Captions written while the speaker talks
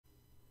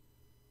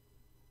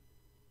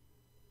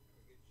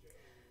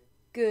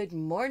Good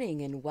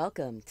morning and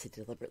welcome to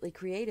Deliberately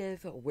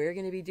Creative. We're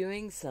going to be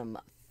doing some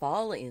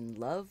fall in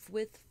love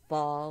with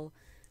fall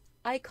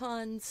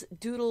icons,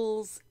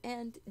 doodles,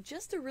 and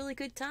just a really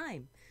good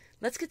time.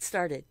 Let's get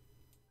started.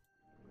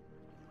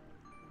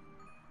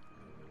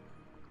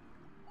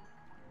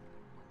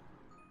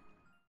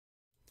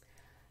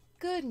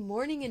 Good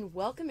morning and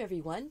welcome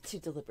everyone to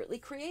Deliberately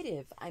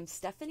Creative. I'm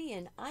Stephanie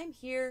and I'm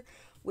here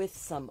with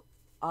some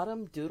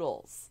autumn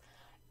doodles.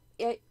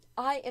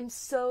 I am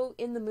so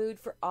in the mood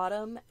for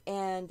autumn,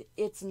 and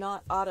it's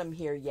not autumn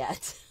here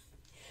yet.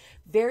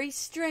 Very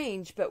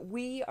strange, but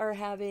we are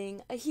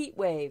having a heat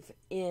wave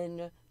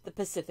in the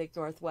Pacific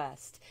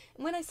Northwest.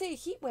 And when I say a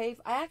heat wave,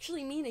 I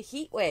actually mean a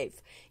heat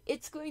wave.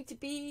 It's going to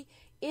be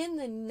in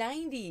the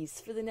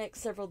 90s for the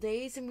next several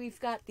days, and we've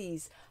got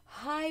these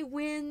high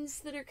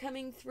winds that are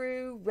coming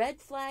through, red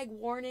flag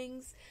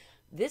warnings.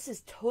 This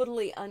is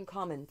totally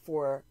uncommon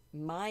for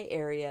my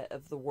area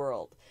of the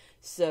world.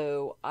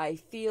 So I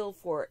feel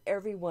for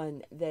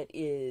everyone that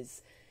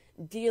is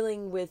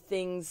dealing with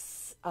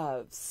things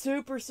of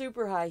super,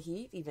 super high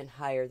heat, even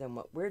higher than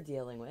what we're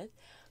dealing with.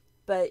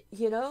 But,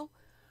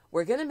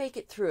 we're going to make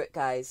it through it,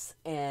 guys.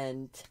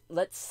 And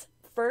let's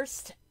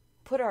first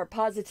put our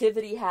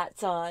positivity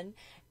hats on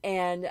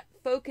and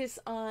focus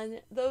on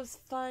those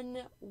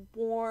fun,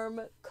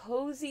 warm,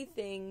 cozy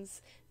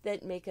things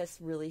that make us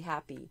really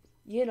happy.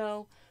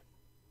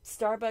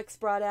 Starbucks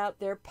brought out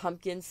their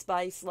pumpkin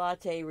spice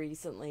latte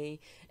recently,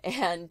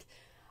 and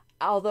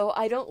although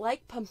I don't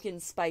like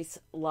pumpkin spice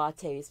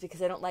lattes because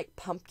I don't like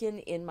pumpkin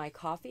in my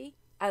coffee,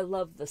 I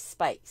love the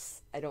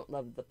spice. I don't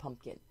love the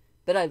pumpkin,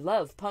 but I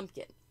love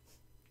pumpkin.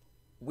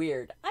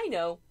 Weird, I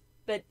know,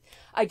 but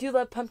I do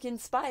love pumpkin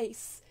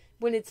spice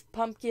when it's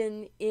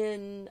pumpkin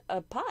in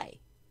a pie.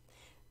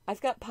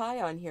 I've got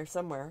pie on here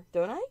somewhere,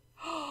 don't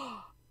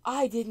I?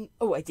 I didn't.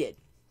 Oh, I did.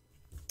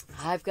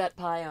 I've got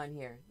pie on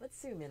here.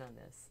 Let's zoom in on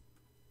this.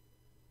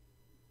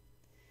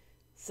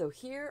 So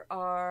here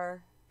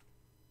are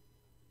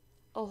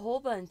a whole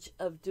bunch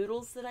of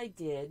doodles that I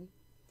did,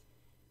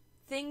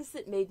 things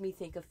that made me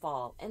think of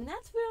fall. And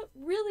that's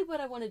really what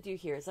I want to do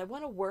here is I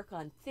want to work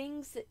on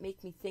things that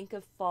make me think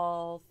of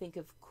fall, think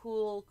of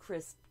cool,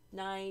 crisp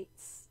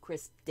nights,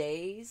 crisp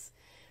days,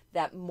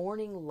 that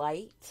morning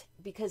light,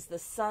 because the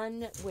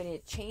sun, when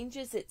it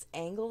changes its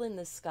angle in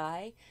the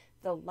sky,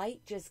 the light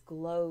just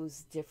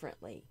glows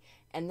differently.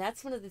 And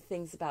that's one of the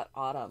things about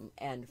autumn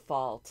and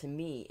fall to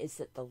me is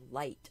that the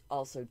light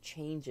also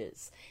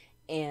changes.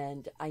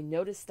 And I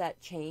noticed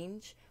that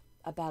change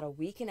about a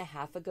week and a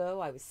half ago.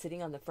 I was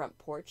sitting on the front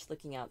porch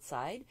looking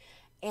outside,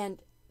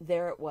 and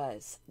there it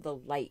was. The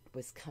light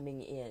was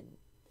coming in.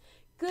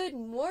 Good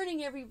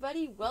morning,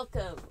 everybody.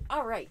 Welcome.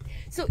 All right.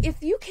 So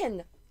if you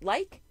can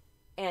like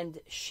and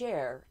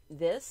share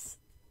this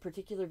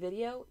particular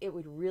video, it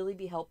would really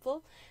be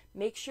helpful.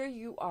 Make sure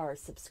you are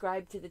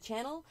subscribed to the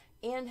channel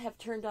and have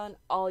turned on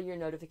all your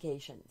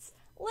notifications.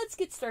 Let's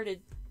get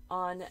started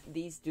on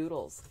these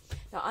doodles.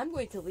 Now I'm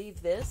going to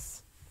leave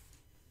this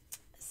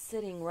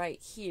sitting right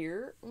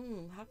here.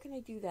 How can I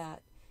do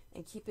that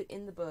and keep it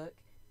in the book?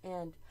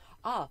 And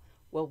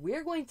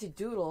we're going to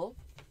doodle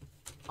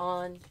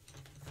on,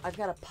 I've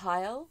got a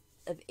pile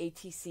of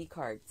ATC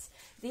cards.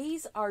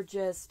 These are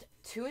just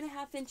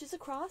 2.5 inches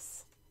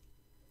across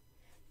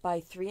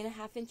by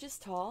 3.5 inches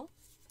tall.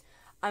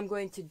 I'm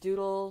going to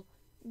doodle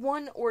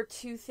 1 or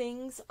 2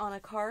 things on a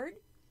card,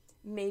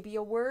 maybe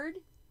a word,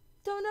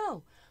 don't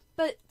know.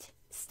 But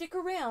stick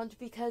around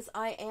because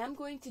I am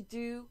going to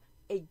do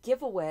a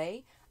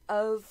giveaway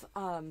of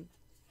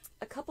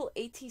a couple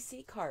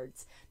ATC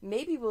cards.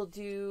 Maybe we'll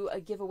do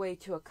a giveaway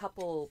to a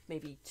couple,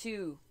 maybe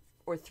 2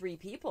 or 3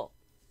 people.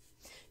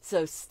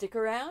 So stick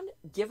around.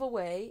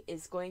 Giveaway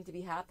is going to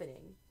be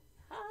happening.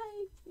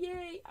 Hi,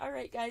 yay. All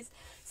right, guys.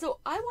 So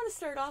I want to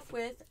start off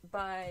with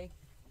by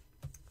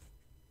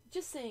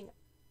just saying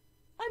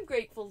I'm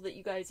grateful that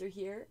you guys are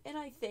here, and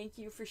I thank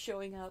you for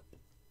showing up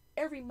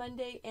every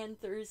Monday and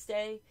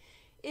Thursday.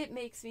 It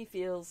makes me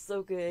feel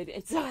so good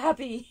and so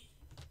happy.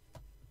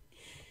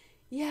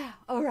 Yeah,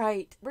 all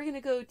right. We're going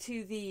to go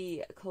to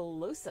the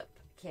close-up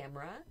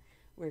camera.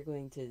 We're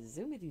going to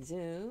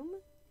zoom,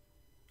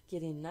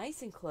 get in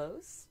nice and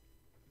close.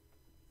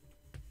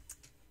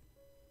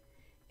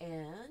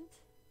 And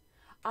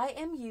I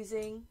am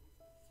using,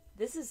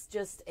 this is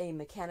just a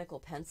mechanical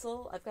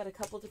pencil. I've got a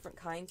couple different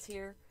kinds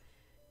here.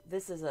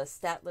 This is a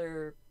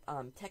Staedtler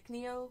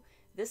Techneo.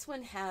 This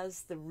one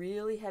has the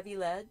really heavy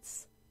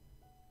leads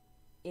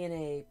in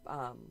a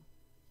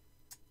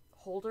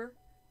holder.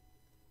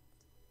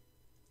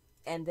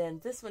 And then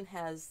this one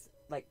has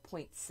like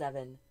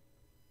 0.7,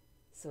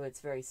 so it's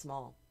very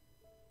small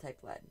type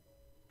lead.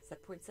 Is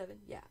that 0.7?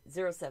 Yeah,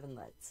 0.7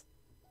 leads.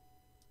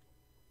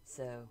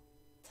 So,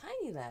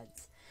 tiny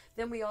leads.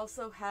 Then we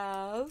also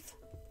have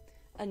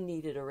a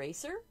kneaded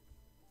eraser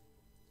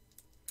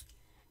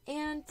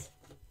and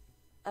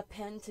a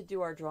pen to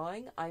do our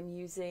drawing. I'm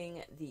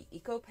using the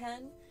Eco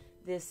Pen.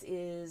 This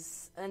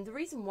is, and the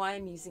reason why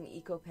I'm using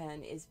Eco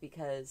Pen is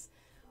because,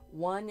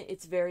 one,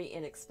 it's very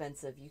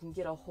inexpensive. You can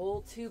get a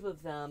whole tube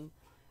of them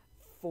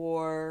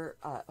for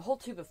a whole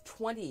tube of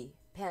 20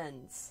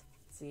 pens.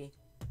 See,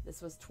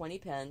 this was 20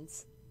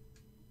 pens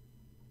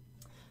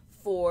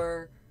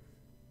for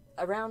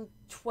around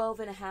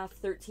 $12.50,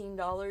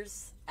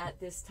 $13 at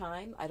this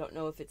time. I don't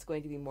know if it's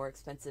going to be more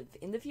expensive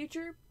in the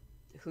future.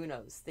 Who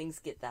knows? Things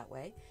get that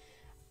way.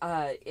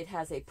 It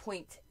has a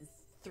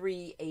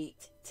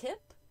 .38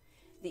 tip.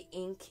 The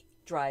ink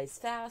dries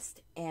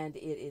fast, and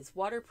it is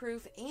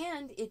waterproof,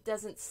 and it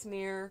doesn't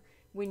smear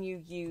when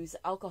you use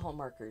alcohol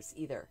markers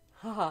either.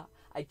 Haha,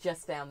 I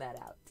just found that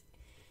out.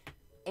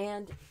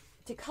 And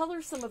to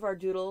color some of our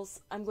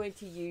doodles, I'm going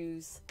to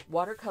use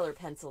watercolor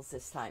pencils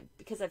this time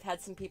because I've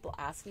had some people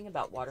asking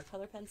about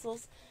watercolor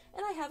pencils,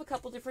 and I have a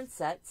couple different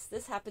sets.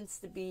 This happens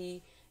to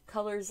be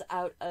colors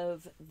out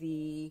of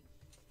the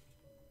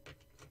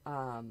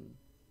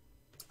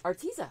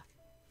Arteza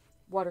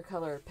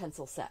watercolor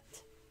pencil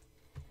set.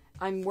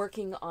 I'm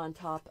working on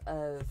top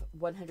of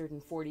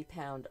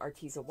 140-pound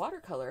Arteza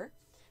watercolor.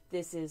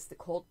 This is the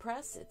cold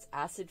press. It's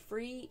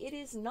acid-free. It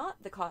is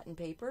not the cotton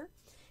paper.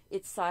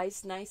 It's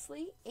sized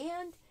nicely,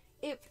 and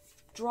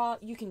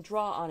you can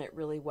draw on it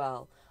really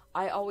well.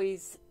 I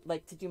always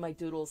like to do my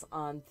doodles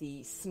on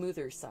the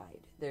smoother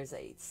side. There's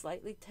a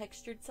slightly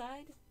textured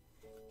side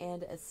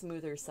and a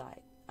smoother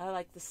side. I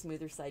like the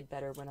smoother side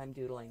better when I'm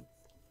doodling.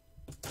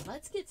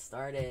 Let's get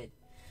started.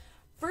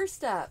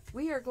 First up,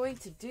 we are going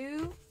to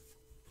do...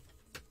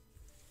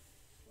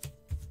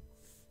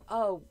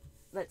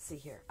 let's see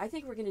here. I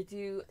think we're going to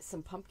do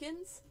some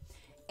pumpkins,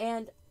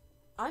 and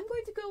I'm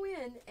going to go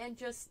in and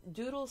just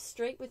doodle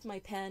straight with my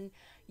pen.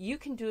 You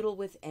can doodle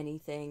with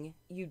anything.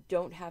 You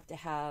don't have to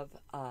have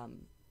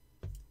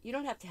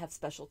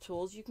special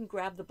tools. You can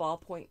grab the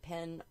ballpoint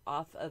pen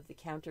off of the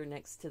counter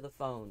next to the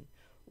phone,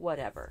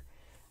 whatever.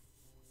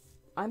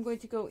 I'm going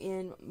to go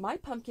in my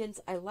pumpkins.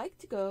 I like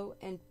to go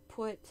and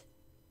put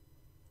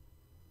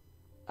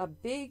a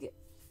big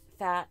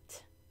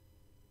fat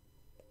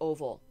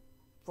oval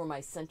for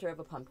my center of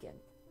a pumpkin.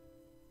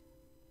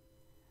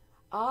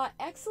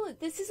 Excellent.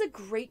 This is a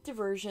great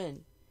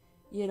diversion.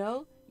 You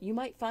know, you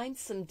might find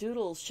some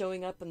doodles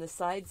showing up on the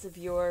sides of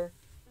your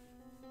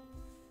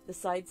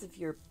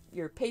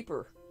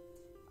paper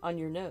on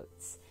your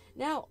notes.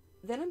 Now,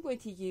 then I'm going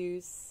to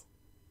use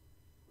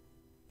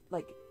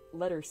like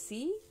letter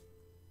C.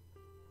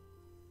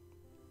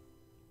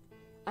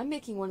 I'm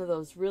making one of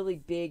those really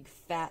big,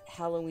 fat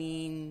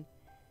Halloween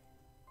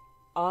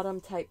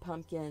autumn type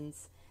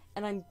pumpkins,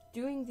 and I'm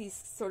doing these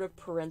sort of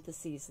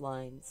parentheses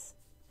lines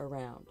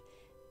around.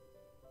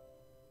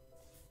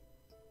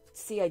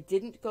 See, I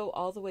didn't go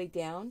all the way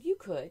down. You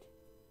could.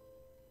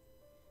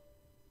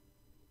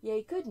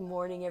 Yay, good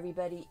morning,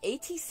 everybody.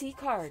 ATC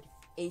card.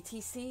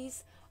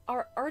 ATCs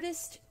are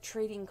artist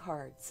trading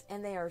cards,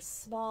 and they are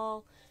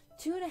small,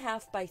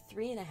 2.5 by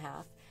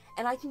 3.5,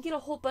 and I can get a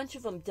whole bunch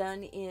of them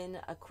done in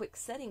a quick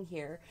setting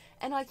here,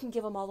 and I can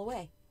give them all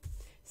away.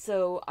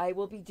 So I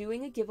will be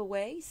doing a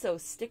giveaway, so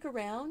stick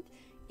around.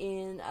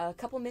 In a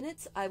couple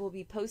minutes, I will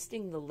be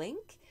posting the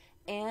link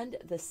and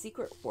the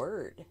secret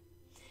word.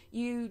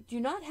 You do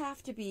not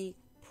have to be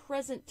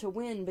present to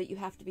win, but you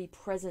have to be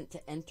present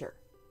to enter.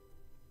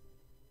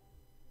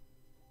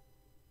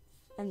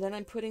 And then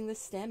I'm putting the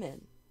stem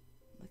in.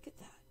 Look at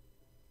that.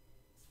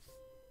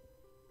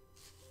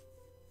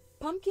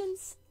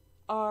 Pumpkins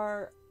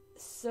are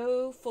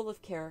so full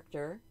of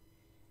character,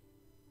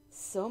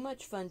 so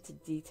much fun to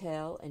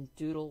detail and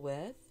doodle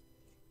with,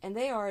 and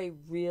they are a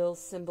real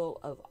symbol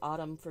of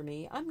autumn for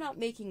me. I'm not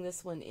making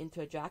this one into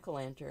a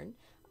jack-o'-lantern.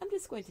 I'm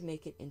just going to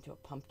make it into a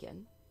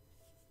pumpkin.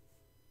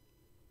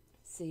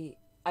 See,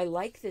 I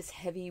like this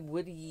heavy,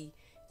 woody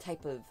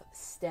type of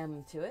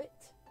stem to it.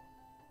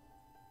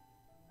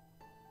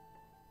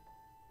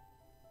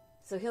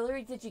 So,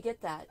 Hillary, did you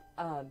get that?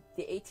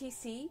 The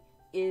ATC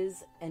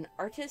is an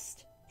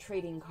artist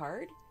trading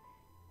card,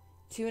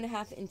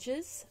 2.5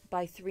 inches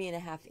by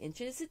 3.5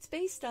 inches. It's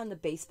based on the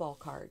baseball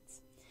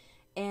cards.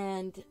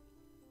 And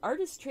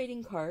artist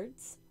trading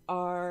cards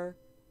are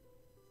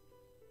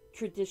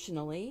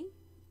traditionally,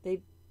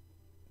 they've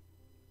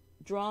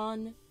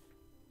drawn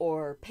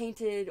or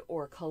painted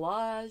or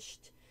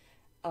collaged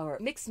or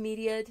mixed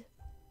mediaed,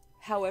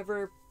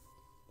 however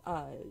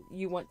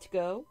you want to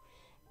go,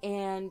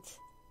 and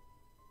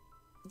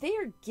they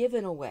are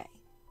given away.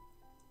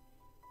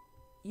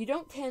 You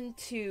don't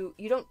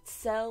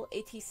sell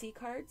ATC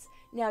cards.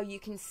 Now you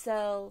can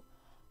sell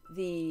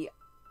the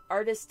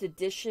artist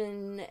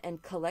edition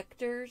and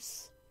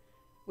collectors,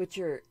 which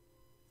are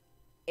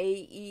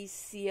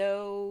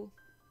AECO,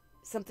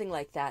 something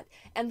like that.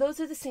 And those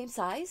are the same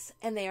size,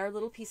 and they are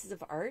little pieces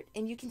of art,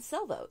 and you can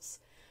sell those.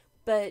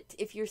 But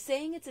if you're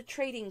saying it's a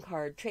trading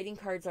card, trading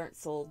cards aren't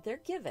sold, they're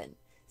given.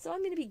 So I'm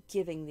going to be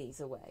giving these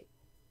away.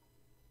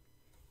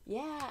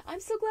 Yeah,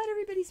 I'm so glad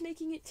everybody's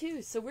making it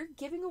too. So we're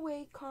giving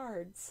away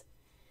cards.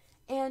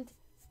 And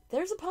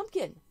there's a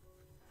pumpkin.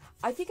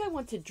 I think I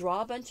want to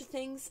draw a bunch of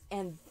things,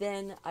 and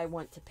then I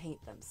want to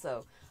paint them.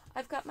 So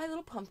I've got my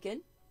little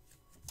pumpkin.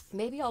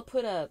 Maybe I'll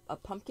put a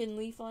pumpkin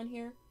leaf on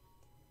here.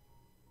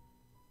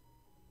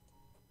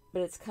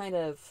 But it's kind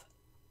of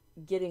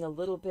getting a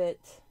little bit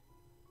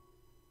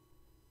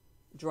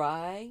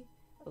dry,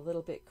 a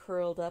little bit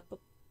curled up,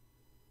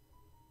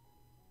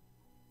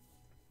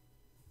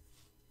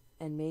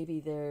 and maybe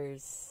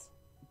there's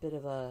a bit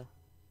of a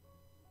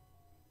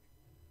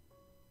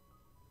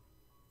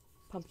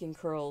pumpkin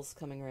curls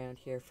coming around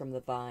here from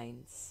the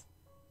vines.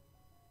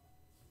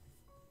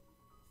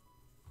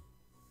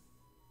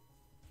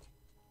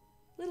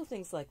 Little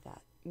things like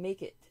that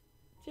make it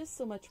just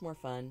so much more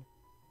fun.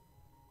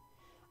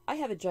 I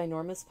have a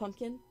ginormous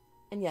pumpkin,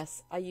 and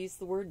yes, I use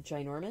the word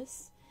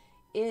ginormous.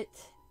 It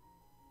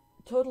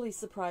totally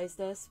surprised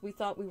us. We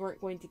thought we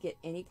weren't going to get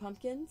any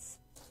pumpkins,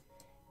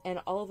 and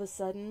all of a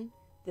sudden,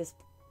 this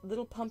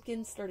little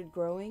pumpkin started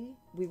growing.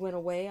 We went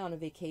away on a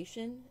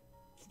vacation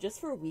just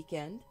for a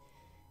weekend,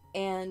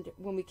 and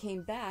when we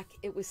came back,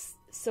 it was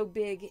so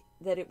big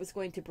that it was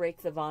going to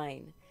break the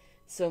vine.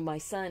 So my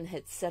son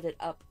had set it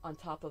up on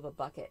top of a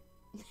bucket.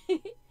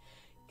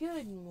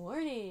 Good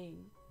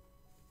morning.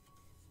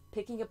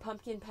 Picking a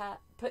pumpkin patch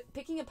at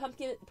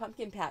the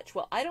pumpkin patch.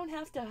 Well, I don't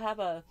have to have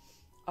a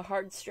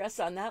hard stress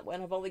on that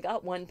one. I've only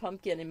got one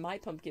pumpkin in my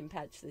pumpkin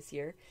patch this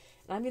year,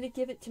 and I'm going to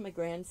give it to my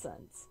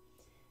grandsons.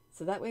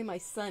 So that way my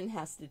son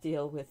has to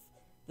deal with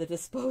the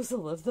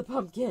disposal of the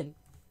pumpkin.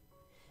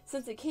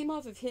 Since it came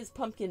off of his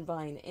pumpkin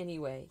vine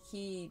anyway,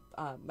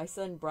 my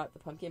son brought the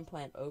pumpkin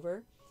plant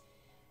over,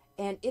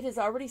 and it has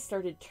already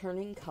started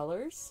turning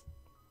colors.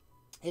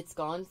 It's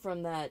gone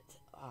from that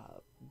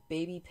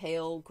baby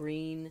pale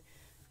green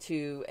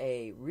to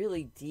a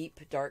really deep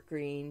dark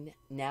green.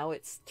 Now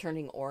it's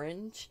turning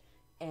orange,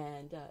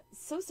 and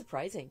so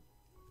surprising.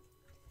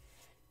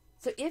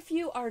 So if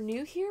you are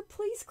new here,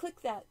 please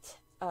click that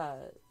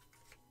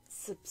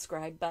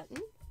subscribe button.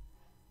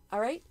 All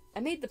right, I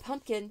made the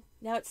pumpkin.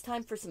 Now it's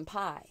time for some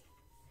pie.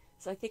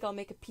 So I think I'll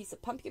make a piece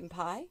of pumpkin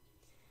pie,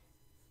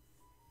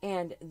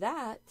 and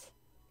that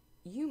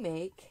you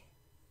make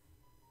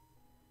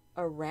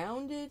a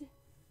rounded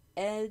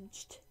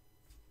edged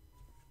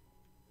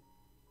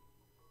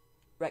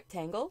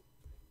rectangle.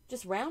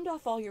 Just round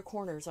off all your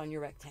corners on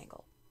your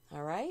rectangle.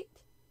 All right?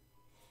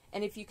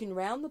 And if you can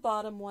round the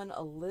bottom one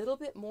a little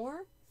bit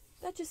more,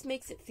 that just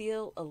makes it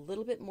feel a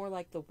little bit more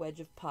like the wedge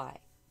of pie.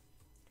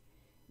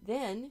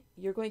 Then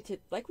you're going to,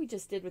 like we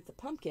just did with the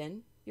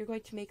pumpkin, you're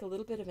going to make a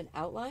little bit of an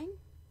outline.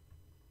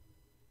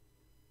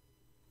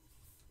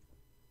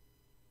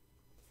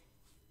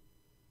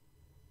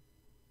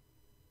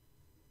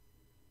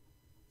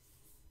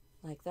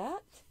 Like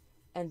that.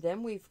 And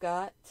then we've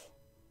got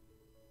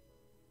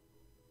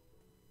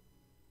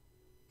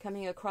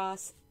coming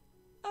across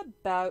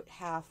about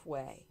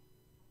halfway.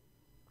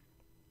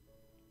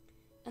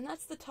 And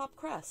that's the top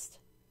crust.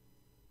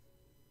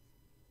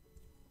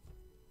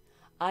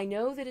 I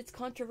know that it's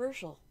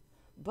controversial,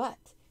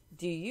 but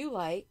do you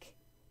like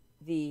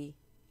the...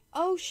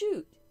 Oh,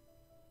 shoot.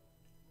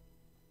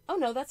 Oh,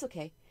 no, that's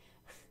okay.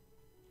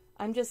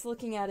 I'm just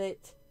looking at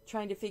it,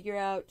 trying to figure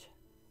out...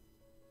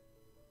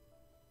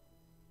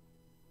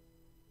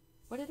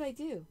 What did I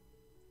do?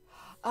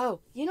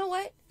 Oh, you know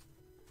what?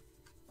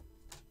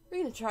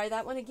 We're going to try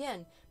that one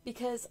again,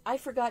 because I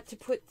forgot to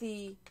put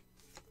the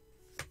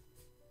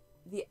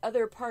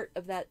other part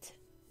of that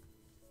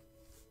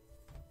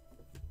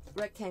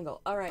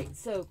rectangle. All right,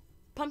 so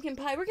pumpkin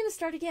pie, we're going to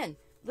start again.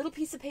 Little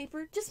piece of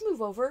paper, just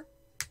move over.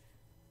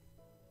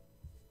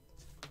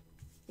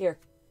 Here.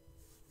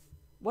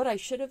 What I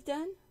should have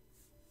done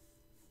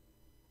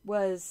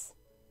was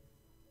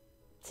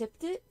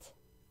tipped it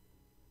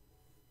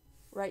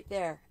right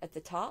there at the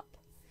top.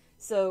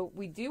 So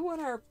we do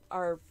want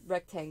our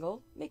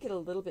rectangle, make it a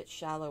little bit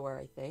shallower,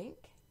 I think.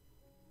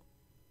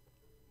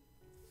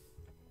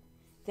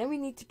 Then we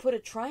need to put a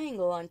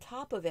triangle on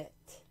top of it.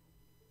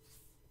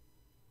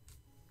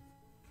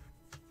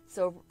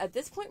 So at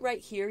this point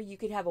right here, you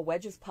could have a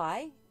wedge of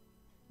pie.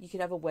 You could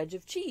have a wedge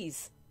of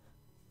cheese.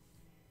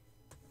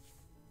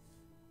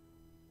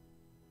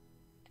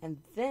 And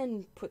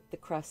then put the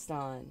crust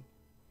on.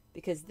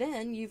 Because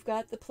then you've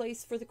got the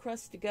place for the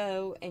crust to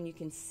go and you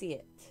can see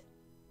it.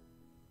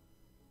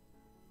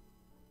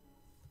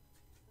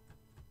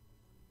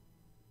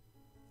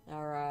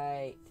 All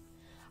right.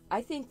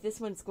 I think this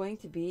one's going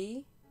to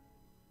be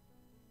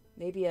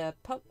maybe a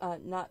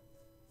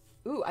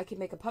I could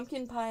make a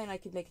pumpkin pie and I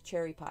could make a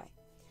cherry pie.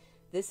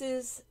 This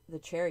is the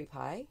cherry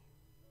pie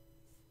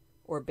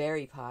or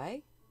berry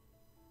pie.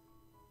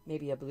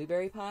 Maybe a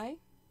blueberry pie.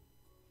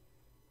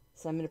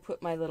 So I'm going to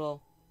put my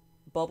little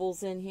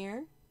bubbles in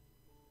here.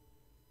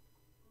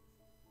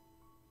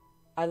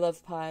 I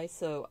love pie,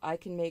 so I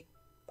could make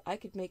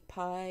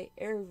pie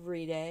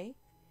every day.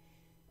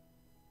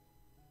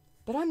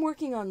 But I'm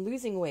working on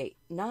losing weight,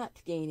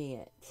 not gaining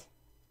it.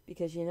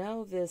 Because, you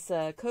know, this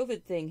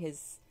COVID thing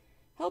has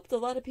helped a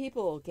lot of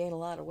people gain a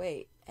lot of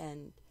weight.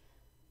 And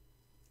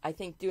I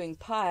think doing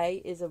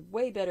pie is a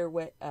way better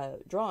way,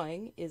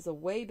 drawing is a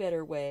way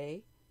better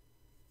way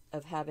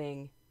of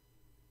having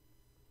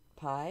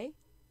pie.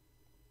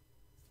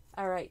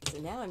 All right, so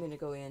now I'm going to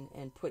go in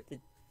and put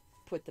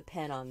the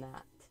pen on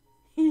that.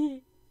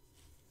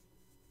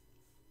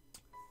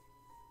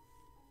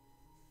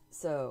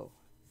 So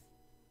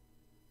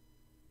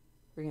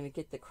We're going to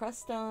get the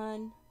crust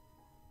on.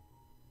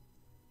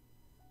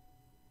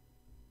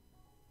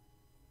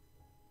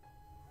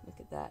 Look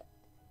at that.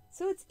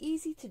 So it's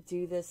easy to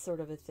do this sort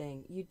of a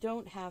thing. You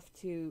don't have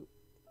to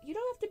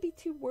be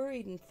too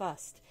worried and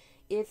fussed.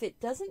 If it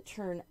doesn't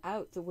turn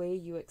out the way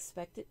you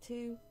expect it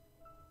to,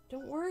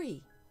 don't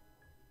worry.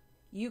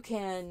 You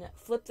can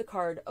flip the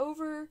card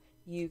over.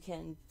 You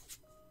can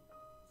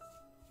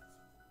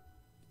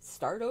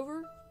start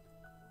over.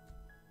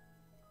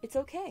 It's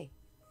okay.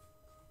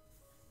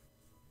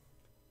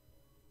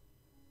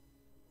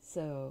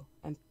 So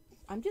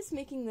I'm just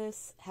making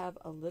this have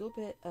a little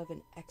bit of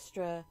an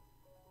extra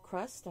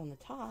crust on the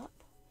top.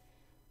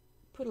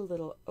 Put a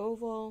little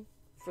oval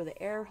for the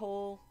air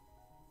hole.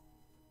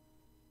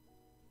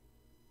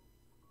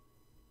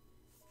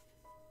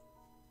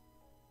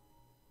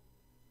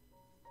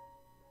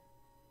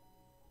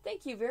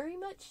 Thank you very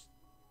much,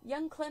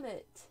 young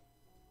Clement.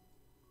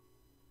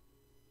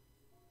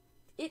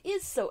 It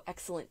is so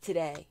excellent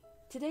today.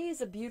 Today is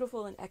a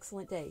beautiful and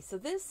excellent day. So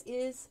this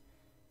is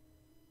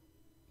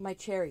my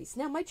cherries.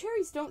 Now, my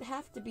cherries don't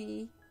have to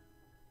be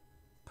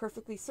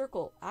perfectly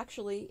circle.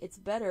 Actually, it's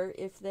better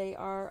if they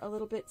are a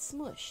little bit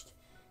smushed.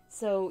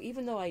 So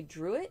even though I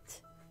drew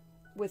it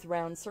with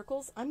round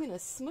circles, I'm going to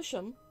smush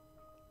them.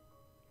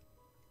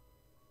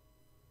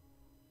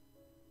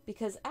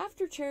 Because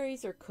after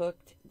cherries are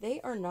cooked, they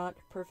are not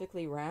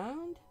perfectly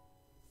round.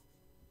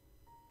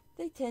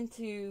 They tend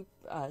to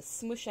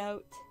smush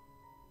out.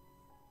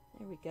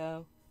 There we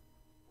go.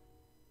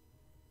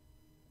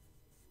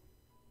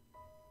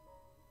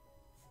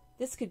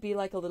 This could be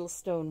like a little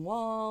stone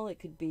wall. It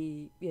could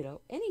be,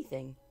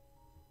 anything.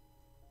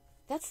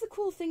 That's the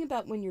cool thing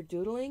about when you're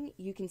doodling.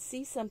 You can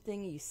see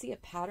something, you see a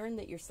pattern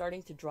that you're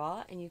starting to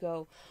draw, and you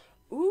go,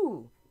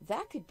 ooh,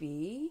 that could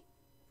be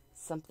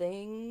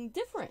something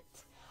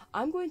different.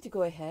 I'm going to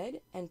go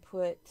ahead and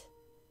put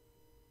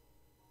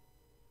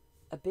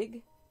a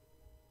big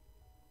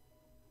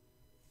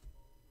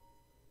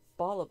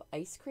ball of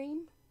ice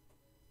cream.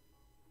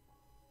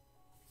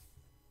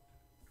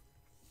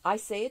 I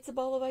say it's a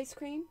ball of ice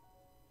cream.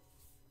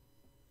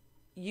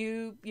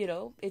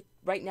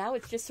 Right now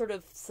it's just sort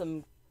of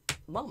some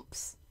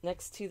lumps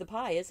next to the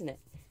pie, isn't it?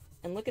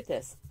 And look at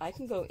this. I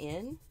can go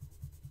in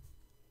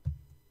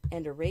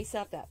and erase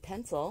out that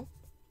pencil.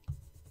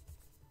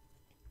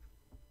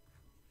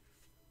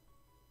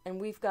 And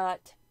we've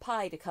got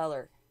pie to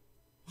color.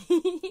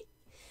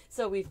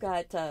 So we've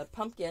got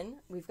pumpkin.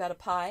 We've got a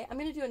pie. I'm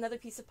going to do another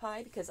piece of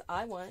pie because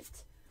I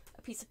want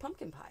a piece of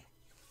pumpkin pie.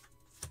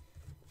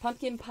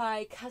 Pumpkin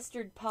pie,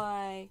 custard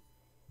pie.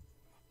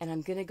 And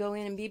I'm going to go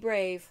in and be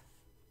brave.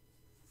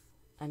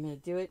 I'm going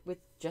to do it with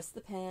just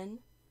the pen.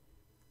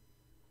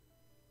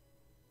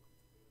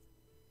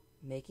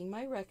 Making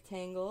my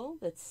rectangle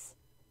that's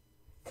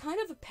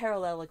kind of a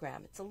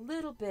parallelogram. It's a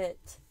little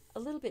bit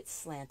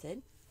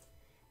slanted.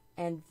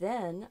 And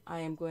then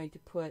I am going to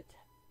put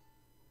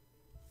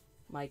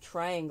my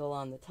triangle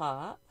on the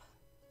top.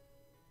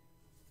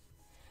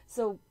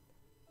 So,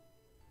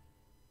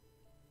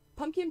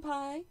 pumpkin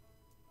pie,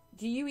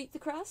 do you eat the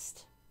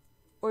crust?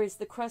 Or is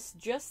the crust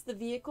just the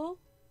vehicle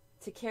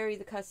to carry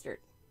the custard?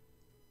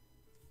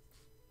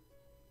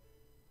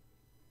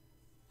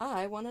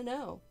 I want to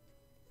know.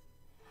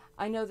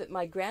 I know that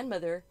my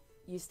grandmother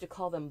used to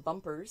call them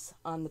bumpers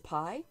on the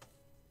pie,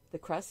 the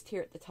crust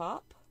here at the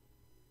top.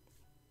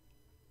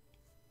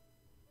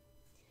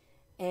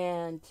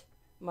 And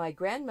my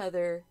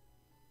grandmother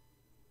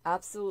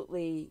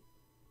absolutely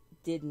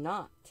did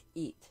not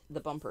eat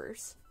the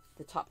bumpers,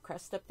 the top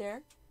crust up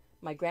there.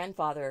 My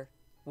grandfather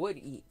would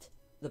eat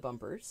the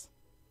bumpers.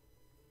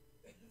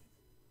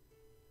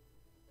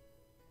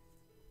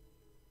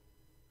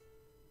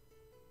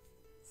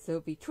 So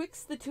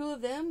betwixt the two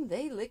of them,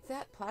 they lick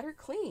that platter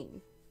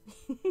clean.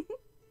 Then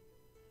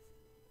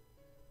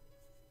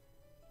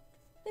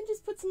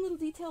just put some little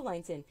detail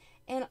lines in.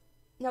 And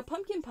now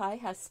pumpkin pie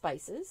has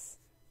spices.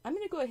 I'm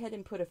going to go ahead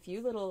and put a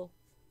few little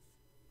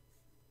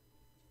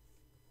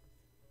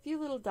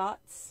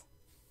dots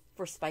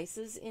for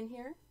spices in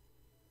here.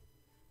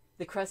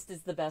 The crust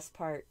is the best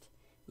part.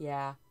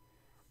 Yeah.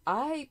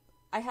 I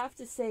have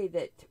to say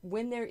that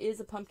when there is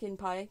a pumpkin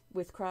pie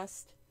with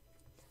crust,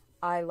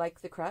 I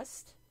like the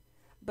crust,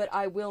 but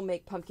I will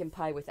make pumpkin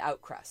pie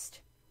without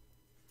crust,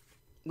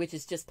 which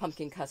is just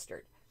pumpkin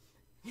custard.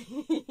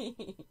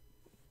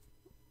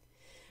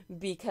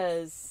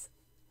 Because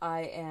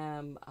I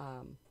am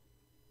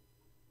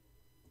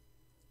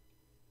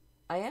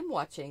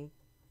watching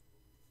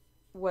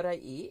what I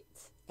eat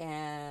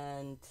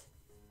and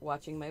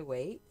watching my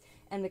weight.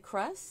 And the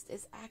crust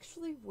is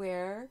actually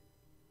where,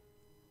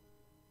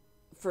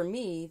 for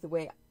me, the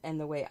way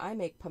I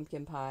make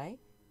pumpkin pie,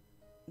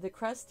 the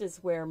crust is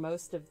where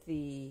most of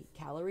the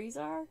calories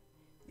are,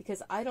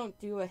 because I don't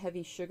do a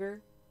heavy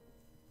sugar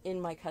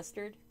in my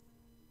custard.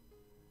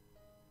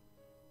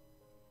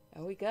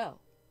 There we go.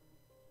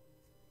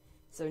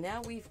 So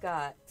now we've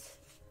got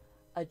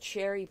a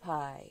cherry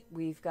pie,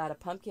 we've got a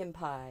pumpkin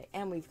pie,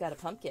 and we've got a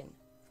pumpkin.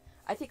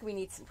 I think we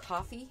need some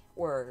coffee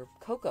or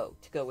cocoa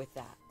to go with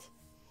that.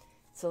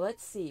 So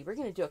let's see. We're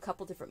going to do a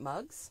couple different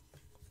mugs.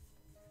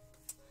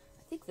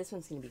 I think this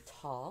one's going to be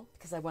tall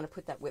because I want to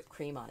put that whipped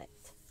cream on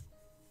it.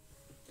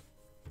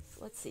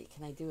 So let's see.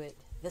 Can I do it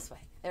this way?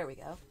 There we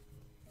go.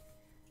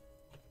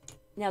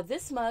 Now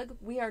this mug,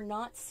 we are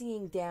not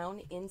seeing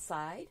down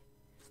inside.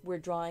 We're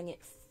drawing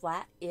it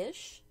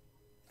flat-ish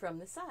from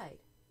the side.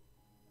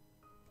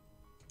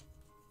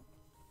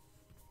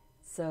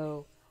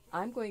 So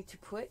I'm going to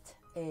put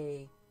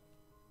a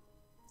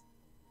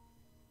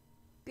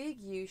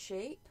big U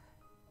shape.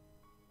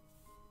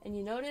 And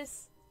you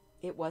notice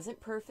it wasn't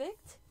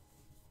perfect.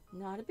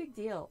 Not a big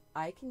deal.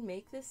 I can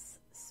make this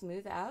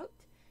smooth out,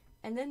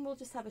 and then we'll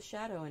just have a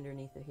shadow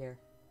underneath it here.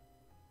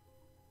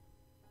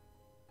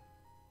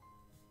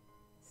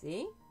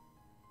 See?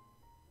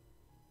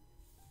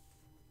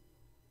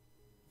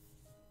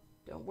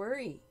 Don't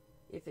worry.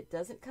 If it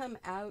doesn't come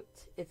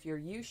out, if your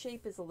U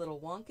shape is a little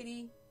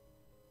wonkety,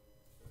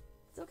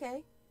 it's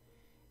okay.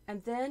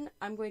 And then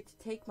I'm going to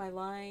take my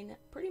line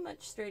pretty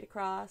much straight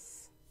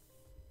across.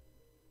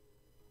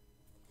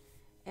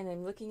 And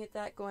I'm looking at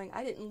that going,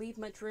 I didn't leave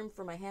much room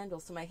for my handle.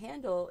 So my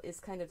handle is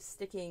kind of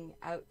sticking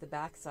out the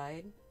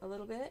backside a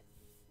little bit.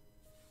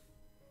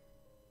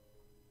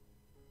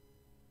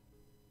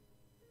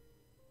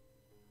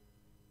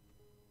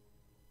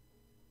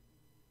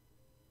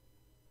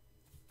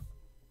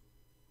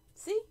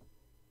 See?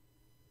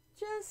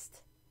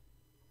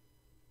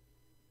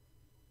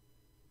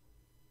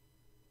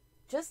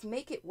 Just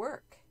make it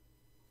work.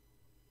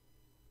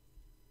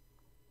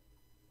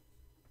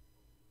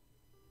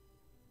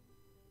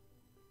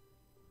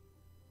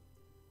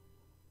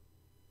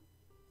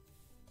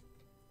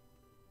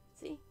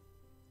 See?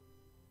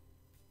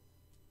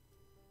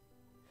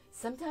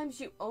 Sometimes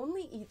you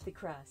only eat the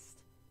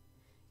crust.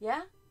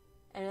 Yeah?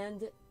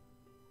 And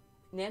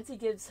Nancy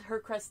gives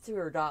her crust to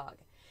her dog.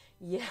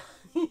 Yeah.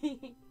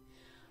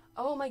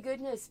 Oh my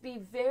goodness. Be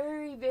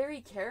very,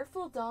 very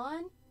careful,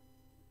 Dawn.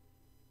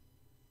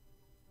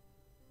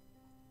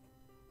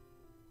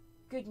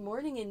 Good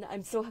morning, and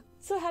I'm so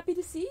happy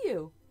to see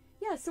you.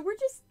 Yeah, so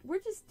we're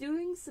just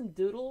doing some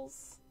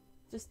doodles,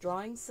 just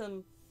drawing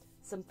some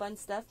fun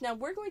stuff. Now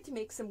we're going to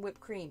make some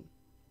whipped cream.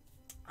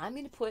 I'm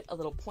going to put a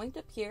little point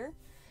up here,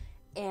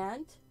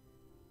 and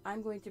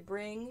I'm going to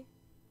bring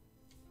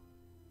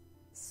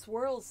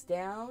swirls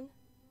down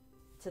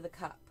to the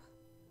cup.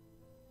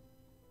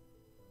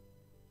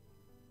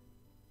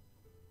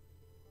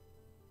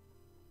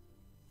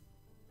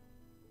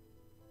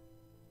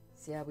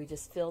 See how we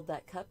just filled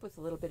that cup with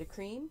a little bit of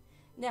cream?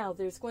 Now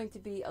there's going to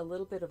be a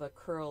little bit of a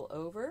curl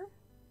over,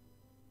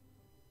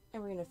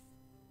 and we're going to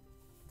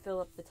fill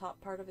up the top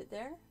part of it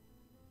there.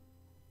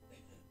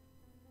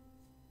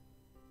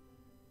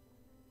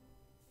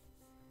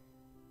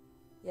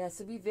 Yeah,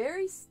 so be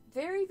very,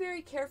 very,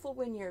 very careful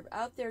when you're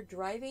out there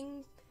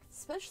driving,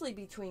 especially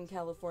between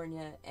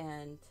California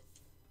and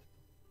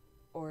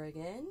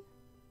Oregon.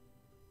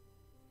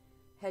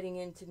 Heading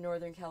into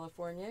Northern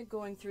California,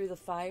 going through the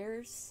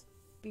fires.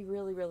 Be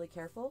really, really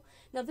careful.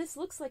 Now this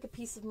looks like a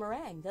piece of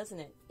meringue, doesn't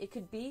it? It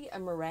could be a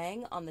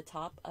meringue on the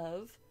top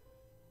of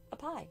a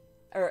pie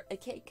or a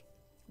cake.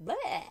 Blah!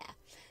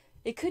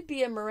 It could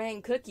be a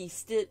meringue cookie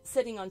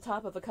sitting on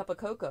top of a cup of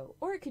cocoa,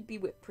 or it could be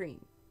whipped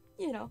cream,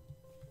 you know.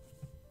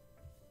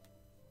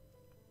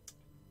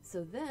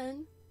 So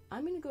then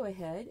I'm going to go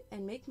ahead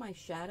and make my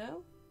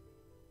shadow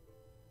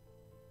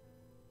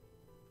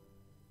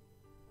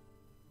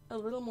a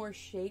little more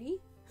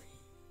shady.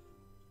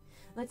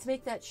 Let's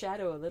make that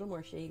shadow a little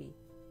more shady.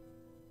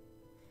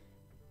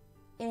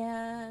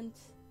 And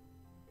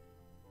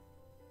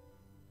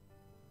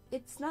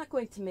it's not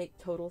going to make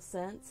total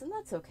sense, and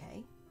that's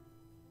okay.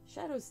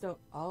 Shadows don't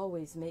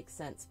always make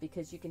sense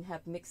because you can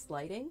have mixed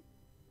lighting.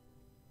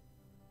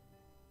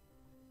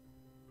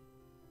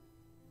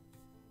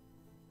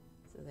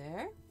 So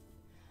there.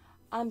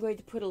 I'm going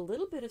to put a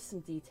little bit of some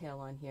detail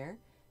on here,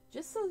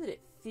 just so that it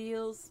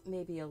feels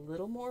maybe a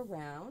little more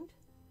round.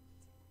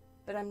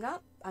 But I'm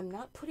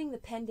not putting the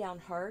pen down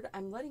hard.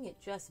 I'm letting it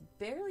just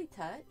barely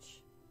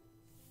touch.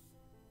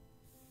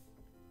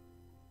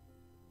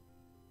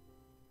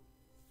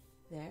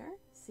 There,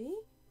 see?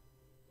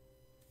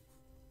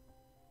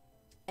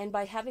 And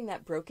by having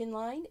that broken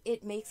line,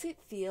 it makes it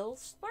feel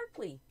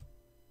sparkly.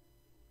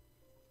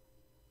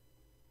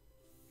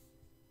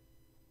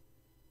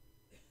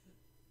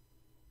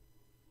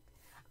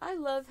 I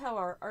love how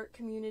our art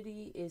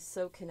community is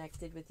so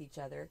connected with each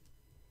other.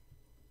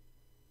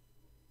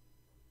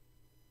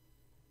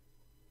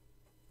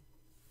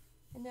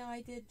 And now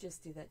I did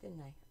just do that,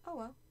 didn't I? Oh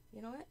well,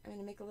 you know what? I'm going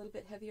to make a little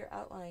bit heavier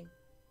outline.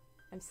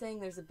 I'm saying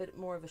there's a bit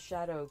more of a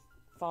shadow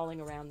falling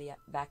around the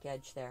back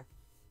edge there.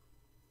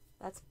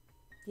 That's,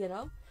 you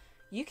know,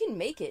 you can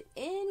make it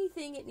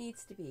anything it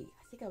needs to be.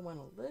 I think I want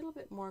a little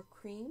bit more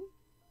cream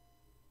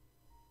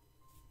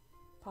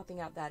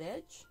popping out that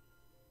edge.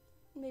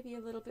 Maybe a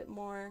little bit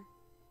more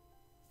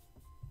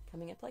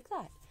coming up like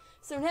that.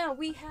 So now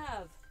we've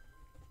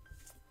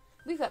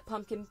got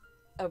pumpkin,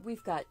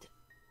 we've got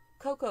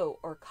cocoa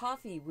or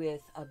coffee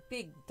with a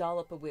big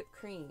dollop of whipped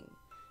cream.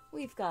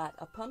 We've got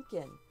a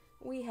pumpkin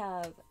We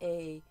have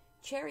a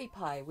cherry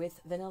pie with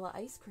vanilla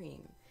ice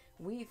cream.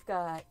 We've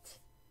got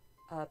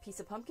a piece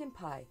of pumpkin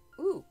pie.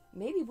 Ooh,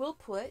 maybe we'll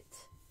put,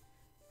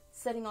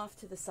 setting off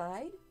to the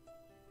side,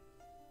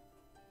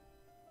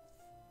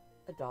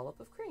 a dollop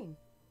of cream.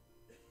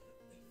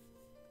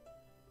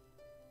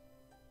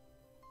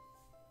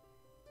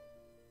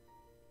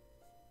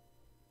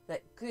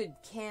 That good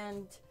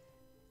canned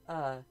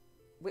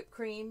whipped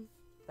cream,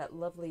 that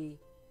lovely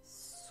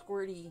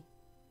squirty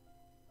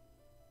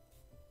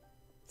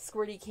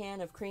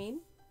can of cream.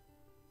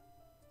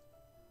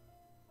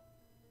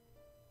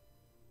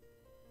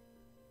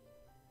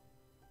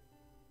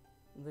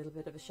 A little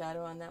bit of a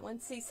shadow on that one.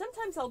 See,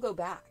 sometimes I'll go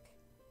back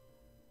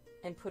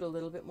and put a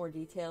little bit more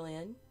detail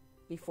in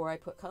before I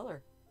put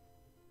color.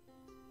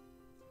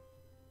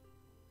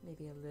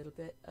 Maybe a little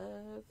bit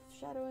of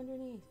shadow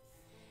underneath.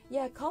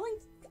 Yeah,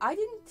 I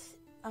didn't,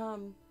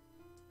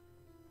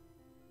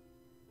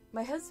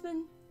 my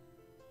husband,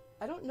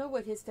 I don't know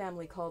what his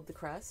family called the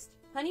crust.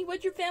 Honey,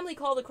 what'd your family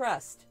call the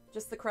crust?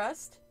 Just the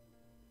crust?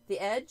 The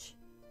edge?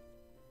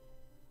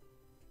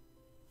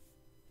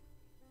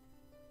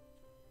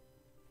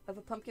 Of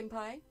a pumpkin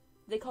pie?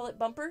 They call it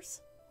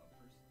bumpers?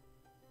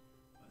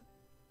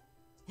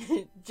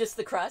 What? Just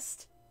the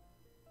crust?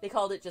 They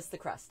called it just the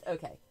crust.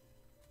 Okay.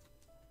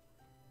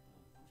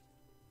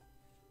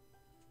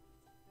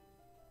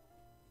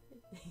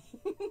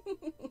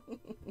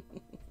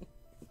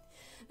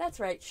 That's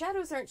right.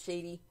 Shadows aren't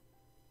shady.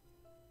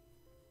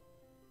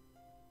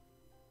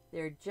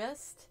 They're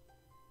just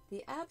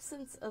the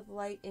absence of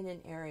light in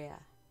an area.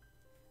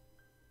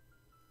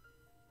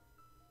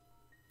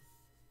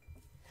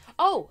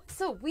 Oh,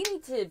 so we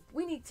need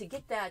to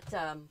get that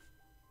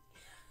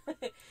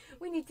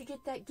we need to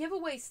get that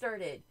giveaway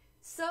started.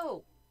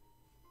 So,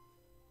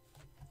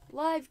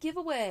 live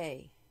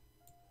giveaway.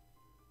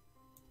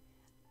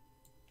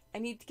 I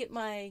need to get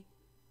my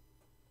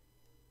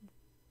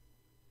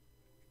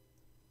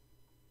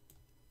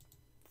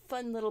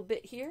fun little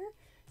bit here.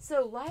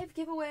 So, live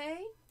giveaway.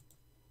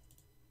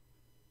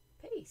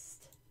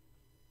 Paste.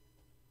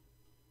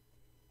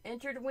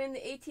 Enter to win the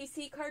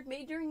ATC card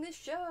made during this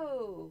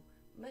show.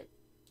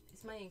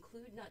 Is my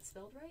include not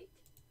spelled right?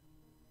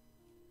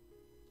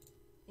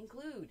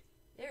 Include.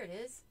 There it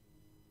is.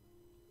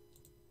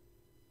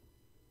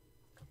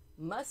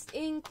 Must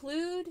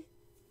include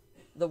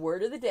the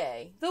word of the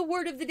day. The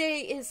word of the day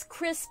is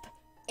crisp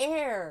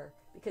air,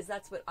 because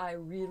that's what I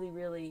really,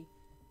 really,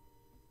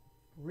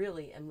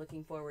 really am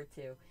looking forward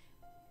to.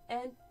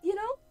 And, you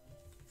know,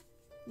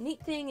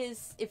 neat thing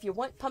is, if you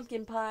want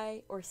pumpkin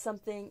pie or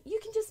something, you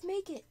can just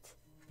make it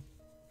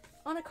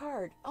on a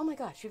card. Oh my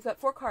gosh, we've got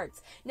 4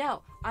 cards.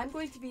 Now, I'm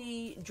going to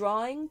be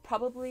drawing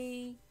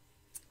probably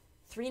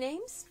 3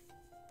 names.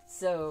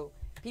 So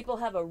people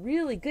have a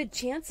really good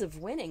chance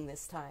of winning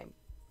this time.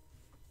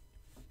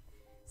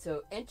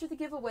 So enter the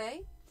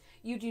giveaway.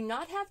 You do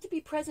not have to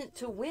be present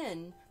to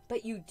win,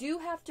 but you do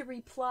have to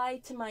reply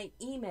to my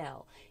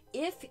email.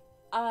 If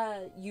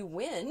you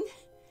win,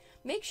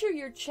 make sure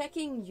you're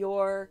checking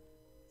your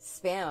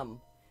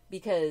spam,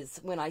 because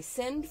when I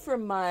send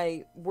from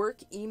my work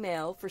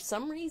email, for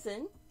some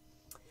reason,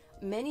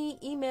 many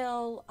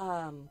email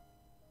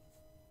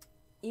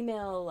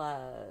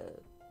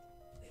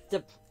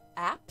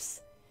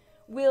apps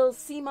will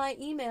see my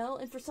email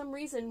and for some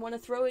reason want to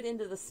throw it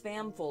into the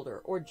spam folder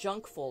or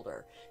junk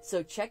folder.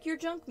 So check your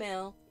junk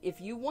mail if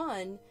you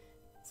won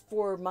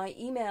for my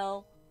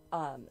email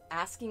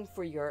asking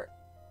for your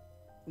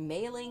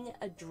mailing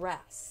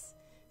address.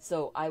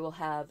 So I will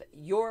have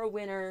your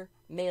winner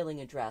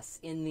mailing address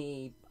in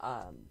the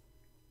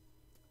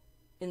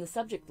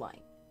subject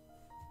line.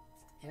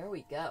 There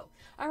we go.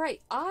 All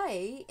right,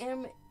 I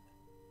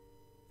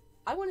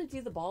want to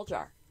do the ball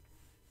jar.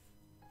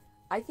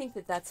 I think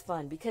that that's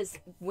fun because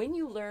when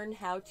you learn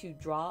how to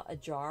draw a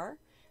jar,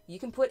 you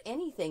can put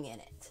anything in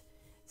it.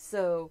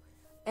 So,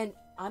 and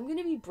I'm going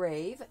to be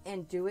brave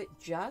and do it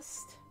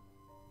just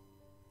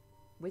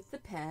with the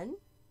pen.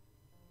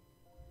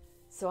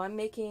 So I'm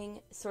making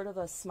sort of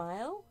a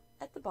smile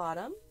at the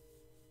bottom.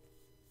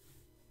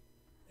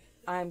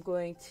 I'm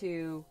going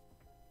to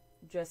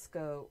just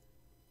go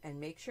and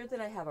make sure that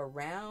I have a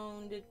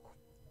rounded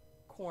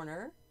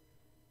corner.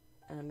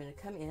 And I'm going to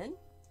come in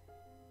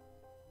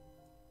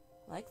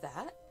like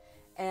that.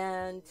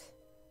 And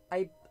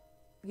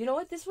you know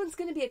what? This one's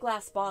going to be a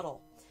glass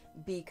bottle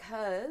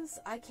because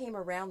I came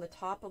around the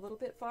top a little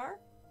bit far.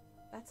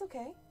 That's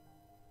okay.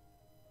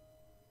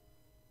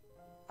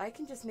 I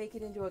can just make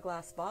it into a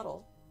glass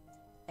bottle,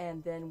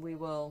 and then we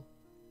will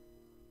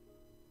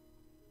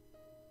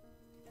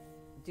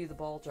do the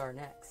ball jar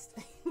next.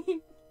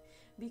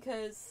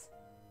 Because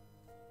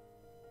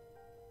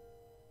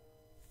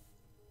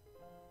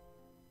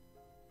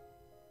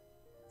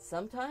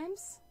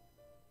sometimes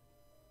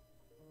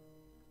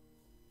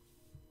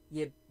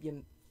you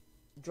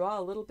draw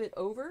a little bit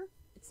over.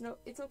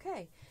 It's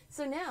okay.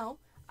 So now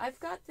I've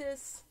got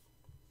this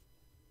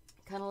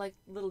kind of like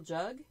little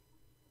jug.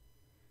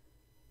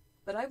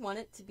 But I want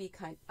it to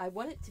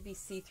be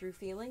see-through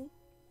feeling.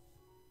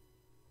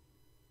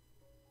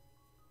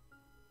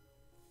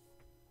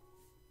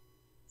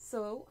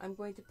 So I'm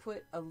going to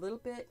put a little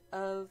bit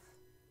of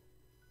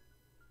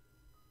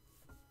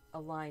a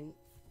line,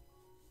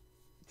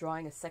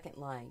 drawing a second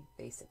line,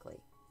 basically.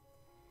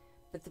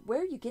 But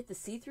where you get the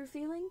see-through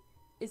feeling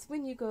is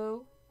when you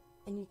go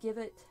and you give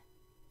it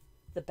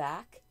the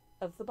back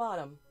of the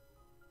bottom.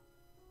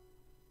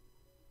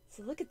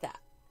 So look at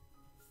that.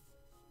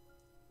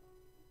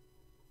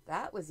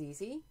 That was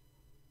easy.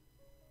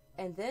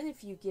 And then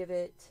if you give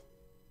it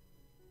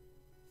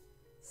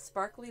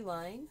sparkly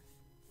line,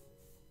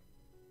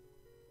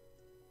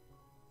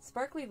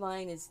 sparkly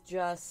line is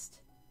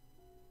just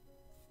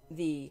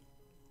the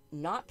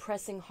not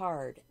pressing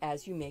hard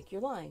as you make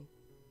your line.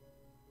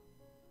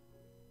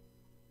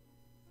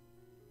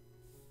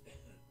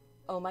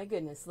 Oh my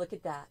goodness, look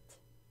at that.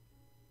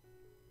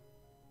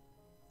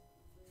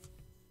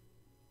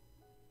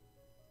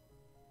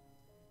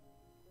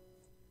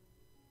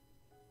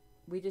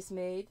 We just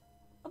made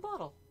a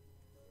bottle.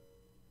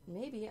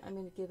 Maybe I'm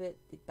going to give it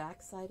the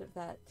back side of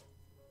that.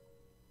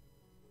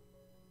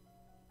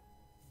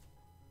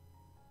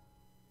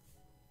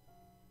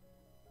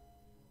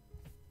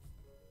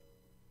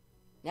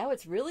 Now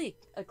it's really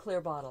a clear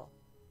bottle.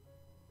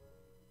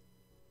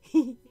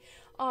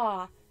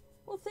 Ah,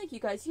 well, thank you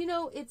guys. You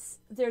know,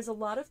 there's a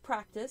lot of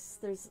practice.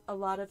 There's a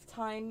lot of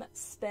time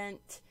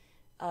spent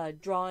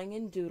drawing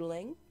and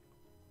doodling.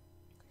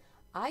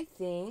 I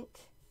think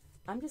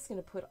I'm just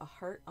going to put a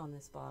heart on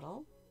this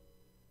bottle.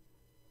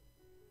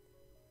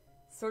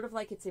 Sort of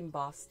like it's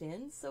embossed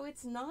in, so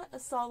it's not a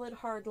solid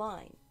hard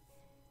line.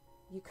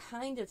 You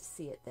kind of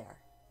see it there.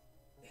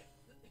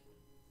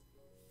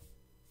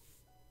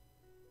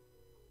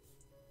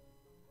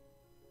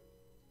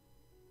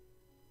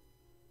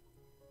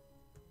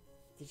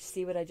 Did you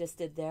see what I just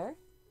did there?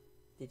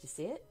 Did you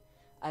see it?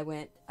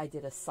 I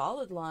did a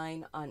solid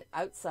line on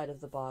outside of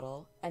the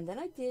bottle, and then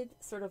I did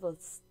sort of a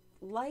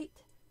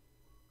light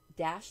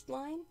dashed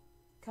line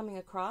coming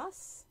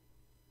across,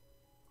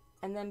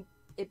 and then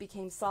it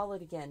became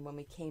solid again when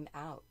we came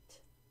out.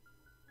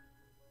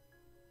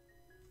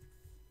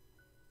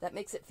 That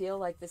makes it feel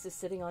like this is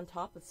sitting on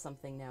top of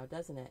something now,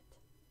 doesn't it?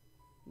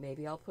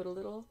 Maybe I'll put a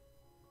little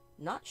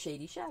not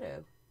shady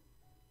shadow.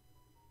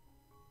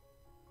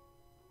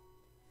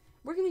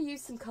 We're going to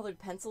use some colored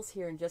pencils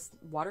here,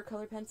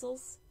 watercolor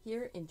pencils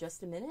here in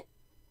just a minute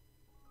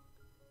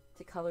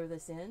to color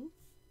this in.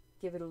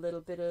 Give it a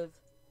little bit of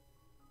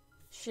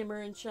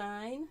shimmer and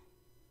shine.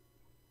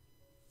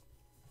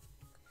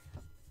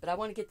 But I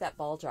want to get that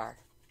ball jar.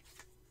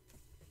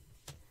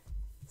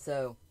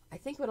 So I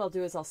think what I'll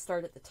do is I'll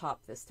start at the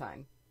top this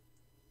time.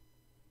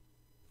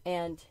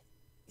 And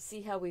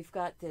see how we've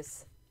got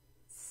this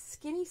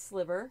skinny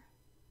sliver.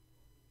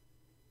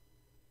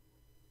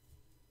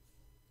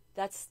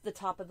 That's the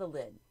top of the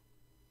lid.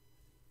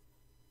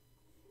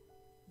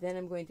 Then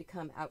I'm going to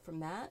come out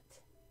from that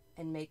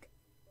and make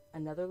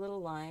another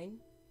little line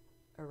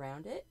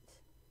around it.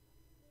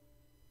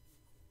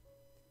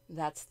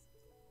 That's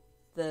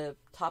the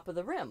top of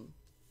the rim.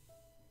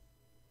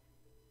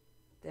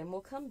 Then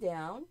we'll come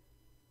down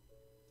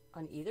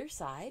on either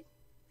side.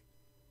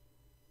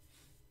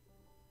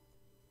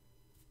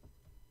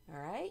 All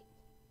right.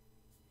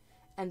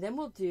 And then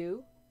we'll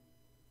do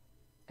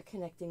a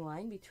connecting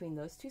line between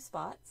those two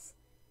spots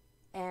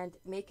and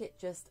make it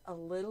just a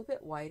little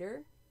bit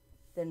wider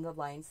than the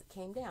lines that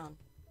came down.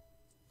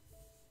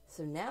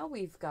 So now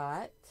we've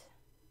got,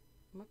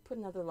 I'm going to put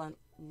another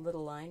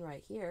little line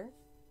right here.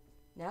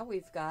 Now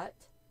we've got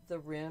the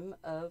rim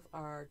of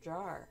our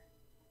jar.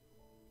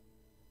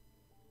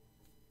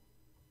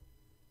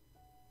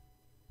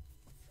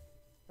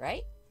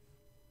 Right?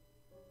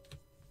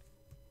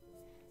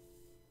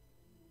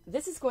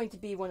 This is going to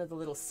be one of the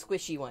little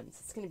squishy ones.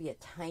 It's going to be a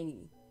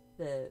tiny,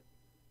 the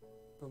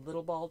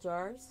little ball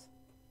jars,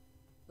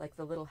 like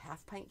the little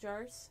half pint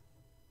jars.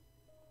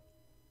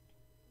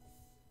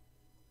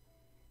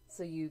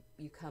 So you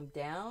come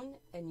down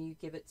and you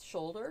give it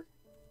shoulder,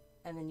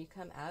 and then you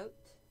come out.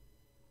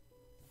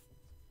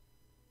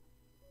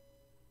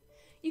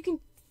 You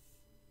can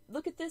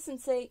look at this and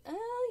say,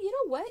 oh, you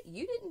know what?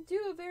 You didn't do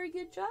a very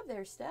good job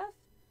there, Steph.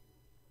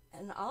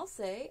 And I'll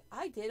say,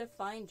 I did a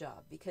fine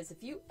job, because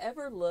if you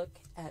ever look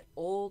at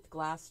old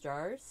glass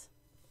jars,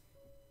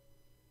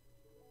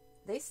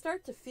 they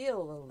start to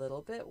feel a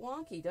little bit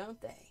wonky, don't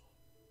they?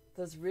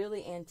 Those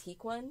really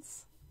antique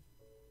ones.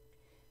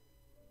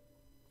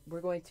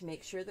 We're going to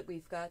make sure that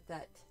we've got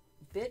that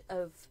bit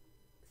of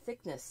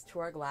thickness to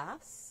our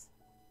glass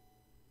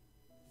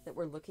that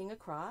we're looking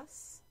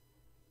across.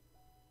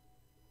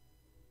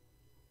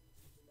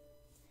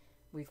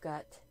 We've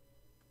got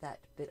that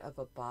bit of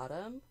a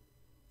bottom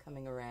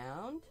coming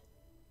around.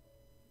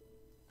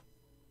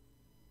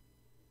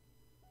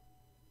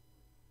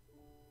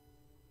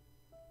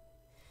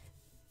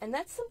 And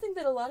that's something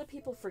that a lot of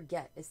people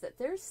forget, is that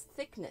there's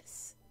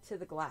thickness to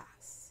the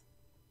glass.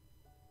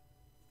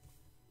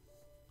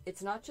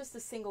 It's not just a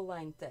single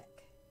line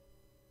thick.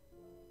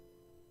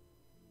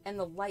 And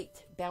the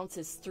light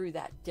bounces through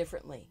that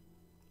differently.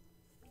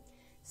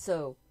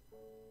 So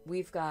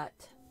we've got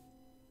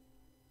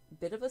a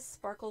bit of a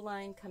sparkle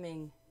line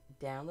coming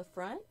down the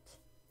front.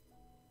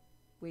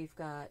 We've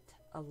got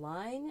a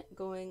line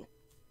going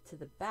to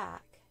the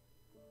back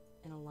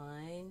and a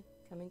line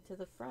coming to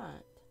the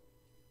front.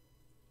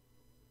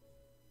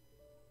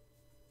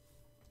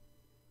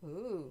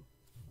 Ooh.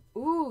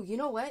 Ooh, you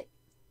know what?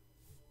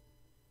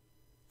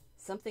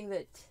 Something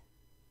that,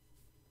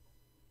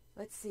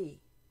 let's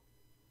see.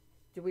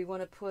 Do we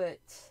want to put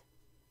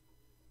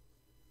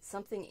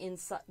something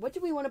inside? What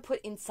do we want to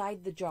put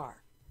inside the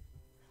jar?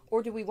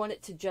 Or do we want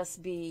it to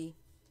just be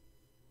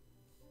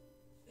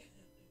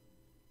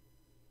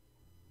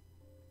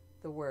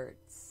the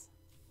words?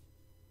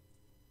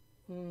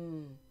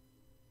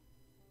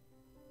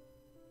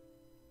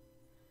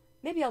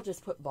 Maybe I'll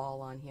just put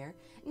ball on here.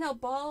 Now,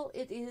 ball,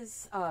 it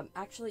is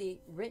actually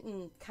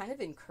written kind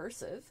of in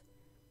cursive.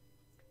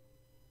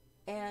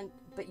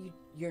 But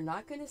you're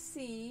not going to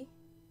see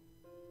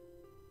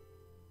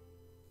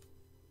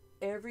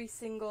every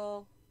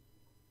single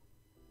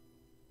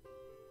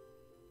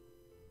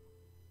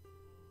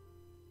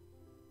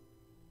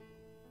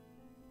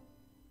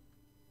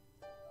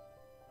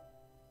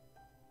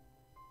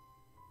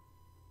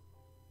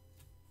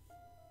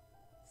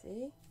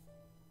see?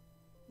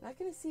 Not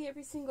going to see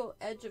every single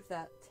edge of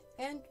that.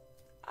 And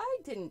I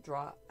didn't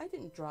draw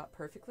it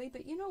perfectly,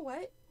 but you know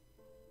what?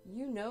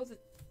 You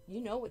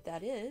know what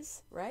that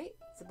is, right?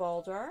 It's a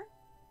ball jar.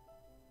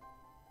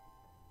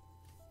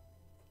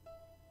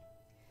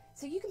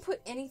 So you can put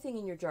anything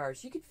in your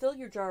jars. You could fill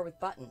your jar with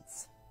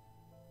buttons.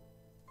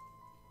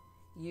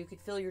 You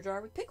could fill your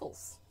jar with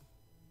pickles.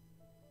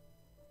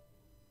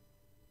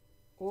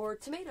 Or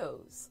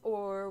tomatoes.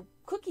 Or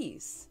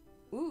cookies.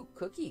 Ooh,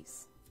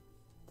 cookies.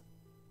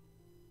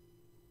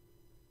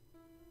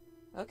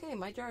 Okay,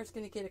 my jar is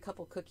going to get a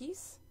couple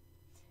cookies.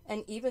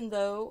 And even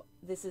though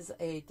this is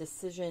a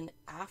decision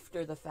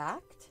after the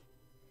fact,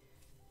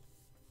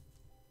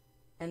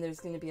 and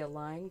there's going to be a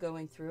line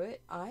going through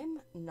it,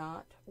 I'm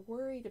not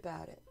worried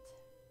about it.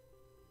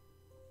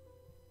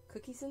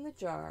 Cookies in the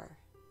jar.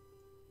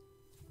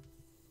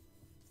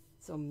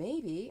 So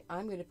maybe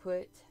I'm going to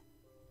put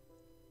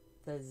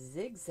the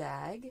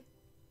zigzag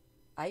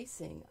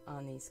icing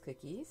on these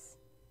cookies.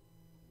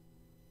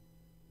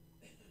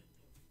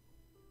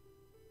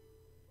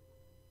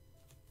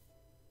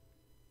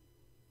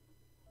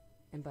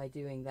 And by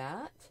doing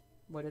that,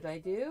 what did I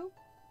do?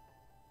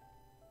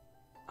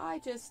 I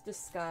just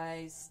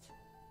disguised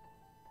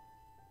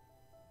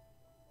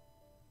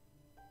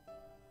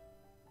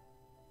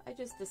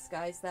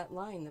that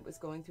line that was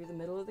going through the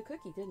middle of the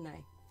cookie, didn't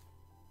I?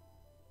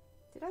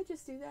 Did I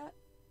just do that?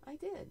 I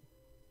did.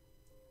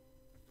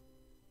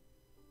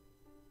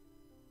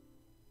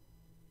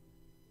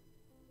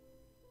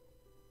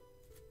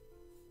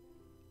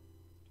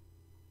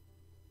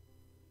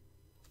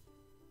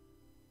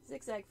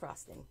 Zigzag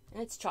frosting,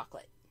 and it's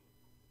chocolate.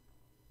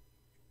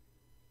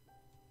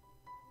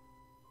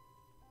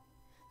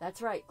 That's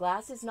right.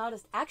 Glass is not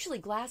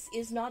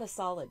a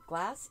solid.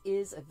 Glass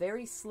is a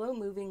very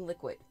slow-moving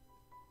liquid.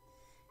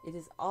 It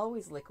is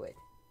always liquid.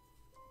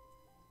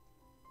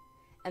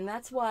 And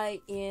that's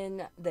why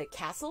in the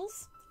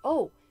castles,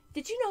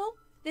 did you know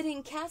that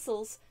in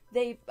castles,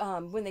 they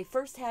when they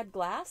first had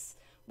glass,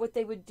 what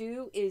they would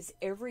do is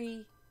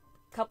every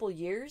couple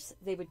years,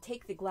 they would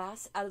take the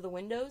glass out of the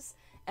windows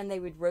and they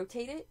would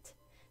rotate it.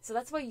 So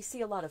that's why you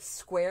see a lot of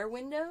square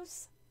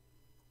windows.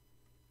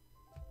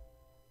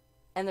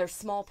 And they're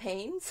small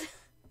panes.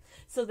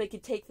 So they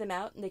could take them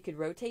out and they could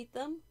rotate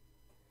them,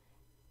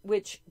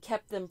 which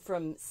kept them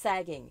from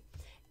sagging.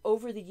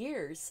 Over the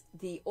years,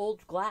 the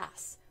old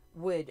glass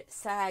would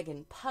sag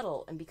and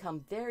puddle and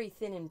become very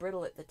thin and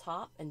brittle at the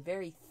top and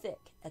very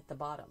thick at the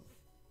bottom.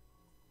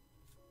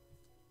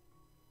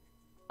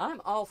 I'm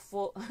all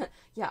full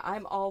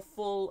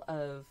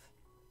of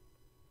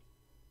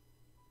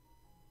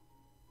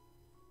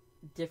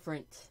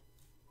different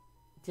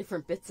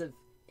bits of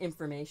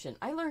information.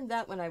 I learned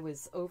that when I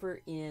was over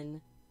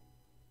in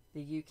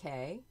the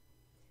UK.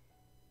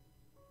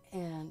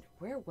 And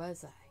where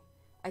was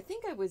I? I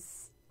think I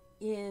was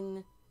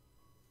in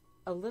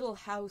a little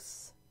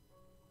house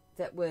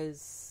that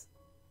was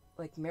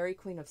like Mary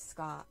Queen of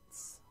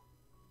Scots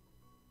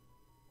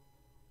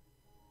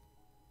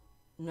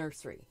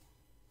nursery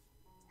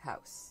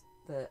house.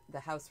 The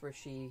house where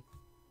she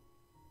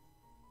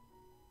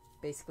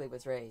basically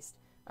was raised.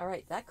 All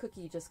right, that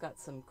cookie just got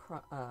some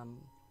I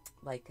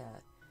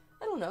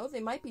don't know, they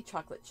might be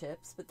chocolate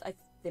chips, but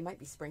they might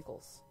be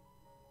sprinkles.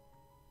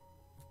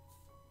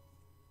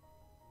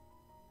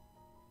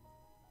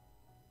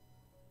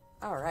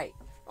 All right.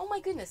 Oh my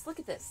goodness, look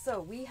at this.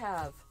 So we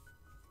have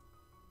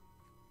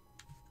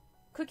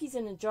cookies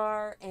in a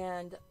jar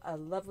and a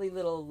lovely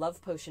little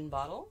love potion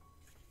bottle.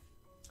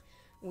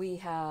 We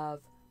have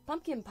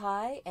pumpkin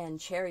pie and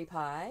cherry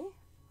pie.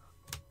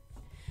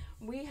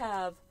 We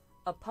have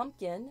a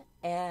pumpkin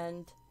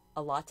and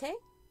a latte.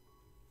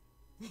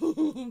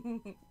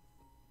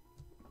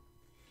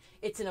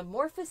 It's an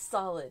amorphous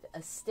solid,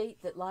 a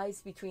state that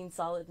lies between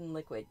solid and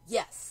liquid.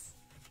 Yes,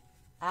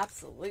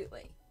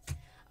 absolutely.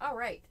 All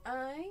right,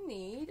 I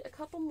need a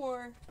couple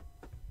more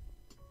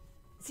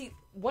See,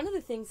 one of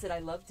the things that I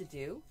love to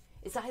do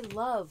is I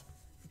love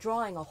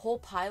drawing a whole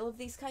pile of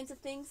these kinds of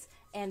things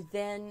and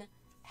then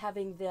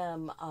having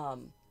them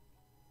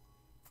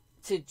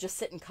to just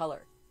sit in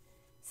color.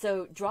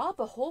 So draw up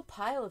a whole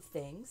pile of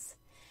things.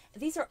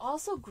 These are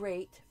also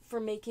great for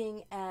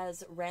making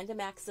as random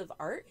acts of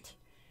art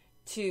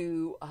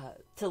to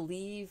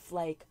leave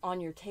like on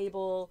your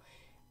table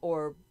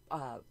or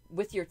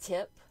with your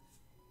tip.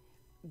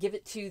 Give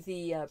it to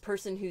the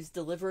person who's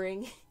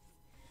delivering.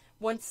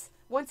 Once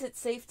it's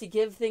safe to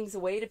give things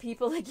away to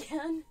people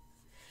again.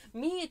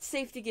 Me, it's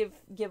safe to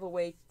give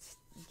away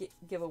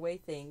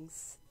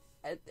things.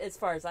 As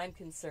far as I'm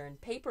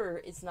concerned, paper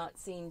is not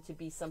seen to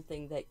be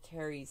something that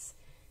carries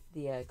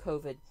the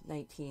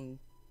COVID-19.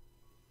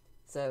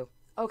 So,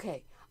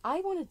 okay,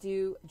 I want to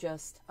do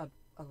just a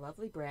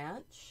lovely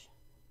branch.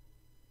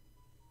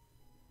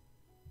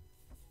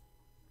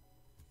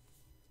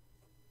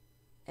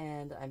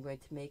 And I'm going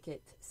to make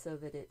it so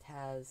that it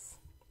has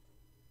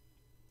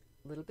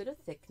a little bit of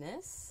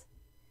thickness.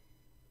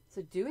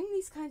 So doing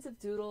these kinds of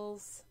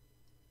doodles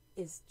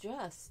is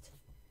just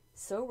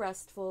so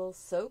restful,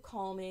 so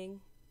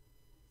calming.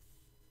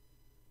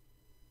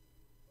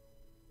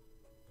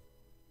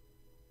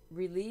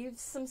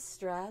 Relieves some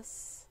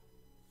stress.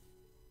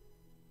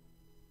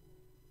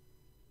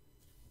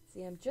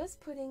 See, I'm just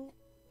putting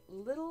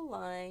little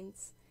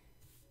lines,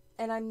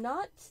 and I'm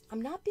not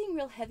being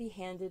real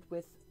heavy-handed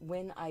with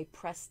when I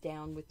press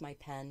down with my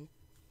pen.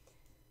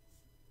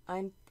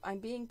 I'm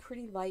being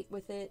pretty light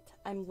with it.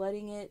 I'm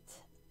letting it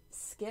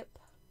skip.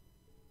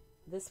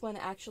 This one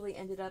actually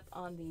ended up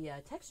on the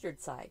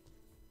textured side.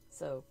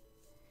 So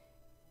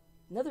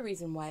another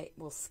reason why it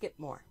will skip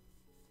more.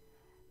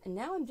 And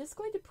now I'm just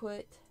going to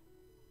put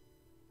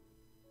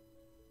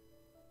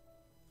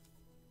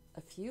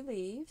a few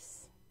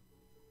leaves.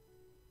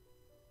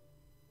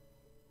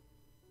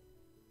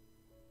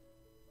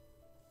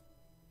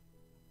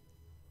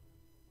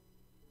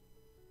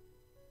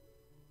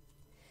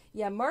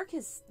 Yeah, Mark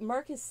has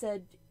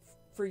said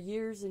for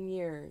years and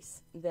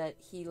years that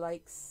he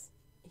likes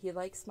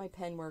my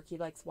pen work. He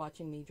likes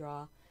watching me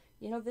draw.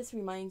 You know, this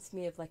reminds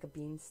me of like a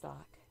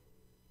beanstalk.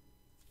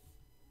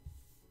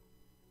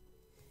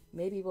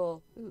 Maybe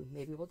we'll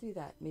do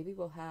that. Maybe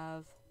we'll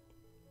have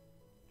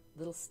a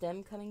little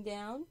stem coming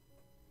down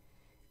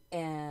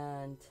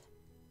and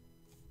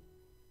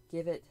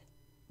give it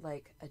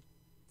like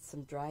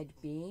some dried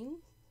bean.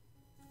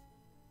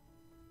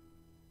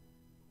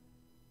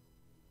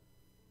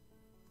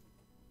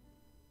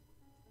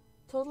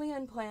 Totally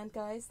unplanned,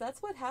 guys.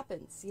 That's what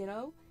happens, you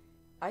know?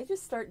 I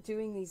just start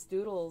doing these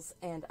doodles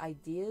and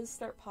ideas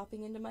start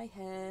popping into my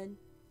head.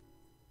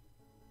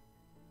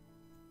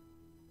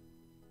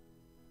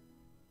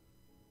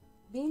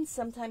 Beans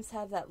sometimes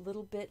have that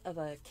little bit of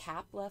a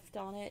cap left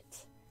on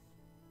it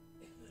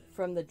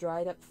from the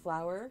dried up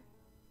flour.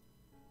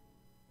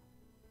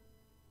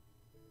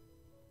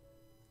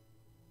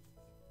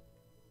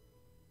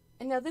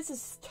 And now this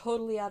is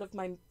totally out of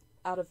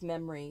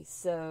memory,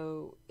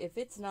 so if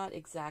it's not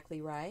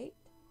exactly right,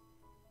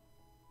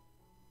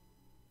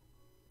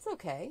 it's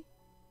okay.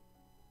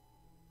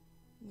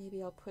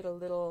 Maybe I'll put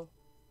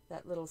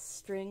that little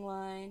string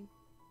line.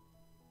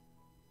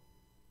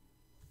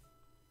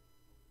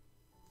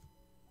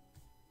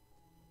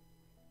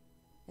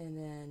 And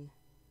then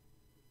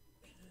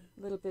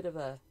a little bit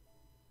of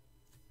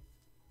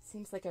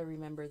seems like I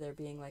remember there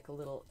being like a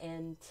little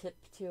end tip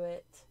to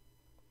it.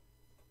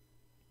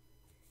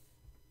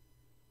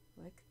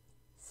 Like,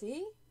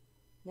 see?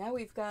 Now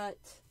we've got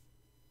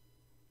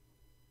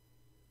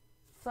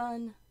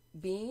fun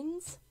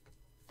beans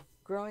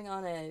growing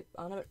on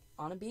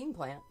a bean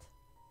plant.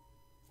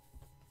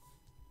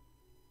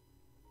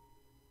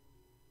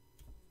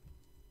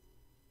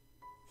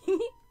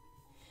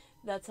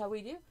 That's how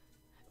we do.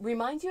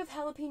 Reminds you of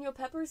jalapeno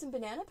peppers and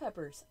banana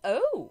peppers.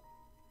 Oh!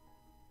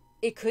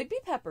 It could be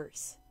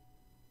peppers.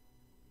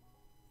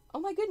 Oh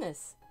my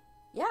goodness.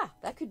 Yeah,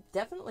 that could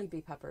definitely be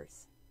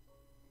peppers.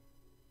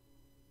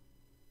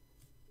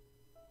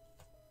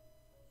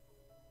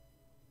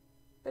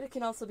 But it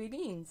can also be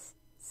beans.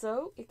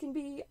 So it can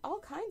be all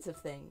kinds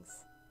of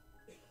things.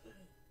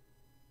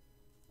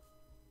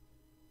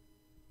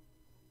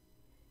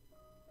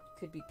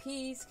 Could be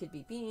peas, could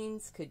be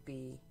beans, could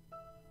be...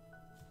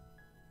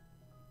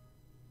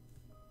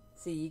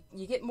 See,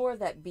 you get more of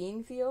that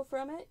bean feel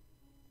from it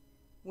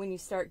when you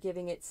start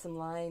giving it some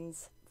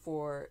lines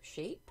for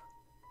shape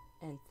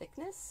and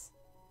thickness.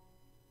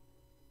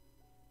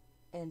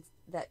 And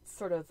that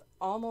sort of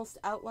almost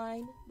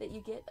outline that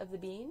you get of the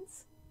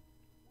beans.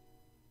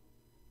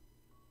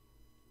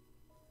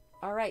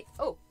 All right.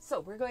 Oh, so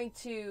we're going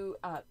to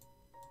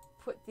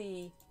put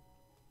the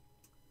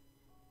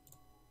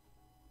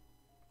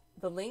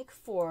link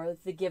for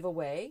the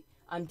giveaway.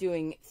 I'm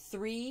doing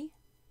 3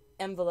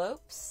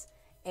 envelopes,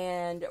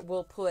 and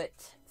we'll put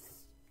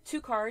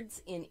 2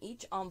 cards in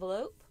each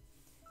envelope.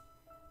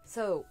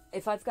 So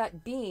if I've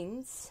got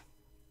beans,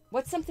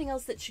 what's something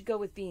else that should go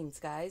with beans,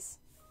 guys?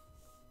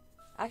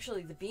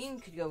 Actually, the bean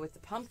could go with the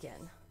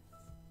pumpkin.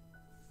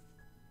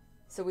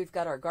 So we've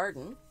got our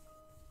garden.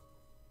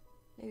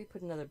 Maybe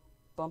put another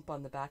bump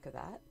on the back of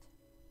that.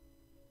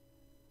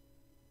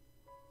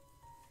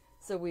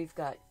 So we've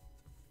got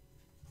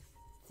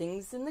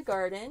things in the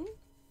garden.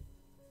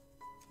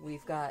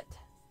 We've got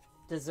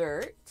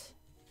dessert.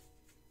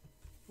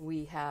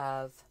 We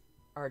have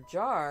our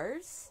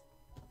jars.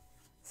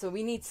 So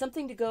we need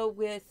something to go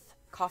with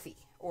coffee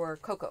or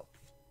cocoa.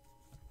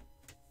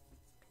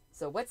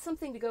 So what's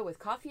something to go with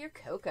coffee or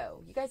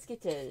cocoa? You guys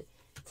get to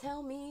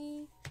tell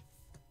me.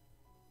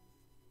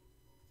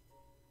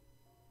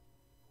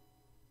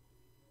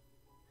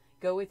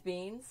 Go with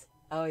beans?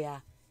 Oh, yeah.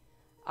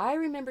 I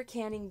remember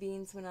canning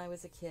beans when I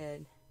was a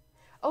kid.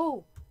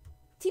 Oh,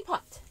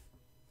 teapot.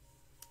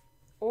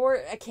 Or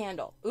a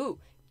candle. Ooh,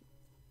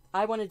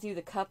 I want to do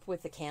the cup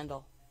with the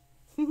candle.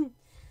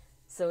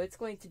 So it's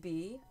going to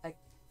be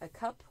a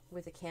cup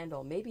with a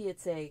candle. Maybe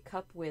it's a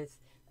cup with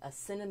a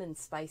cinnamon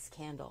spice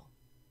candle.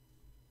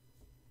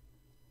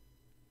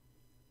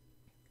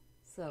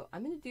 So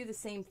I'm going to do the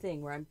same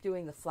thing where I'm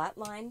doing the flat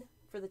line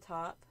for the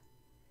top.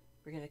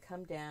 We're going to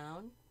come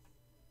down,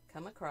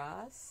 come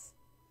across,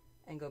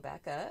 and go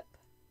back up.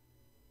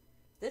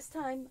 This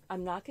time,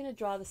 I'm not going to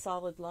draw the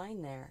solid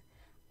line there.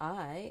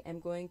 I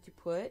am going to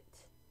put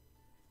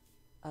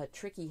a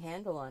tricky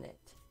handle on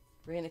it.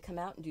 We're going to come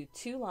out and do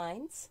 2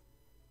 lines.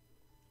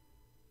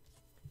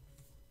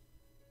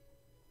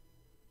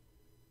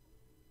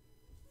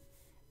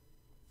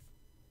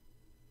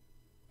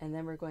 And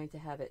then we're going to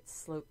have it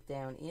slope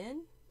down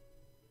in.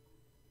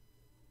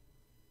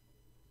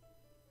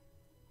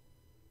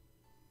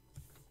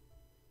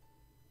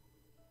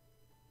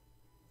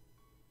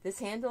 This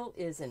handle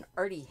is an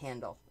arty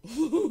handle.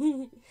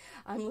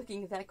 I'm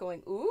looking at that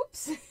going,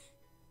 oops.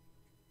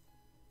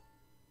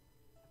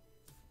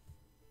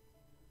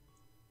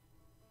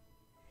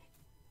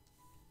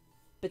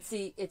 But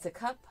see, it's a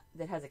cup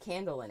that has a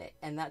candle in it,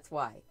 and that's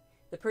why.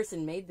 The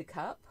person made the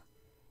cup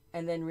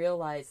and then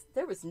realized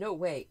there was no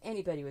way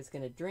anybody was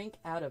going to drink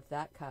out of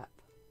that cup.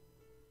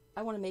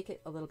 I want to make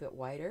it a little bit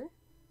wider.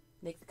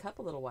 Make the cup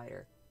a little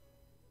wider.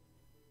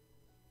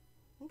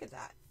 Look at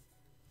that.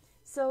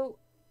 So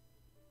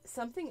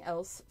something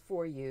else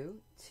for you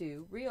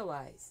to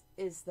realize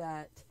is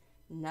that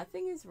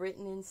nothing is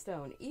written in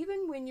stone,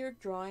 even when you're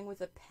drawing with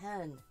a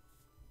pen.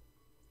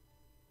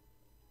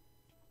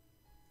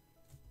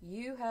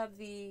 You have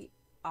the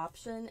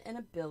option and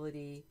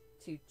ability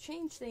to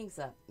change things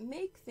up,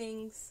 make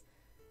things,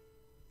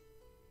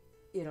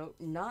 you know,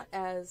 not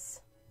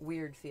as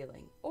weird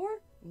feeling, or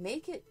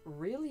make it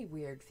really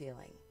weird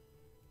feeling.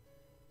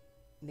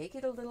 Make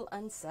it a little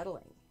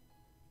unsettling.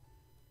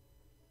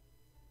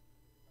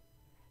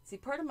 See,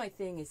 part of my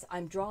thing is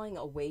I'm drawing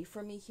away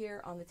from me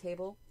here on the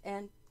table,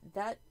 and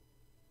that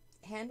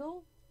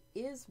handle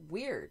is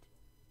weird.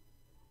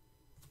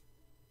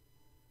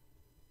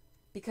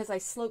 Because I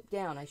sloped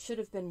down. I should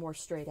have been more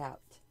straight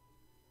out.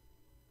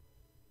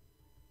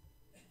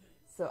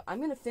 So I'm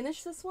going to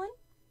finish this one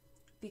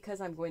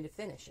because I'm going to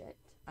finish it.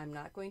 I'm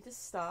not going to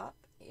stop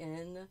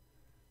in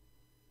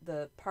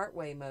the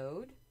partway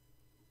mode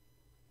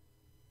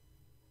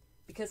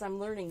because I'm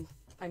learning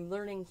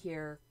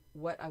here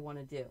what I want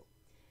to do.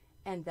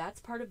 And that's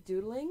part of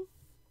doodling.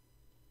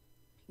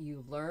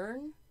 You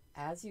learn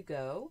as you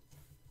go.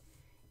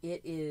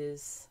 It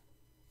is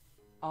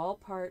all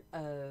part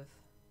of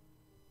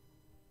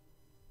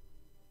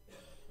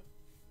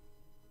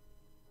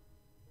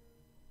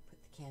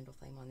candle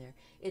flame on there.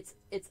 It's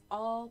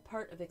all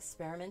part of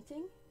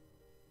experimenting.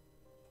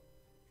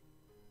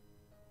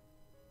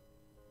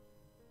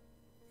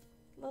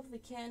 Lovely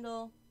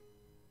candle.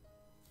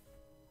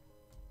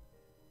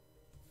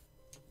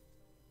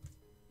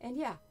 And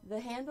yeah, the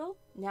handle,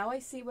 now I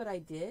see what I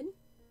did.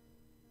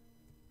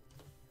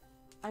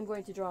 I'm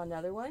going to draw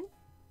another one.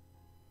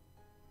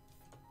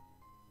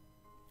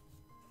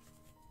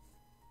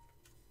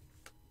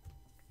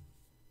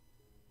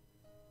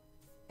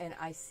 And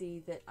I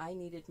see that I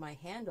needed my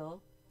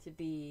handle to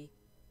be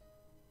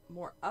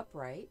more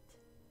upright.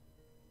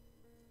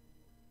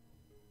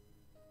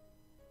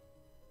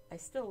 I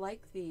still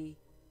like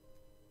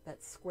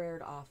that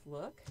squared off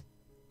look.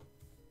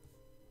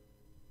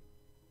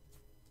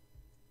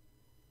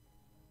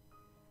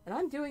 And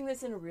I'm doing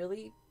this in a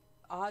really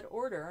odd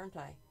order, aren't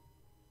I?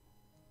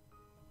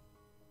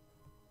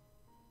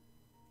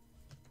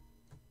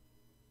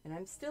 And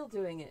I'm still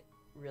doing it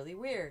really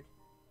weird.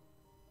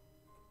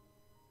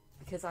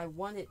 Because I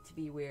want it to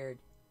be weird.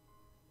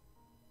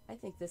 I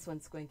think this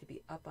one's going to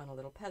be up on a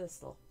little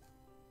pedestal.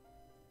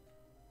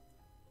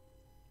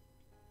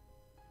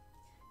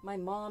 My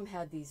mom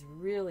had these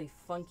really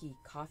funky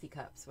coffee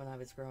cups when I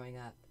was growing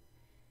up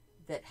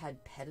that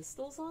had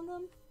pedestals on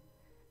them.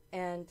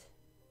 And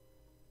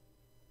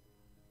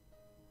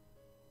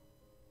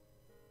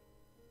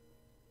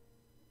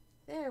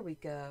there we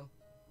go.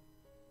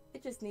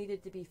 It just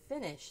needed to be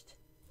finished.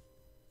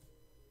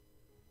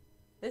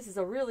 This is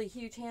a really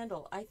huge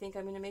handle. I think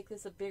I'm going to make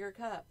this a bigger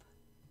cup.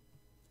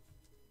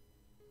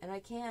 And I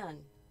can.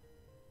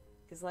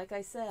 Because like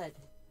I said,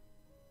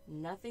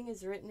 nothing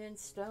is written in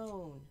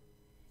stone.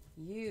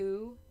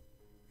 You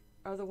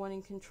are the one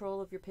in control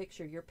of your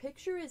picture. Your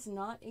picture is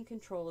not in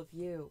control of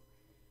you.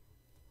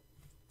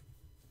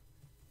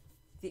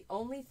 The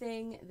only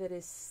thing that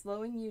is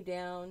slowing you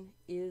down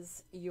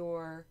is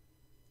your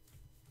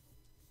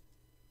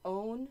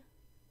own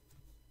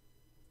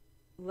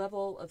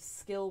level of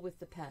skill with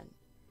the pen.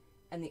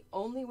 And the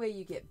only way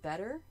you get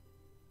better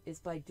is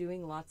by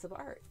doing lots of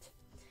art.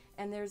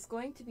 And there's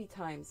going to be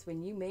times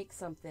when you make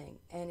something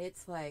and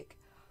it's like,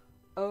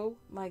 oh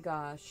my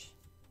gosh,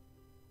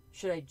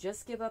 should I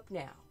just give up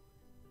now?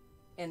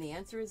 And the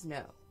answer is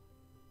no.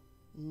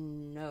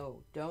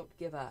 No, don't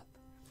give up.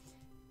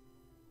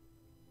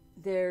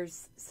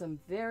 There's some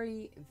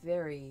very,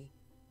 very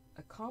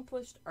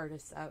accomplished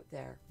artists out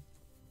there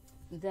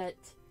that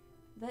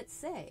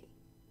say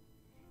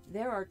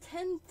there are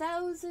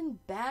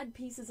 10,000 bad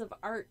pieces of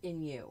art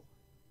in you.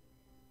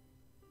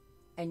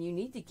 And you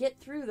need to get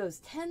through those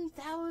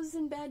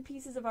 10,000 bad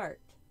pieces of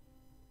art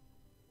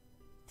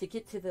to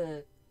get to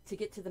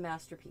the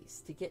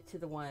masterpiece, to get to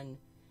the one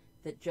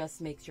that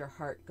just makes your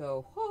heart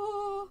go,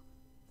 oh.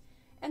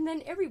 And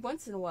then every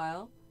once in a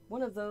while,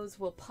 one of those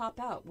will pop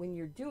out when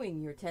you're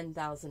doing your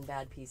 10,000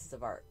 bad pieces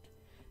of art.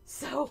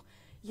 So,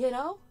 you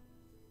know,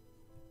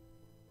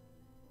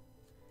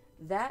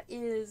 that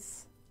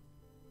is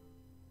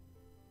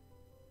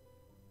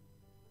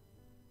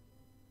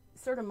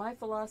sort of my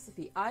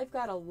philosophy. I've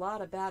got a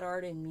lot of bad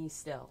art in me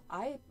still.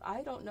 I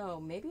don't know.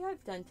 Maybe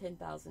I've done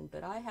 10,000,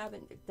 but I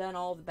haven't done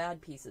all the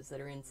bad pieces that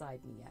are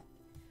inside me yet.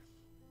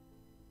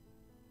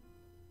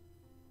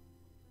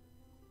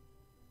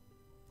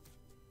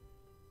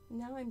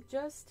 Now I'm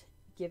just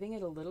giving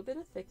it a little bit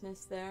of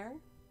thickness there.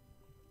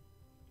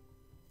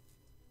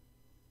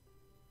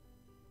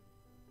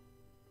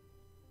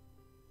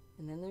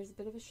 And then there's a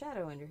bit of a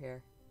shadow under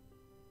here.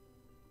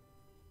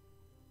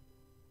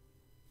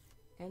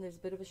 And there's a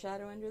bit of a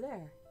shadow under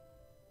there.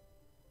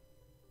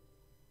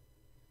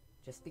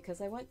 Just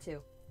because I want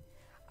to.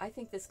 I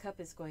think this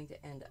cup is going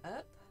to end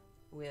up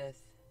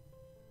with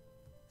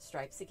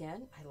stripes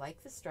again. I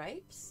like the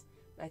stripes,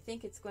 but I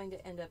think it's going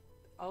to end up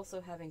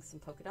also having some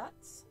polka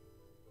dots.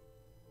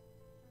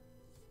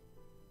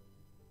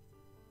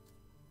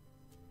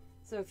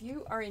 So if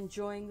you are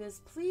enjoying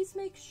this, please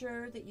make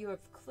sure that you have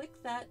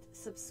clicked that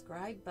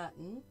subscribe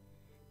button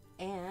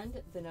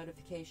and the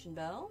notification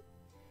bell.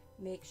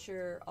 Make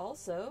sure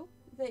also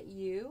that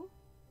you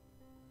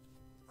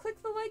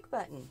click the like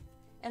button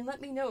and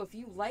let me know if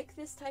you like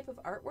this type of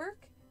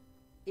artwork,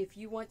 if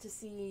you want to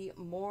see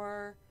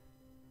more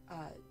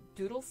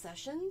doodle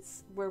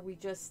sessions where we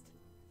just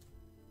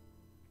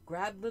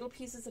grab little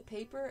pieces of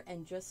paper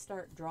and just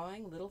start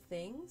drawing little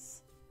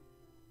things.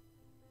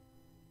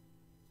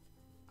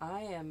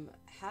 I am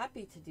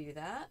happy to do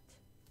that.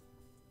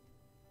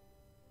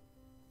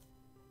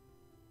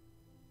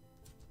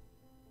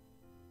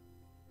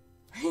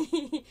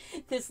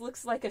 This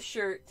looks like a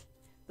shirt.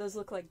 Those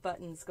look like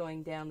buttons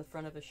going down the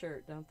front of a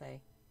shirt, don't they?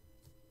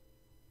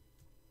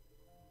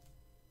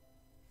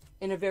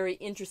 In a very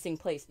interesting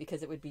place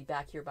because it would be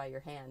back here by your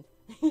hand.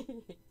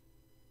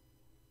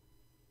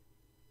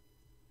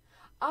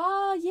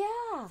 Ah,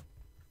 yeah.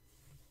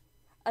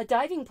 A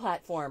diving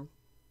platform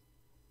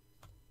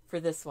for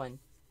this one.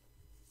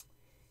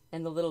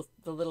 And the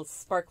little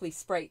sparkly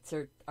sprites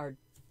are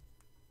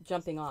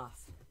jumping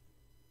off.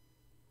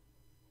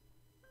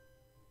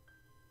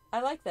 I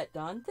like that,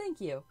 Dawn.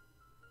 Thank you.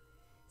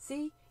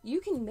 See, you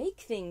can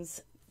make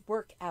things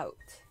work out.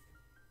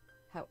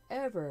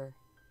 However,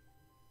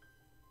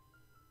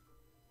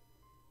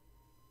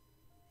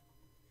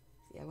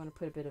 see, I want to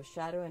put a bit of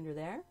shadow under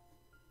there.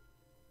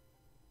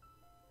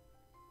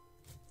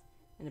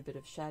 And a bit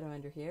of shadow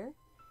under here.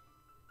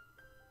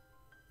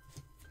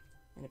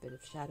 And a bit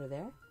of shadow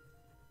there.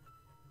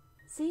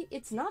 See,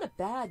 it's not a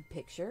bad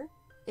picture.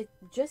 It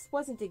just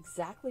wasn't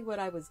exactly what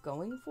I was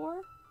going for.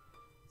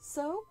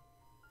 So,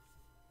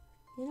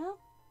 you know,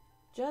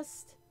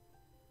 just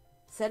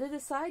set it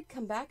aside,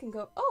 come back and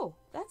go, oh,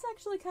 that's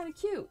actually kind of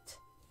cute.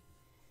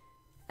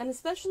 And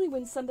especially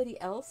when somebody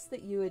else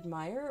that you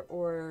admire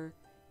or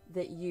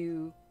that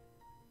you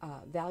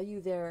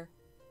value their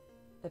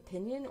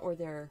opinion or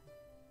their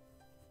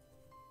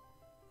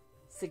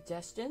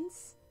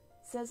suggestions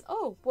says,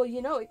 oh, well,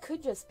 you know, it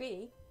could just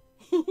be.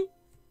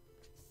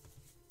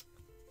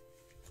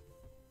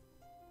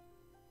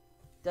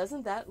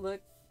 Doesn't that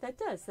look, that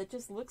does, that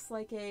just looks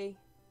like a,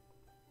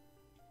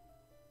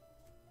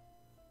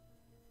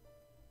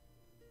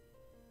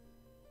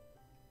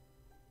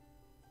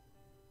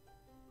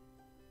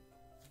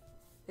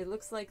 it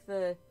looks like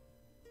the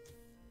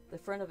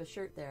front of a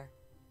shirt there.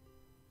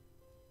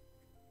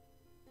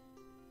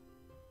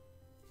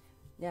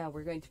 Now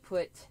we're going to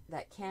put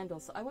that candle,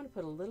 so I want to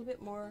put a little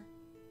bit more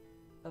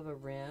of a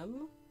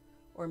rim,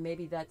 or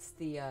maybe that's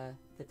the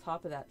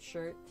top of that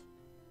shirt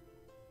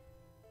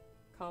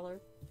collar.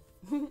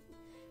 I'm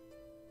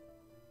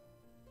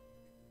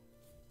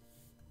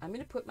going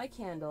to put my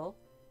candle,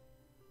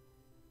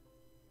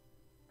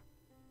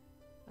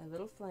 my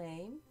little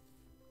flame,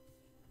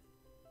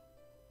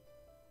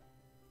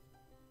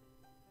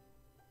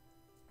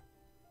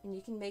 And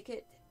you can make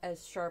it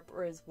as sharp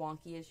or as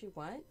wonky as you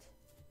want.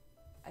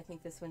 I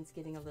think this one's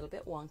getting a little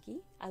bit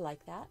wonky. I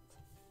like that.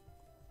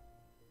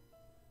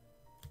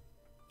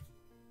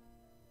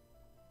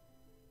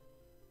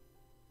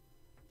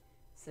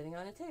 Sitting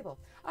on a table.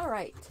 All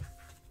right.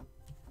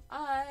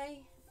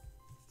 I'm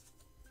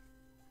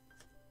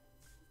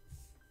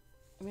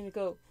going to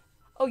go.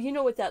 Oh, you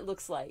know what that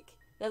looks like?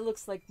 That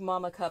looks like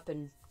Mama Cup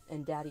and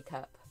Daddy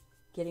Cup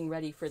getting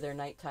ready for their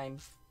nighttime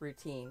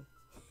routine.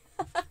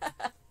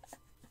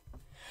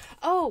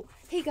 Oh,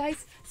 hey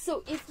guys.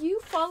 So if you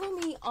follow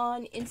me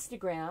on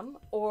Instagram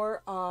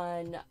or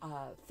on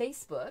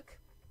Facebook,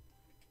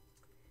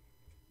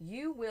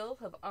 you will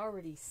have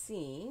already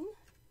seen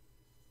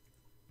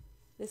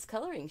this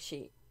coloring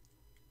sheet.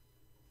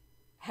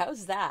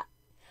 How's that?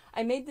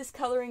 I made this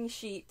coloring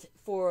sheet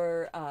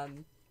for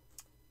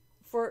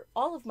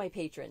all of my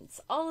patrons,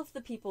 all of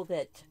the people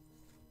that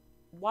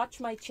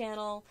watch my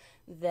channel,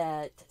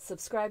 that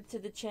subscribe to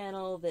the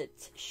channel,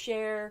 that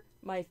share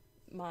my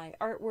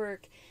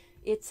artwork.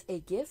 It's a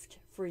gift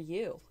for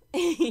you.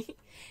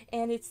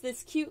 And it's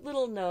this cute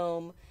little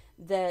gnome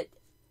that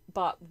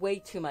bought way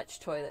too much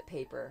toilet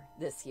paper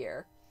this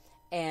year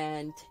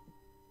and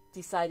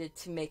decided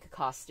to make a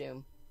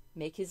costume,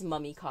 make his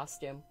mummy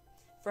costume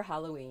for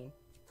Halloween.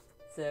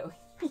 So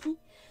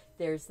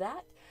there's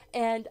that.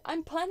 And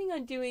I'm planning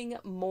on doing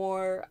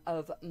more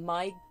of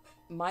my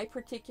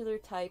particular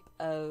type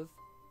of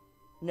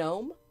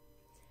gnome.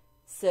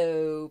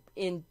 So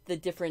in the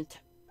different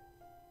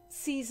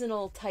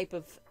seasonal type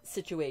of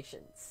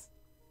situations.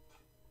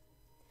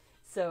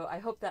 So I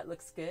hope that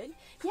looks good.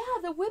 Yeah,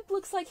 the whip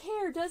looks like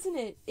hair, doesn't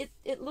it?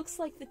 It looks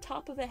like the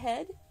top of a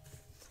head.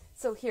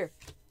 So here,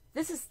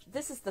 this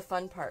is the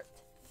fun part.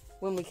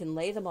 When we can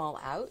lay them all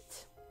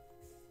out.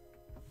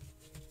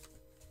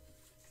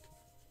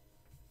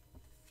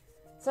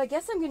 So I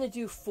guess I'm going to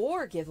do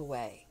 4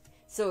 giveaway.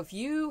 So if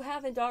you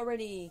haven't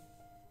already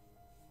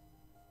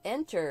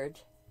entered,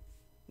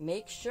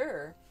 make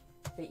sure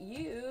that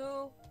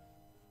you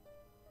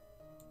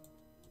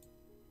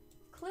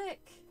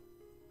click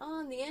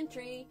on the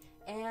entry.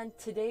 And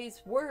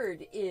today's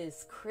word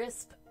is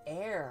crisp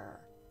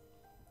air.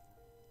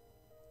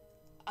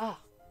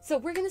 So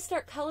we're going to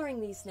start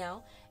coloring these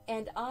now.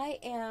 And I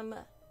am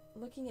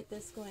looking at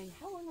this going,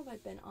 how long have I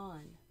been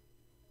on?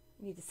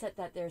 I need to set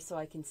that there so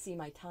I can see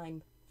my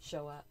time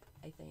show up,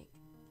 I think.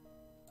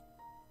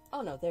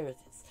 Oh no, there it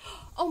is.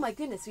 Oh my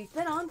goodness, we've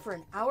been on for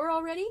an hour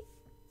already?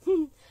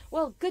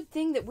 Well, good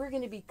thing that we're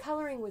going to be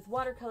coloring with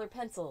watercolor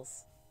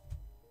pencils.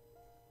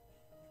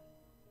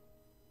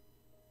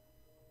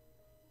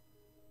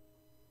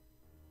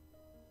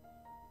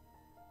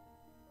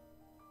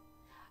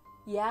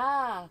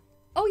 Yeah.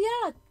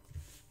 Oh yeah.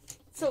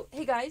 So,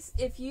 hey guys,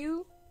 if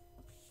you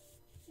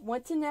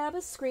want to nab a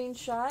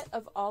screenshot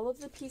of all of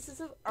the pieces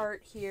of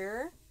art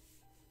here,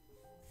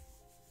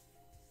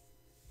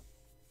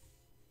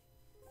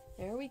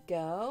 there we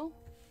go.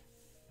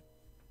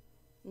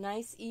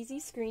 Nice, easy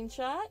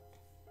screenshot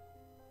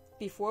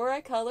before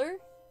I color.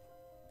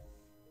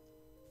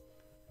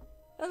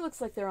 That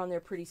looks like they're on there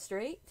pretty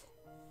straight.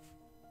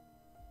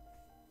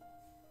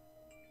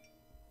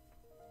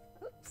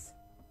 Oops.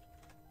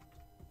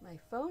 My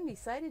phone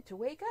decided to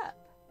wake up.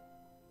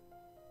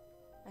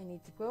 I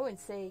need to go and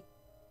say,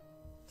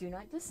 do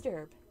not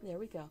disturb. There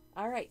we go.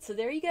 All right, so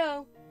there you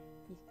go.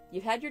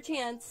 You've had your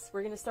chance.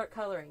 We're going to start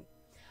coloring.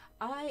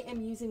 I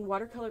am using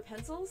watercolor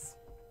pencils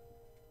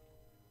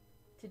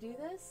to do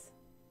this.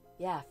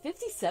 Yeah,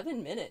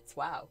 57 minutes.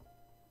 Wow.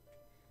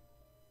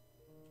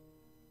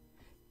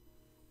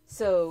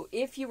 So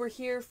if you were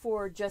here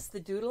for just the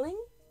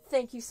doodling,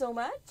 thank you so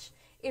much.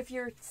 If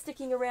you're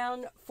sticking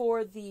around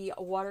for the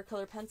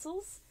watercolor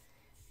pencils,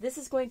 this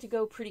is going to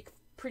go pretty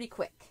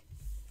quick.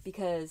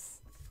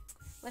 Because,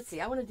 let's see,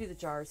 I want to do the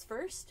jars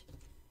first.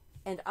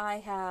 And I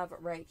have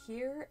right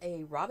here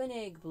a robin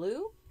egg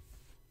blue.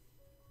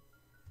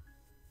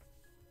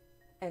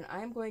 And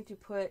I'm going to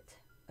put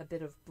a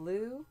bit of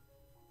blue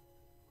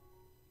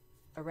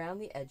around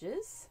the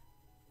edges.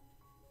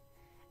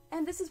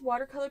 And this is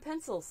watercolor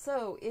pencil,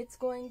 so it's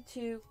going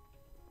to...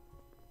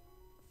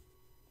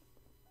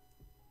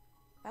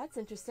 That's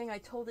interesting. I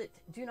told it,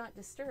 do not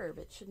disturb.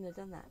 It shouldn't have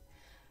done that.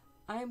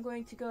 I'm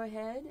going to go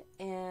ahead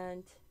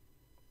and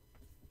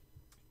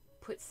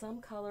put some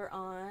color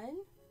on,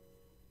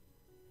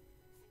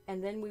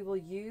 and then we will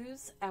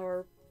use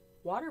our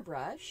water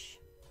brush.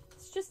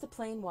 It's just a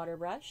plain water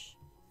brush,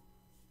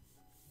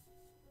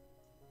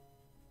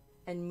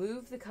 and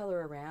move the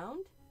color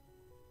around.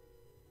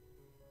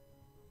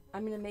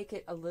 I'm going to make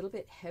it a little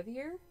bit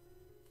heavier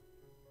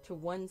to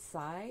one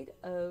side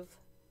of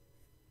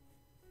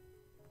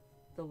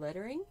the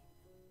lettering.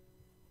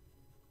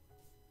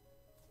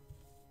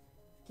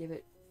 Give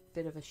it a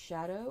bit of a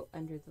shadow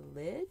under the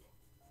lid,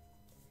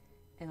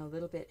 and a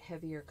little bit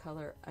heavier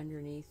color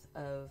underneath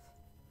of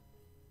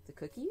the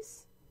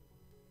cookies.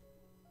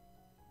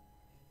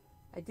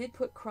 I did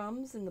put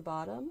crumbs in the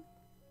bottom,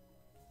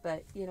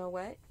 but you know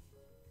what?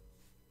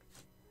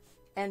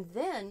 And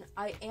then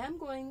I am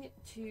going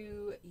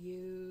to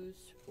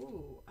use,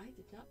 ooh, I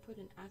did not put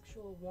an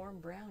actual warm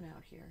brown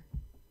out here.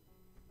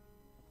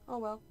 Oh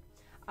well,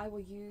 I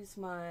will use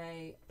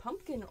my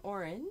pumpkin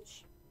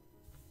orange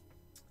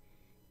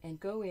and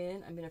go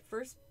in. I'm going to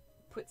first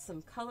put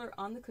some color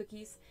on the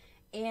cookies,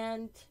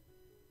 and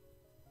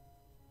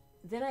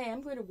then I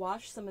am going to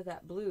wash some of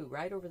that blue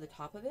right over the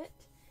top of it.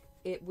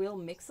 It will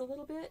mix a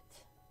little bit.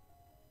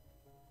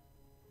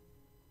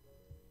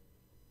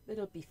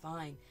 It'll be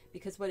fine,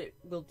 because what it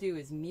will do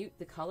is mute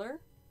the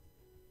color.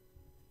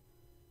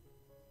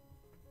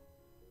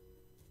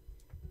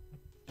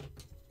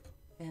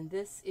 And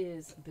this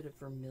is a bit of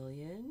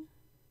vermilion.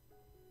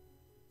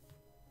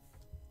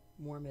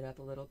 Warm it up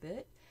a little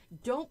bit.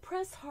 Don't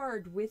press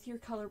hard with your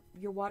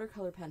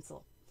watercolor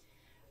pencil.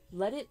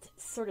 Let it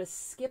sort of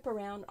skip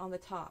around on the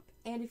top.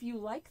 And if you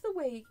like the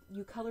way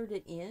you colored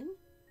it in,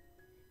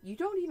 you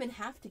don't even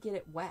have to get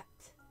it wet.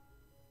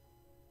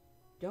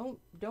 Don't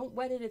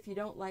wet it if you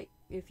don't like,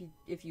 if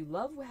you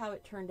love how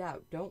it turned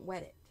out, don't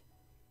wet it.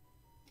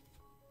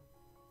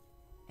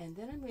 And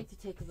then I'm going to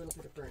take a little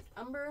bit of burnt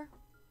umber.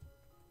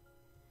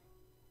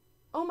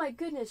 Oh my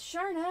goodness,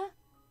 Sharna,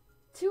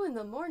 2 in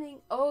the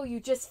morning. Oh, you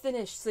just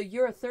finished. So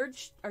you're a third,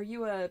 are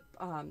you a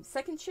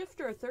second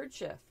shift or a third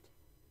shift?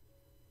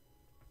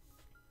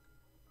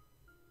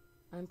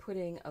 I'm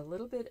putting a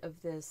little bit of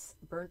this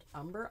burnt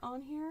umber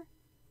on here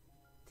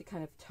to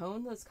kind of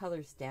tone those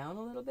colors down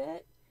a little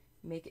bit.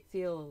 Make it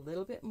feel a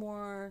little bit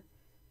more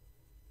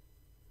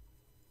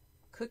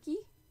cookie.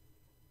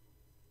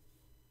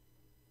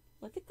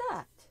 Look at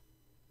that.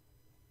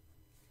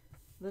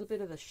 A little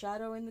bit of a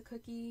shadow in the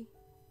cookie.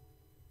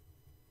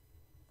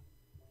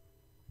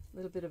 A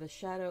little bit of a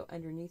shadow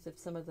underneath of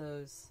some of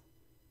those.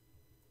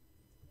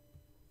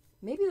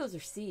 Maybe those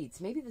are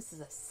seeds. Maybe this is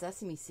a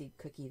sesame seed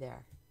cookie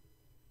there.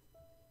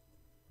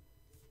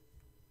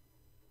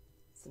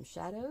 Some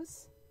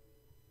shadows.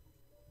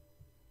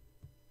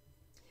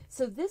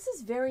 So this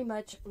is very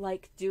much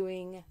like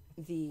doing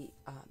the,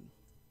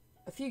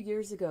 a few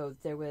years ago,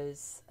 there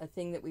was a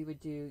thing that we would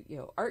do,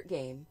 art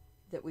game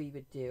that we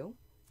would do.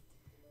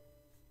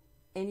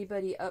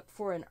 Anybody up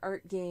for an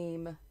art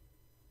game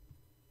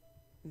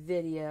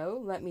video,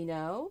 let me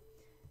know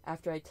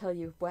after I tell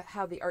you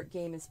how the art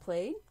game is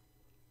played.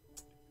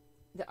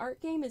 The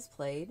art game is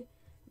played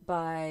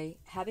by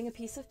having a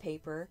piece of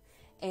paper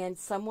and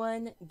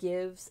someone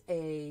gives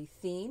a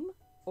theme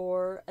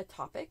or a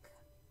topic,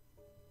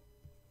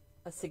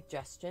 a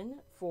suggestion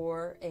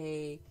for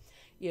a,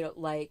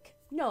 like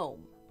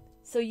gnome.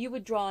 So you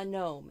would draw a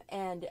gnome,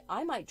 and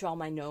I might draw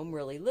my gnome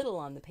really little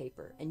on the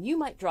paper, and you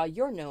might draw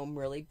your gnome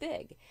really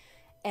big.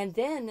 And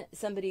then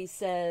somebody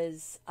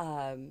says,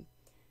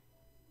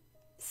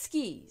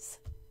 skis.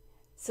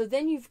 So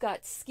then you've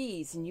got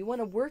skis, and you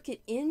want to work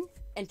it in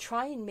and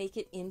try and make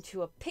it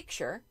into a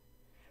picture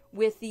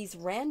with these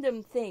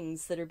random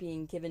things that are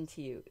being given to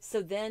you.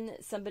 So then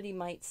somebody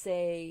might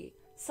say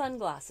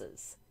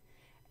sunglasses,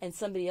 and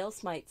somebody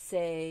else might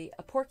say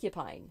a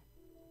porcupine.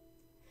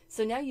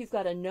 So now you've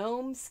got a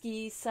gnome,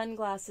 skis,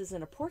 sunglasses,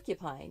 and a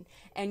porcupine,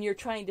 and you're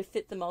trying to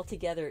fit them all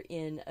together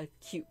in a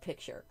cute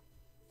picture.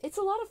 It's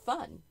a lot of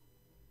fun.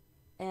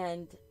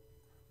 And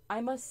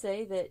I must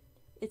say that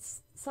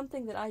it's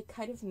something that I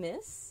kind of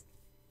miss.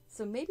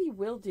 So maybe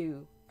we'll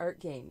do art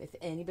game if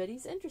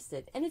anybody's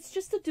interested. And it's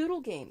just a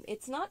doodle game.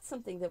 It's not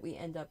something that we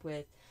end up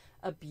with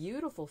a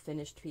beautiful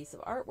finished piece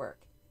of artwork.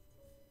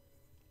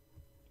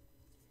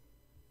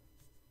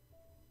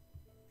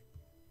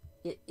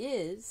 It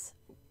is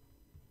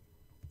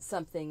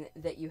something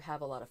that you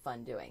have a lot of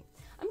fun doing.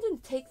 I'm going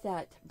to take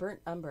that burnt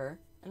umber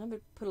and I'm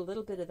going to put a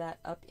little bit of that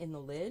up in the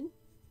lid.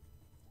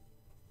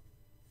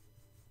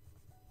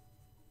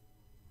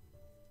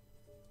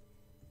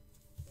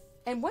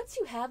 And once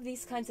you have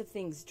these kinds of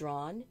things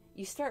drawn,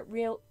 you start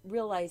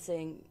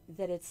realizing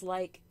that it's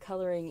like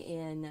coloring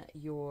in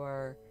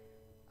your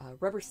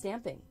rubber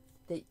stamping.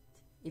 That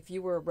if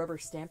you were a rubber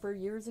stamper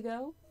years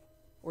ago,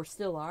 or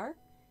still are,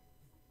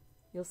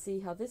 you'll see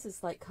how this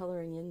is like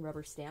coloring in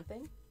rubber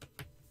stamping.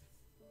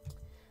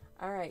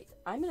 All right,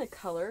 I'm going to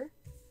color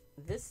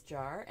this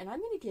jar, and I'm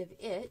going to give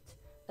it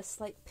a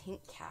slight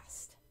pink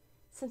cast.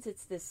 Since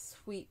it's this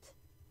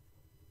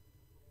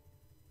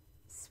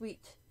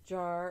sweet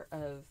jar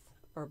of,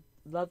 or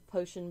love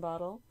potion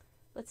bottle,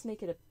 let's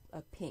make it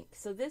a pink.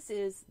 So this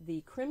is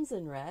the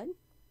crimson red.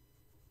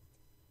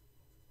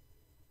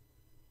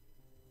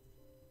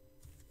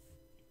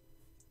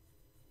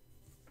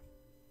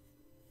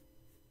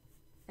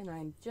 And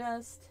I'm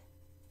just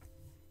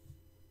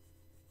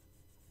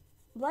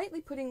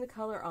lightly putting the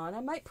color on. I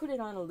might put it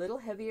on a little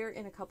heavier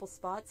in a couple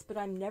spots, but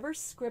I'm never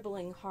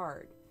scribbling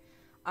hard.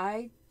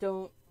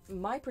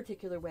 My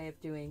particular way of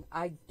doing,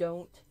 I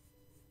don't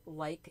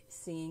like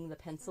seeing the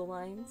pencil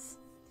lines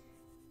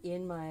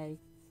in my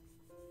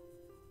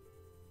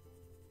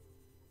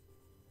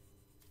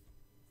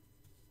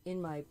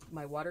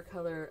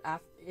watercolor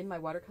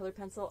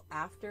pencil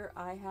after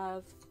I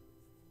have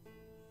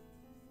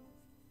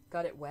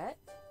got it wet.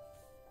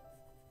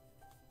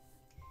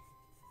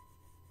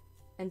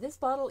 And this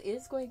bottle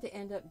is going to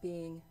end up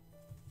being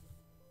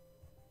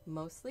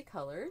mostly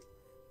colored.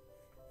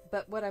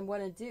 But what I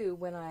want to do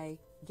when I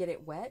get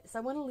it wet is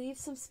I want to leave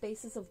some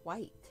spaces of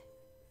white.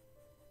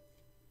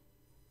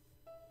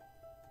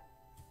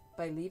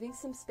 By leaving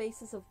some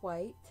spaces of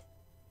white,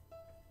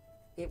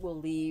 it will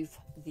leave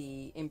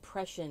the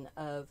impression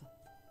of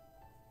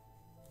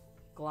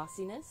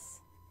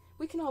glossiness.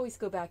 We can always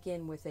go back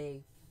in with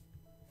a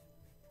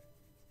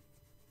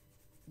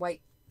white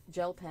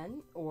gel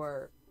pen,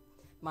 or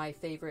my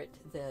favorite,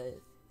 the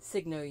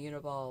Signo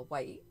Uniball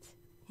White.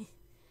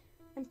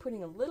 I'm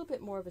putting a little bit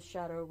more of a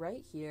shadow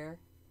right here,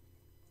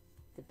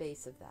 the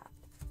base of that.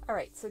 All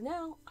right, so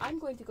now I'm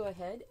going to go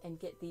ahead and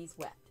get these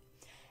wet.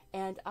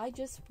 And I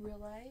just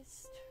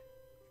realized,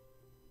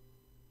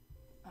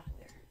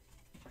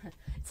 there.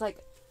 It's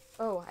like,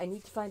 oh, I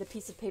need to find a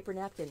piece of paper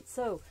napkin.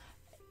 So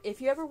if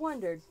you ever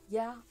wondered,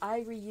 yeah,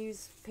 I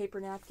reuse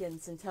paper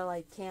napkins until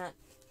I can't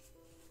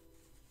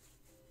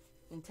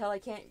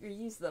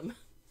reuse them.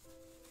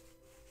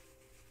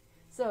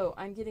 So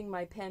I'm getting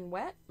my pen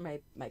wet,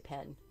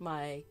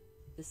 my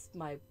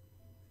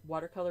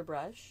watercolor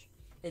brush.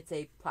 It's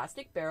a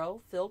plastic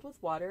barrel filled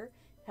with water,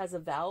 has a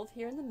valve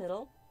here in the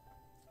middle,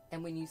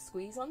 and when you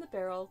squeeze on the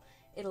barrel,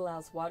 it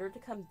allows water to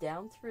come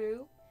down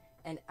through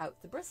and out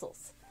the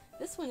bristles.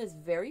 This one is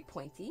very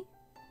pointy,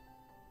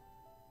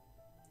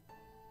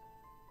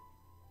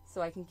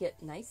 so I can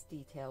get nice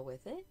detail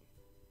with it.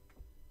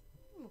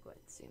 I'm going to go ahead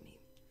and zoom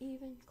in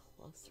even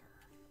closer.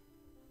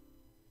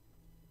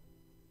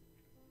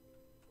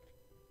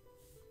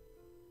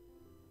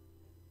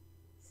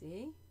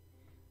 See?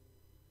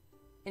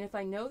 And if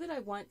I know that I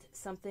want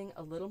something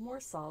a little more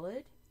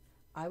solid,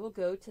 I will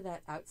go to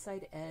that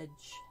outside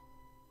edge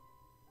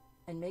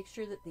and make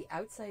sure that the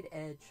outside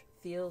edge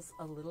feels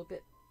a little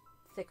bit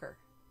thicker.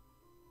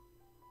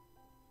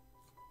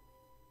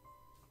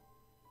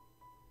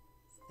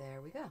 There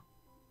we go.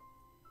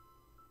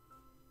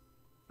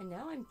 And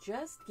now I'm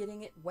just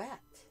getting it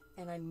wet,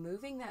 and I'm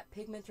moving that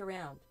pigment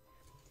around.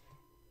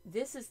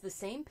 This is the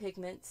same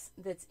pigments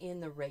that's in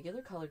the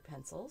regular colored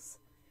pencils.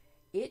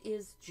 It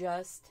is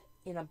just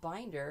in a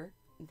binder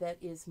that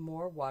is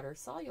more water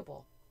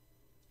soluble.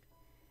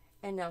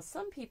 And now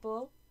some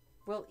people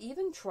will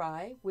even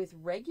try with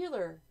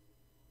regular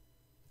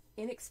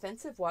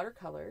inexpensive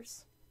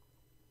watercolors.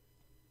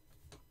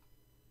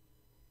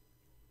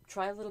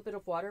 Try a little bit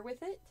of water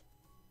with it,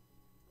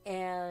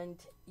 and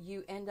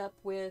you end up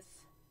with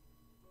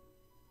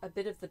a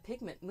bit of the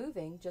pigment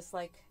moving, just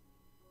like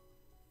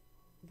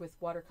with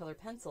watercolor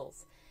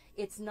pencils.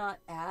 It's not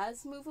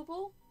as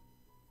movable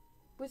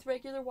with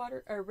regular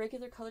water or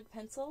regular colored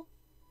pencil,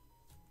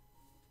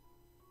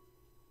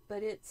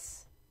 but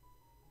it's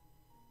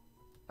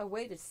a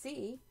way to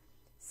see.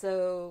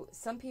 So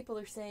some people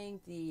are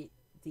saying the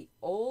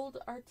old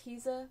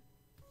Arteza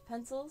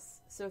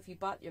pencils, so if you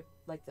bought your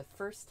the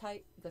first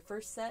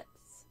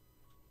sets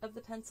of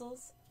the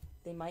pencils,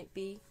 they might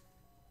be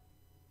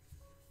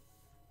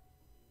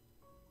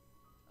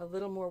a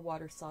little more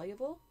water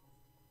soluble.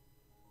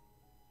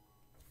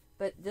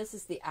 But this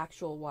is the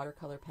actual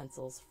watercolor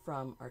pencils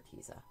from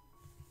Arteza.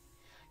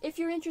 If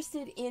you're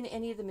interested in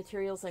any of the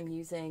materials I'm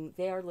using,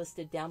 they are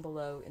listed down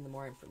below in the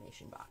more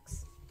information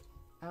box.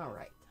 All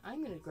right,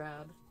 I'm going to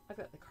grab, I've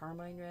got the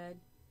Carmine Red.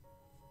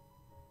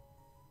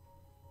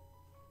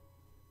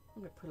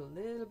 I'm going to put a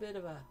little bit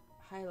of a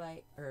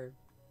highlight or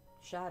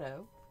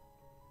shadow.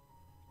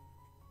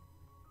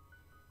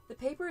 The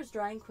paper is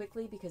drying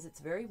quickly because it's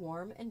very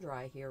warm and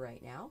dry here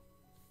right now.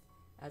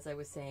 As I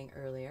was saying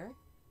earlier,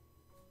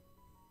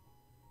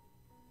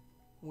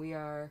 we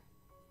are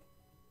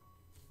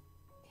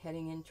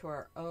heading into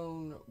our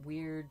own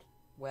weird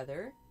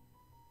weather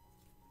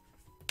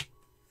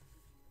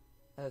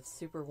of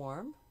super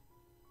warm.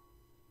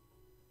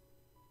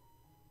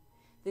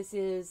 This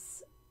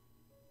is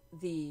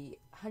the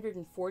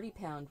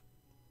 140-pound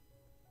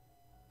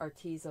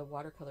Arteza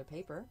watercolor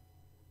paper,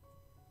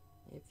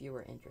 if you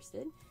were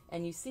interested.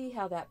 And you see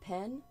how that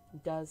pen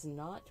does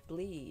not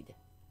bleed.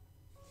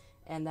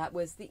 And that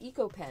was the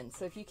Eco Pen.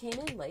 So if you came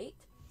in late,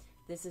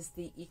 this is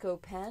the Eco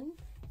Pen.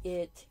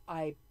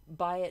 I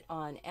buy it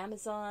on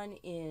Amazon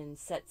in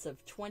sets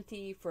of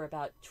 20 for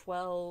about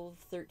 $12,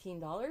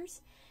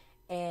 $13.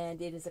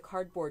 And it is a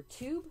cardboard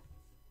tube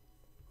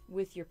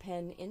with your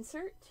pen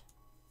insert.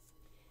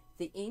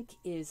 The ink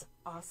is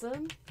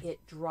awesome. It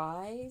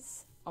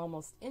dries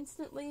almost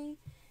instantly,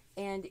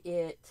 and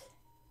it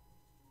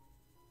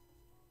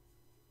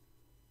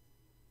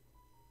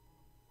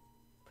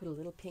put a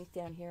little pink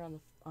down here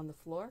on the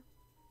floor.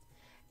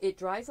 It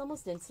dries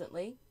almost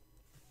instantly,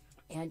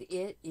 and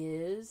it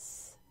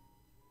is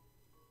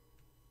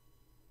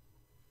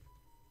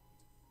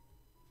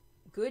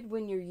good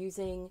when you're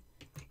using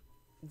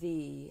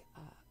the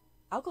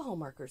alcohol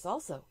markers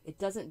also. It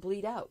doesn't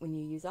bleed out when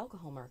you use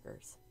alcohol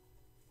markers.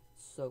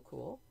 So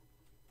cool.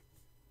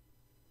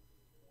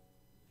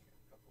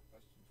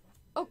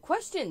 Oh,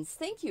 questions.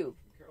 Thank you.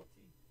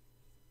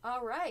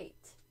 All right.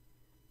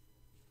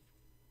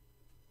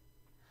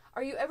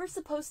 Are you ever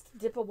supposed to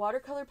dip a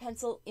watercolor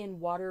pencil in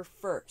water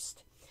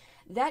first?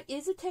 that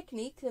is a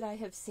technique that I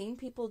have seen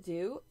people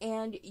do,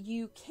 and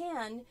you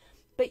can,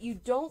 but you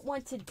don't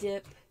want to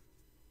get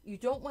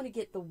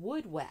the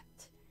wood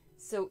wet.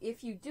 So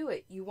if you do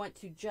it, you want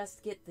to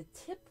just get the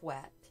tip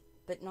wet,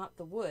 but not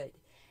the wood.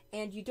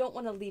 And you don't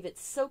want to leave it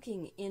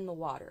soaking in the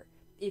water.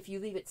 If you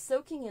leave it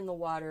soaking in the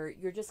water,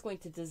 you're just going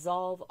to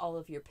dissolve all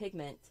of your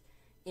pigment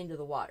into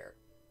the water.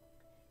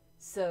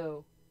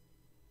 So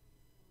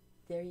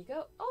there you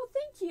go. Oh,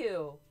 thank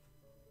you.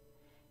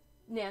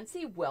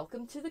 Nancy,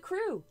 welcome to the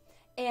crew.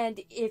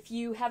 And if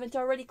you haven't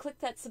already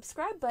clicked that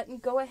subscribe button,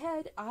 go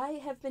ahead.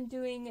 I have been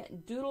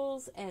doing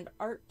doodles and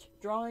art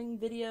drawing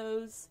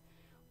videos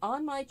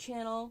on my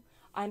channel.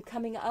 I'm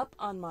coming up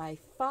on my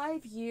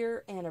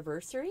 5-year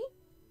anniversary.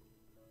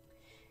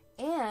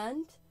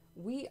 And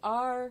we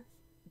are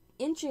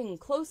inching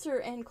closer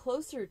and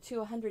closer to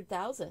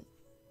 100,000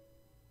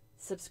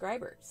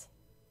 subscribers.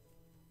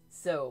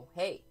 So,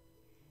 hey,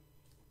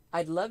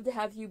 I'd love to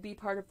have you be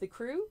part of the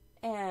crew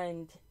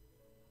and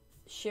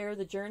share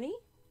the journey.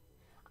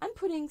 I'm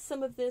putting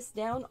some of this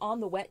down on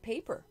the wet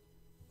paper.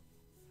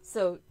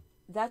 So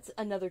that's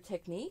another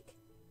technique,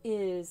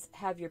 is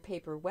have your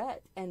paper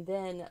wet and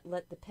then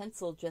let the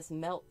pencil just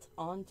melt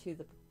onto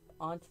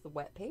the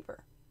wet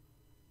paper.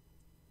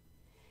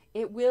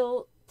 It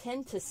will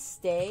tend to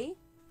stay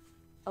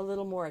a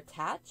little more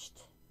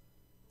attached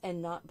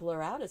and not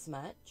blur out as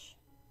much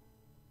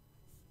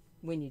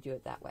when you do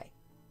it that way.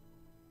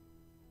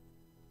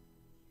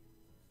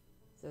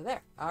 So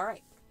there. All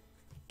right.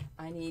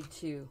 I do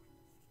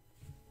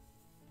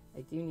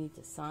need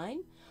to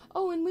sign.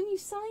 Oh, and when you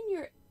sign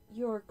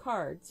your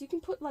cards, you can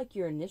put like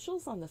your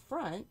initials on the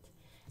front,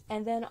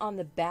 and then on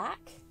the back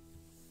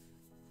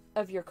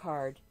of your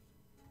card,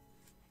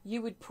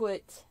 you would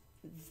put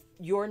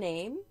your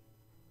name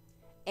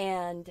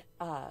and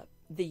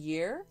the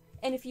year,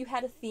 and if you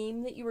had a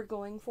theme that you were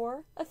going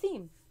for, a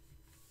theme.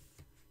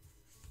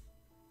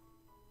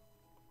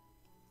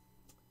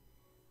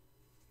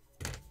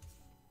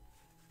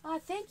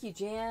 Thank you,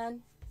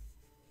 Jan.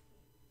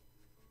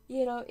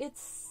 You know,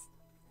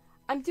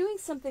 I'm doing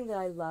something that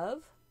I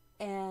love,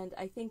 and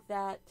I think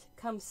that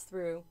comes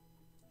through.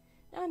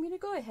 Now I'm going to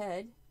go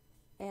ahead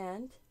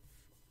and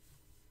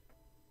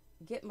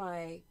get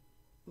my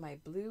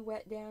blue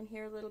wet down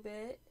here a little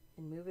bit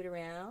and move it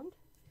around,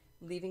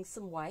 leaving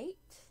some white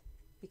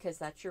because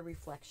that's your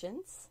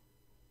reflections,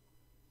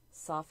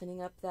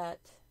 softening up that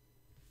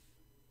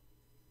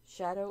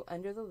shadow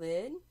under the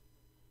lid.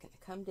 Going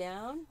to come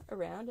down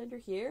around under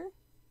here,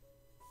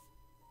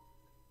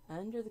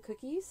 under the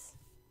cookies,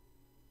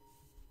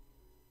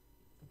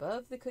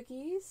 above the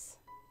cookies.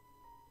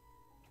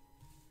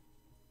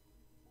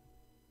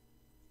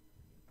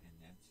 And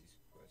Nancy's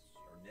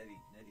question, or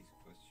Nettie's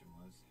question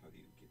was, how do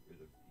you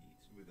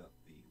smooth out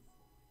the watercolor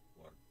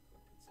pencil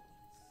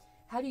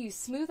lines? How do you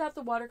smooth out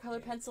the watercolor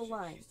pencil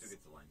lines? She still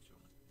gets the lines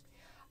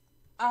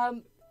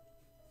showing.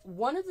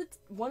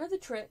 One of the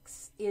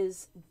tricks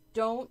is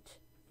don't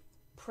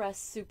press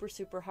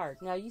super hard.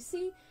 Now you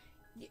see,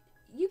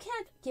 you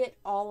can't get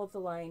all of the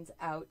lines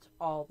out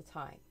all the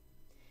time.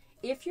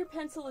 If your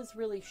pencil is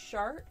really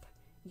sharp,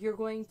 you're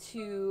going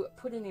to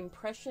put an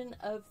impression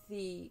of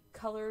the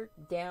color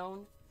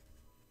down.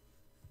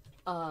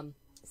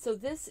 So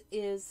this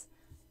is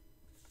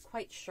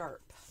quite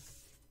sharp.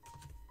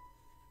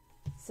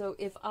 So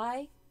if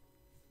I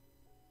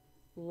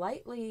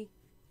lightly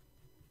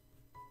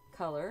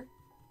color,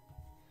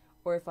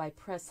 or if I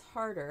press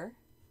harder,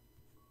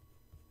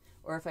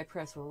 or if I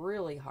press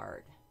really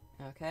hard,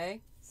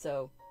 okay?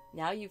 So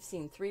now you've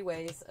seen 3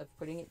 ways of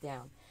putting it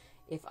down.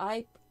 If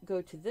I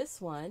go to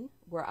this one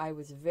where I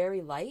was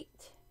very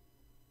light,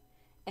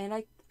 and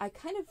I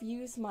kind of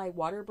use my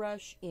water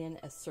brush in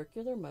a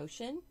circular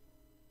motion,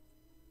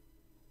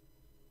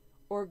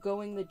 or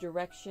going the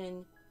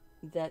direction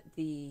that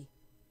the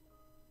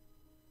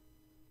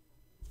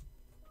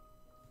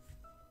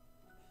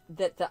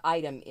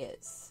item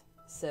is.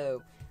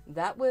 So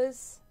that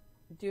was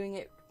doing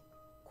it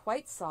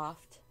quite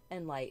soft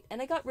and light,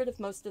 and I got rid of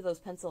most of those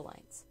pencil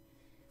lines.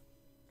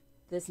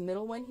 This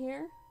middle one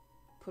here,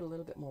 put a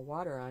little bit more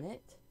water on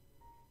it,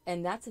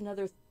 and that's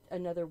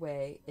another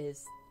way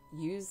is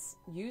use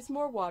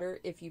more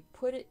water. If you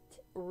put it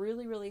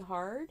really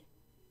hard,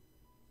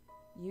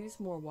 use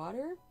more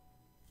water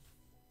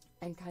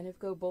and kind of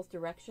go both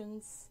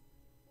directions.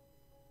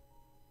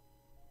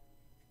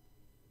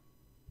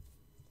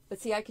 But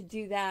see, I could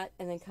do that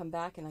and then come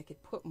back and I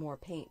could put more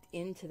paint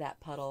into that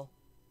puddle.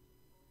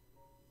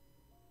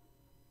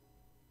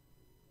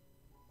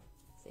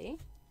 See?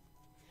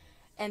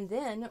 And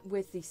then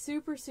with the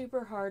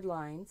super hard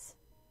lines,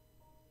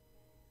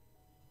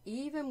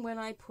 even when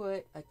I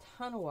put a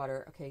ton of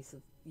water, okay,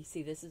 so you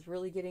see this is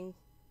really getting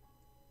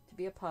to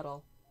be a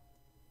puddle.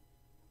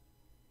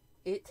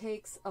 It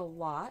takes a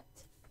lot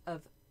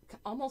of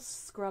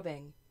almost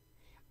scrubbing.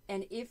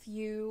 And if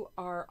you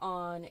are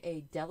on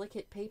a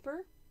delicate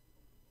paper,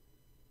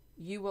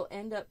 you will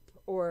end up,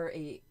 or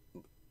a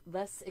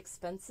less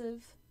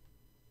expensive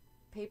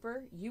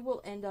paper, you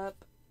will end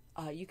up,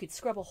 you could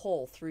scrub a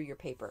hole through your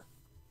paper.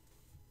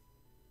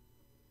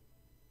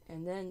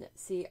 And then,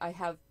 see,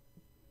 I've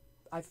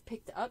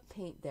picked up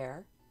paint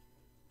there.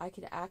 I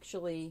could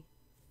actually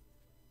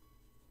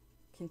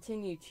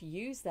continue to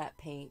use that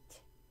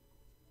paint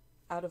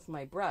out of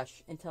my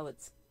brush until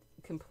it's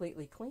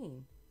completely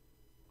clean.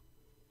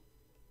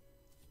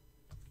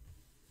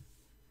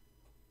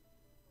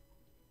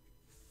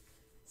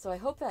 So I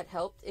hope that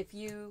helped. If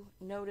you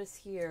notice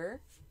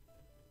here,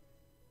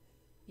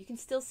 you can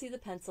still see the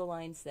pencil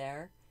lines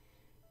there.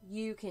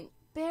 You can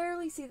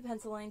barely see the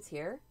pencil lines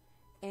here,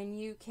 and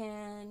you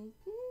can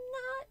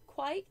not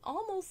quite,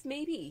 almost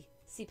maybe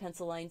see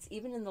pencil lines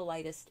even in the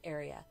lightest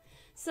area.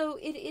 So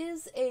it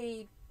is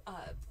a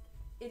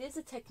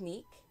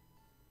technique.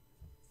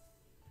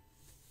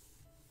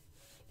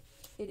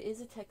 It is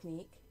a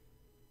technique.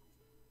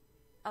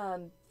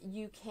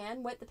 You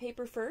can wet the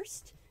paper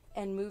first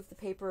and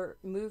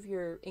move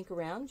your ink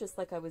around, just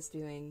like I was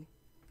doing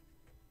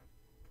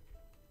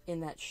in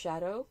that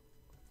shadow,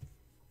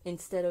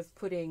 instead of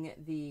putting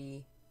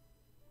the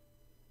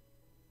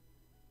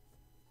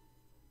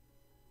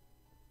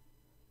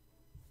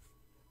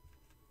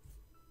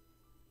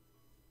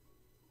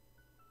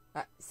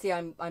see,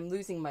 I'm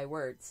losing my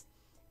words.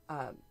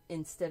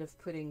 Instead of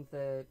putting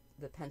the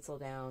pencil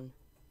down.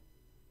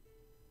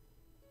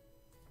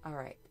 All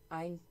right,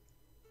 I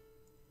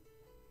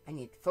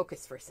need to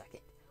focus for a second.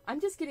 I'm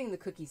just getting the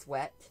cookies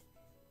wet,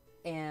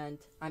 and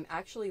I'm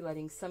actually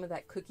letting some of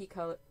that cookie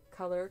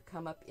color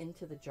come up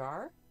into the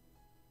jar,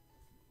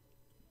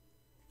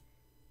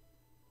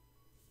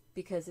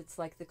 because it's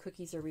like the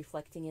cookies are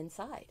reflecting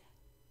inside.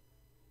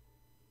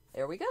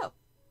 There we go.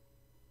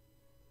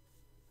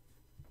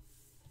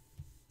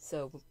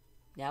 So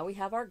now we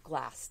have our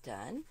glass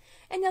done.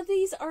 And now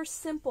these are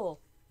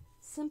simple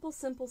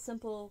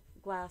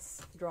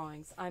glass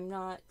drawings. I'm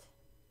not,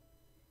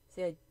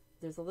 see,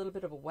 there's a little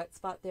bit of a wet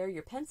spot there.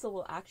 Your pencil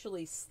will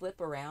actually slip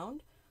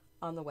around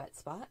on the wet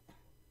spot.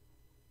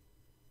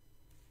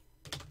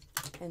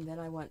 And then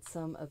I want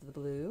some of the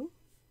blue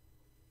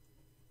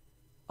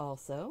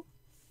also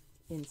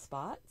in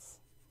spots.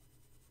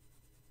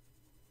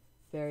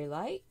 Very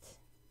light.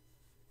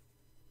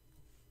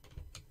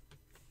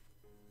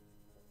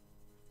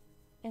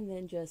 And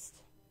then just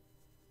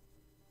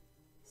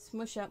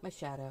smush out my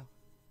shadow.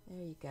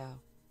 There you go.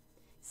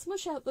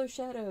 Smush out those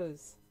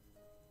shadows.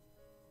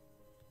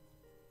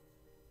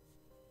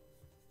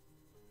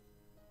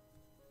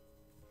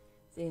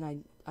 See,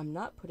 and I'm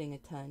not putting a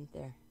ton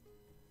there.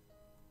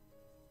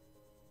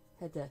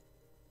 Had to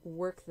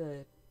work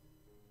the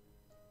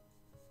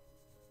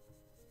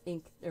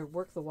ink, or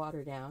work the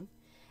water down.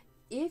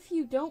 If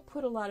you don't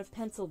put a lot of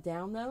pencil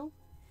down, though,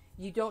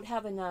 you don't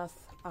have enough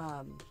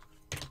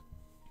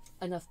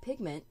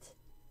pigment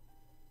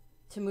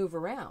to move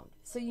around.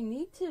 So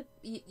you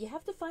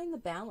have to find the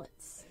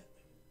balance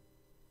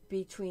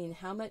between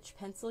how much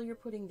pencil you're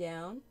putting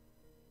down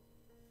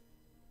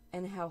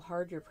and how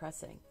hard you're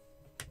pressing.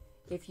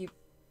 If you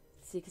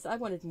see, because I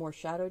wanted more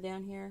shadow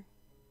down here,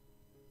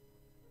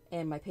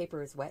 and my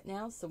paper is wet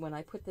now, so when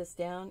I put this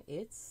down,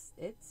 it's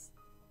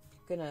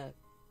gonna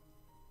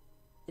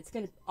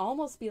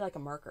almost be like a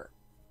marker.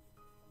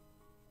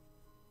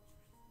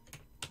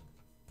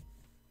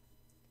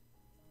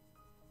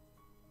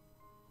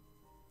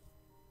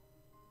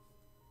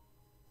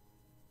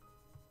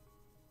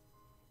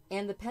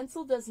 And the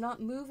pencil does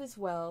not move as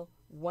well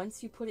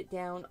once you put it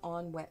down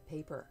on wet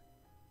paper.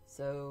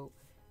 So,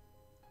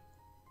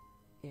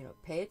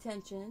 pay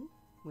attention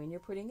when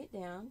you're putting it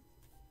down.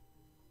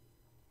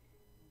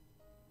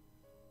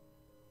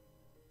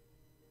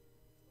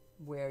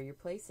 Where you're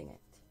placing it.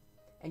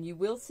 And you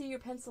will see your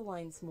pencil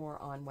lines more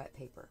on wet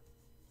paper.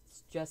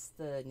 It's just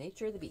the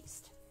nature of the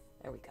beast.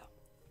 There we go.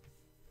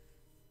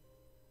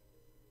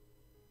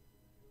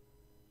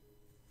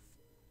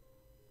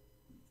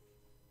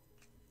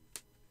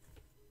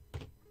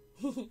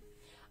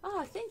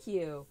 Thank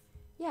you.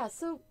 Yeah,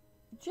 so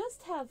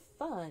just have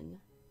fun.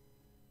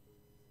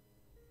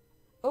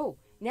 Oh,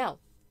 now,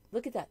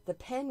 look at that. The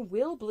pen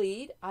will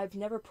bleed. I've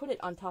never put it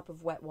on top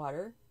of wet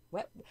water.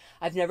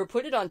 I've never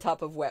put it on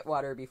top of wet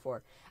water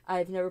before.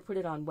 I've never put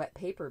it on wet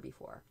paper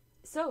before.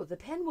 So the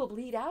pen will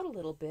bleed out a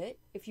little bit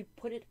if you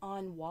put it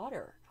on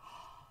water.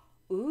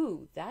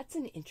 Ooh, that's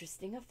an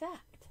interesting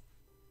effect.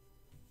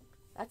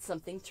 That's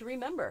something to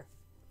remember.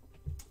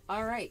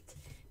 All right,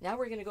 now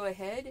we're going to go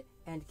ahead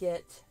and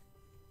get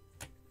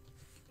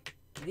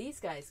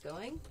these guys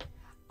going.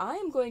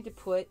 I'm going to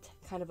put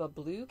kind of a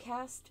blue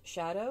cast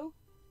shadow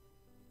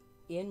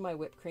in my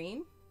whipped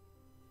cream.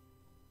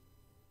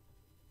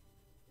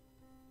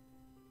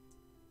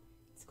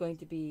 It's going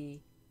to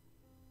be,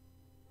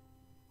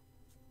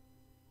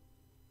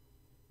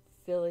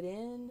 fill it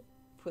in,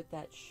 put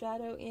that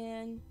shadow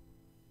in,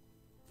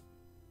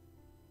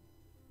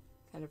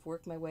 kind of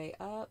work my way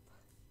up.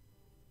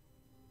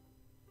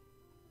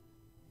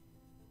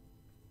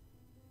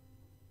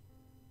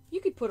 You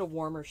could put a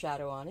warmer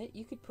shadow on it.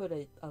 You could put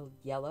a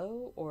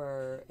yellow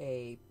or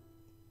a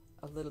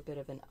little bit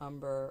of an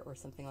umber or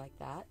something like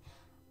that,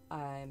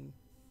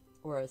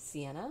 or a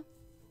sienna.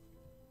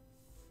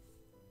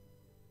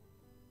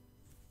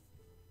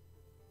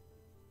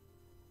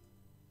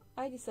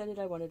 I decided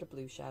I wanted a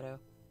blue shadow.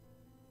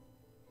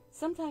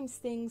 Sometimes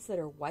things that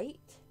are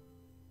white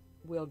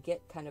will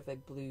get kind of a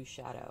blue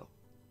shadow.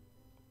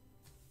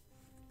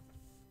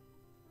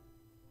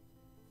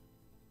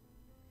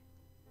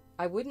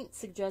 I wouldn't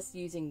suggest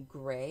using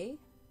gray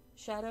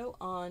shadow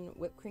on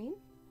whipped cream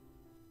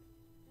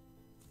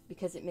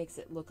because it makes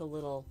it look a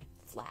little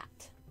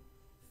flat.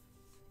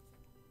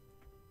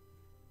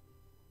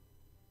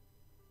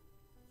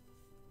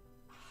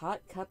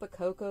 Hot cup of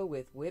cocoa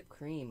with whipped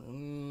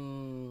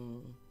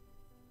cream.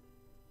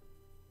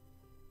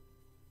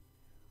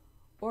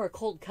 Or a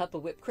cold cup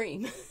of whipped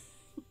cream.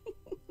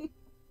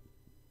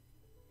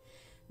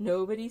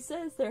 Nobody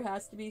says there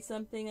has to be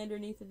something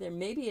underneath it there.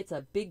 Maybe it's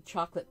a big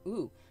chocolate,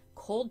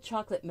 cold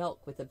chocolate milk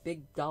with a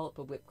big dollop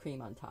of whipped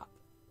cream on top.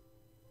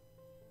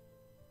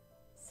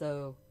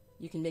 So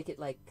you can make it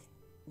like,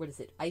 what is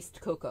it, iced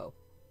cocoa.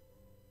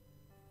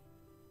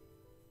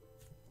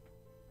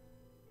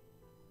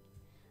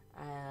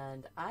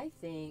 And I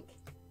think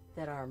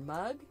that our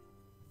mug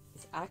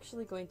is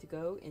actually going to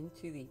go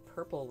into the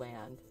purple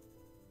land.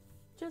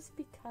 Just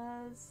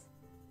because.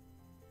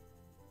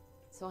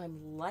 So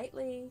I'm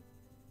lightly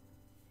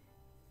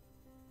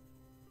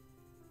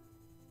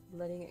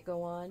letting it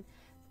go on.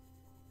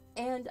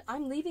 And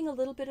I'm leaving a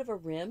little bit of a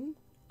rim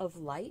of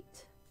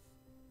light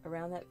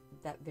around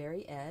that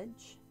very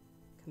edge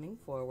coming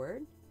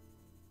forward.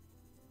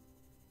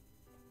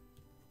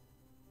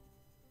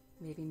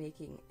 Maybe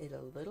making it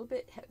a little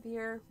bit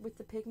heavier with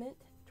the pigment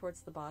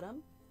towards the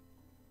bottom.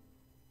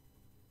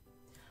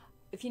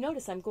 If you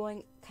notice, I'm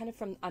going kind of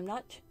from, I'm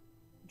not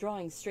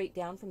drawing straight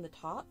down from the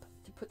top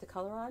to put the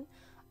color on.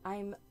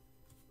 I'm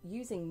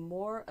using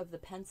more of the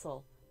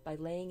pencil by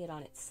laying it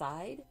on its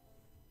side.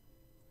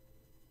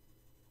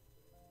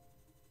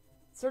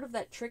 Sort of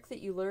that trick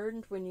that you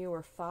learned when you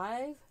were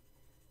 5.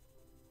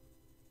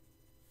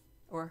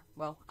 Or,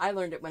 well, I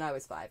learned it when I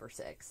was 5 or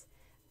 6.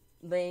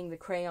 Laying the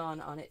crayon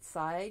on its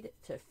side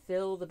to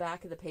fill the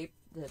back of the paper,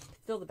 to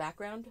fill the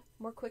background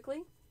more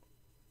quickly.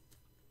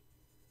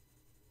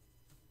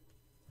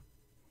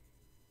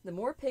 The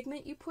more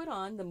pigment you put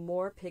on, the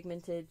more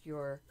pigmented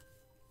your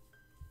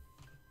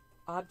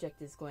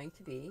object is going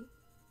to be.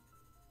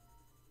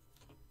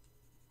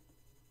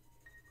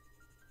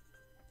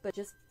 But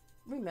just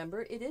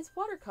remember, it is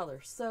watercolor,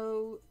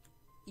 so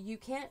you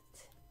can't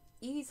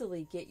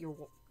easily get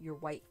your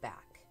white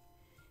back.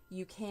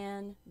 You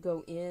can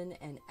go in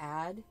and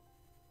add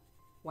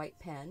white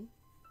pen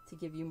to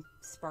give you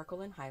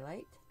sparkle and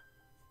highlight.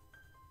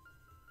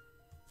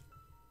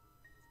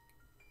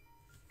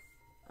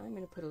 I'm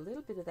going to put a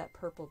little bit of that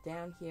purple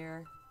down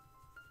here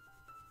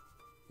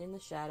in the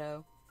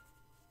shadow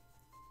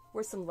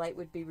where some light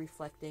would be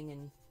reflecting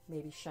and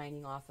maybe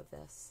shining off of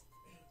this.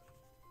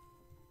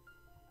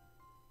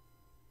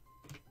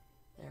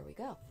 There we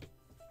go.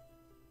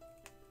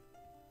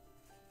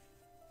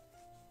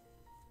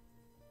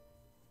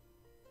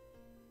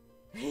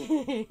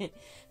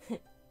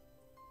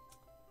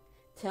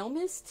 Tell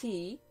Miss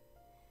T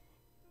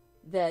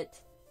that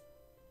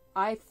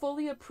I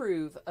fully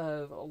approve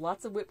of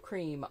lots of whipped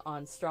cream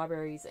on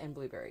strawberries and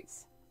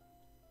blueberries.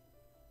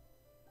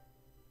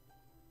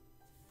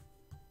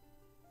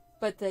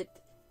 But that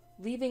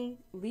leaving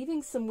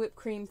some whipped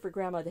cream for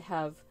Grandma to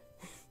have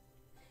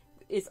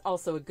is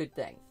also a good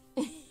thing.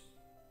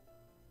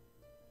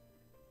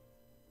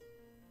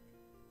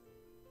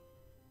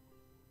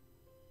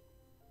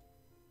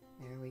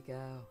 There we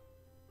go.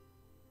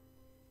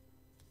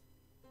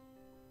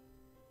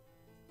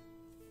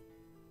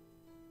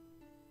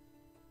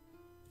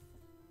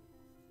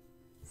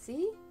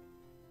 See?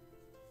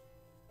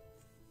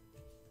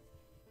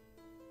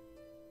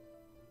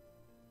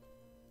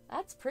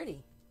 That's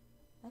pretty.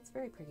 That's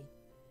very pretty.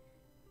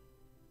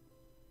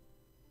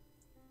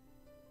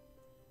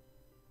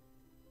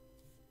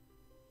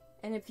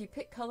 And if you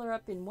pick color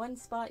up in one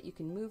spot, you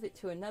can move it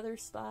to another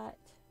spot.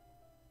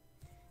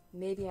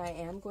 Maybe I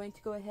am going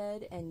to go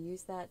ahead and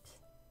use that.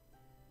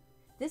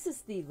 This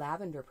is the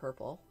lavender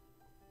purple.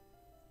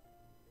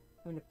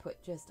 I'm going to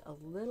put just a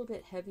little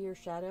bit heavier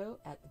shadow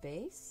at the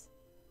base.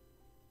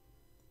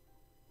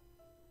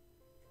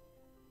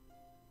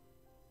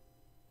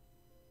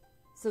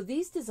 So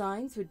these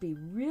designs would be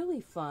really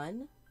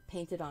fun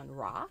painted on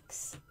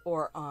rocks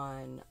or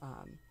on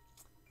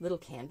little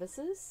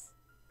canvases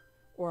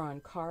or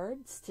on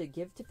cards to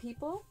give to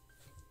people.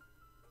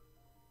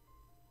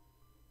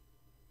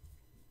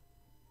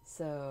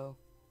 So,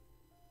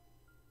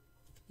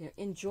 you know,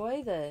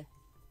 enjoy the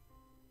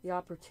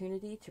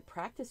opportunity to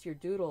practice your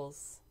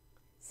doodles.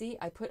 See,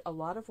 I put a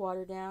lot of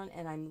water down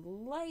and I'm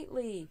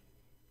lightly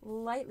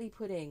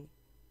putting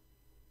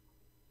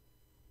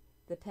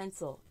the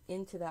pencil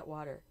into that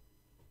water.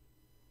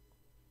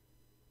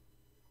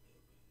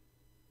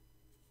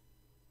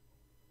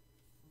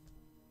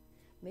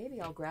 Maybe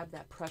I'll grab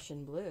that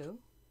Prussian blue.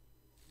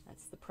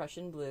 That's the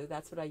Prussian blue.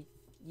 That's what I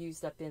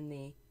used up in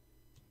the...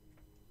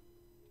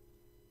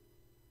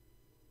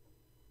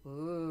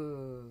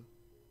 Ooh.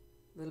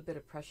 A little bit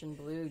of Prussian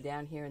blue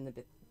down here in the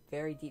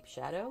very deep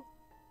shadow.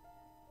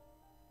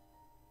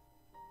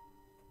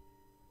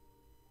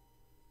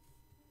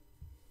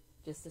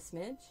 Just a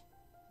smidge.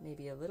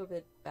 Maybe a little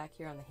bit back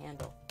here on the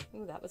handle.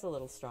 Ooh, that was a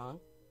little strong.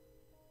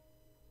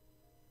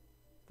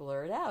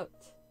 Blur it out.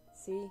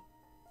 See?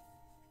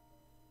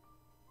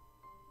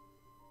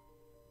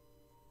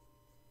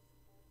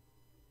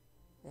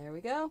 There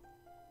we go.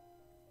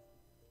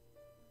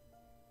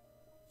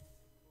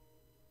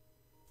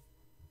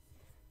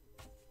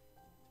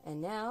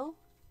 And now,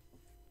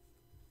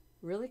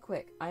 really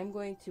quick, I'm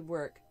going to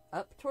work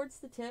up towards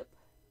the tip,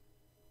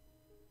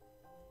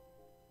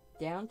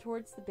 down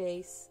towards the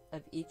base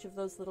of each of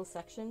those little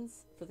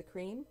sections for the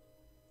cream.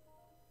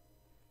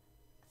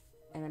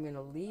 And I'm going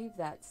to leave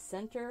that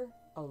center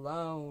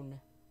alone.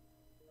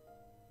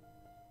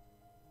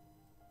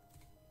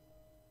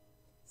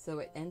 So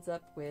it ends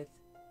up with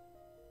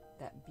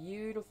that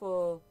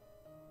beautiful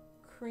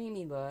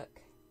creamy look.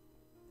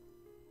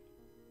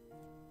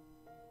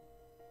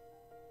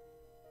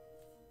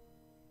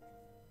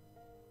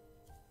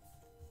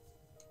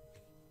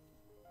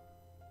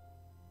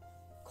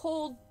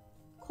 Cold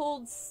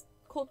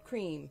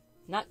cream,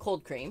 not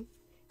cold cream.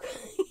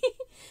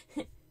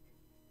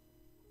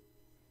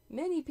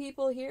 Many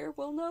people here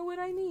will know what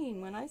I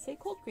mean when I say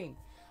cold cream.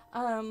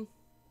 I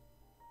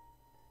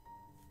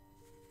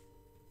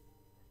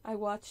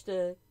watched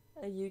a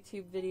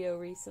YouTube video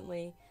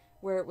recently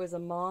where it was a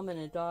mom and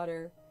a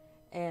daughter,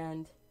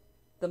 and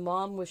the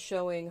mom was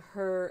showing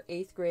her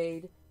 8th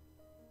grade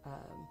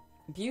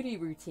beauty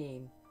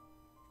routine.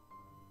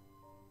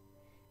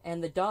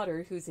 And the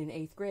daughter, who's in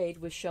 8th grade,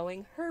 was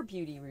showing her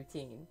beauty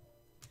routine.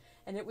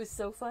 And it was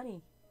so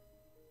funny.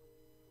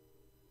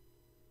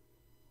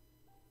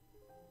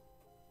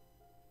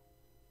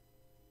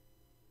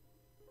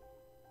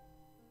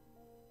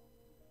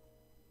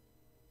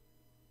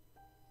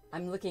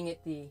 I'm looking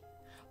at the...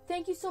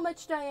 Thank you so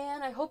much,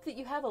 Diane. I hope that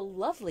you have a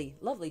lovely,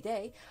 lovely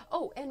day.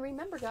 Oh, and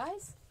remember,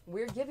 guys,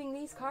 we're giving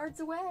these cards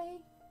away.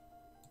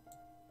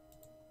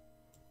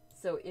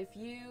 So if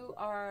you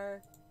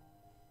are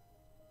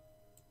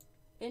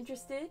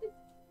interested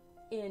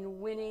in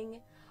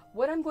winning,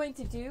 what I'm going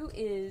to do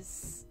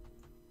is,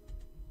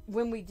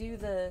 when we do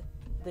the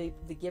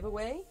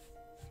giveaway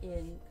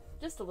in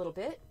just a little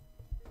bit,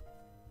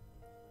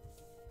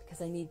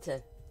 because I need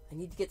to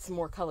get some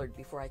more colored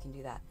before I can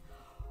do that.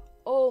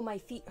 Oh, my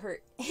feet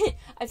hurt.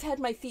 I've had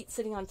my feet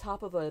sitting on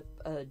top of a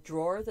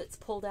drawer that's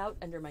pulled out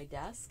under my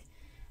desk,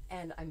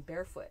 and I'm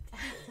barefoot.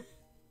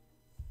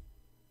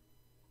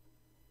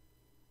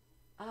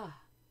 Ah.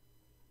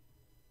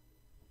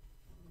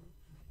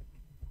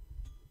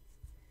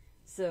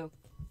 So,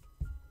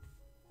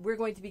 we're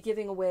going to be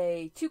giving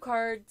away 2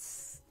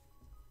 cards.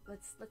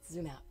 Let's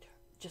zoom out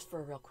just for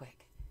a real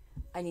quick.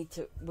 I need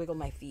to wiggle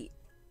my feet.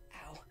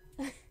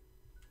 Ow.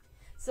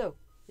 So,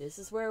 this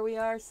is where we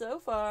are so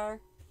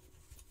far.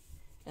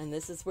 And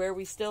this is where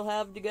we still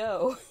have to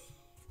go.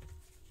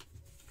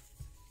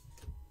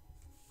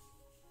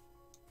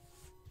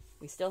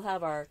 We still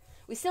have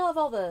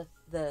all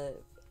the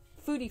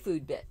foodie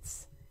food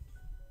bits.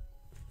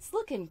 It's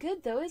looking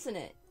good though, isn't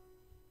it?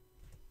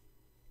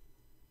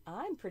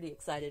 I'm pretty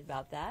excited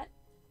about that.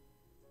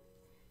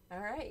 All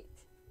right.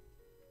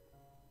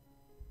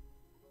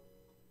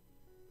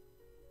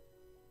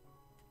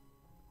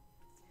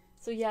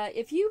 So yeah,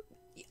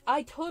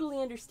 I totally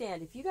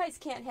understand. If you guys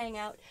can't hang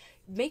out,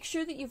 make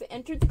sure that you've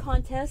entered the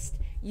contest.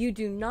 You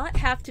do not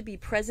have to be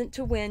present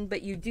to win,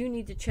 but you do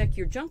need to check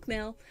your junk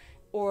mail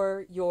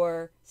or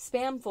your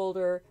spam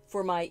folder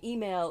for my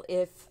email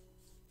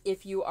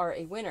if you are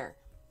a winner.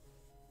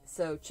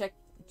 So check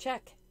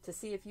to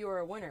see if you are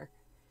a winner.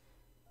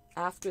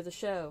 After the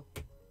show,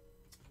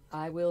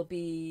 I will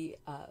be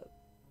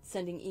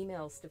sending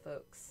emails to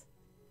folks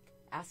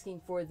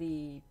asking for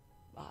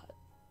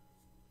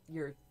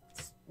your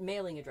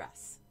mailing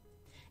address.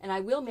 And I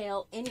will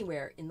mail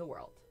anywhere in the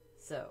world.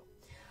 So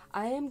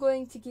I am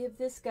going to give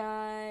this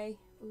guy,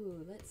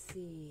 ooh, let's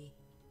see.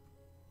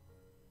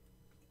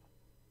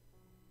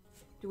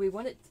 Do we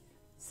want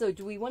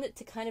it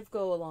to kind of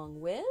go along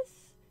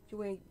with? Do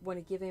we want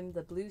to give him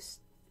the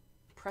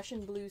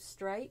Prussian blue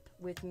stripe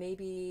with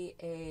maybe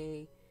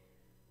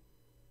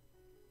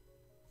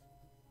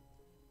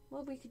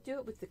well, we could do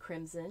it with the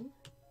crimson.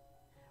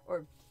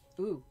 Or,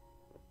 ooh.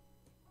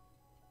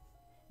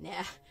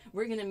 Nah,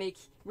 we're going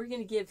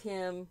to give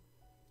him,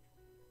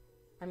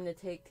 I'm going to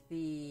take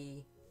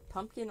the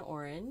pumpkin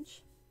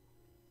orange.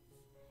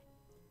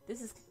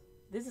 This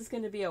is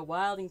going to be a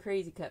wild and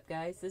crazy cup,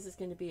 guys. This is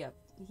going to be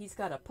he's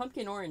got a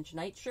pumpkin orange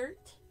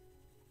nightshirt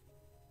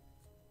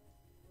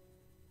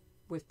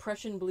with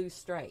Prussian blue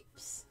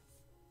stripes.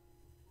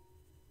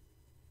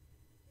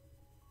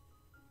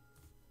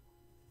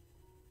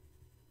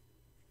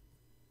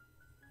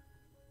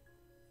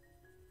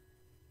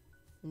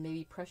 And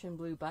maybe Prussian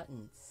blue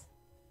buttons.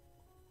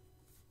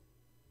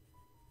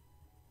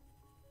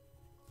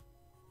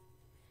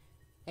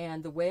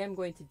 And the way I'm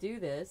going to do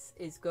this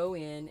is go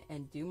in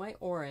and do my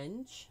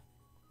orange.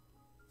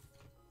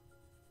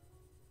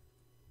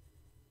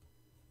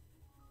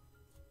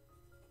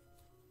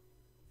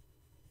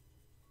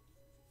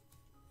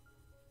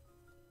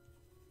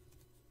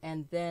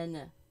 And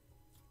then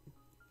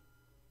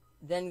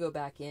then go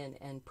back in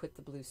and put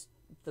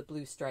the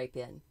blue stripe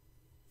in.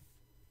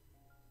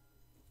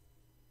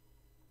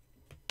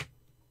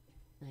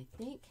 And I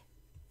think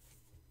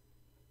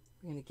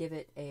we're going to give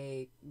it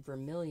a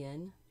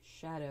vermilion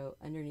shadow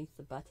underneath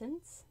the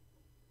buttons.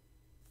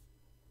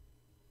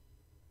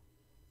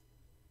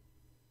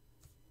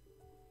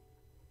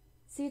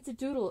 See, it's a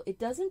doodle. It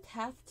doesn't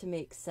have to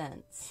make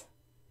sense.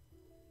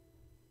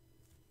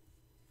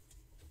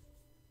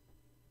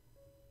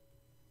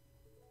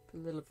 Put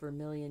a little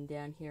vermilion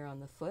down here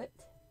on the foot.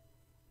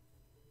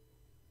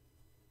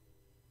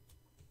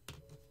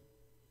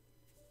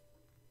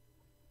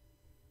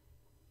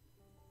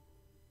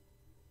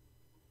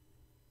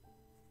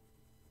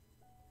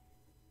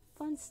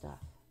 Fun stuff.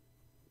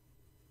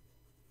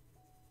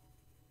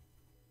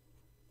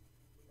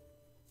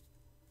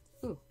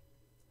 Ooh,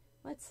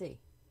 let's see.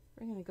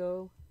 We're going to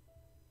go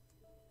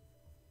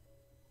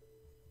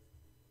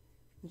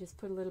and just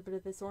put a little bit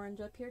of this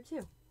orange up here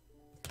too.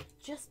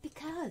 Just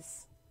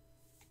because.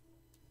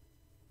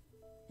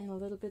 And a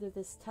little bit of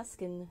this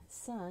Tuscan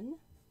sun.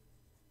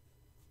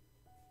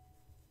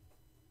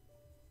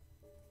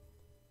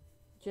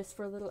 Just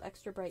for a little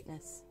extra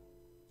brightness.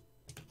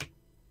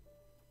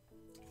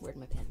 Where'd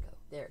my pen go?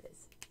 There it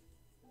is.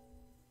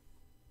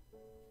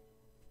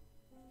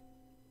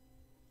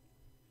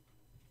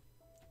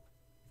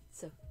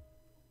 So,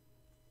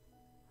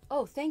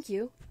 oh, thank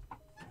you.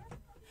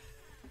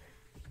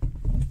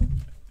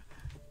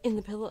 In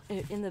the pillow,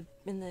 in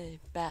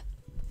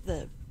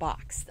the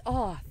box.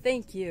 Oh,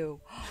 thank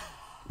you.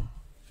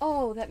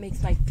 Oh, that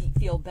makes my feet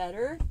feel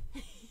better.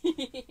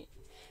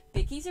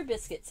 Bickies or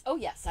biscuits? Oh,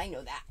 yes, I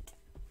know that.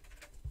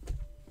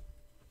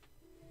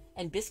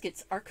 And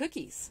biscuits are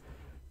cookies.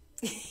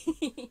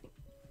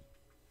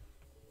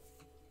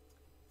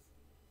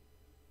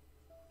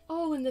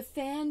 Oh, and the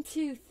fan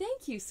too.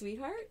 Thank you,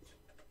 sweetheart.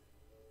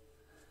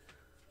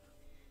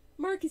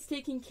 Mark is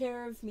taking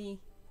care of me.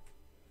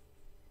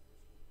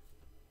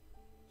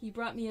 He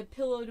brought me a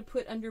pillow to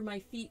put under my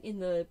feet in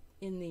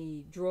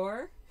the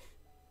drawer.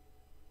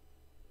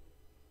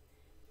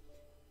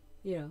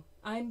 You know,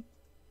 I am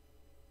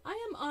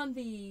on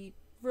the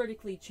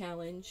vertically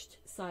challenged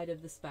side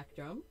of the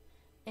spectrum,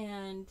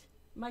 and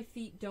my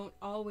feet don't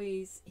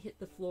always hit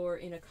the floor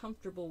in a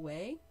comfortable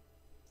way.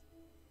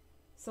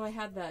 So I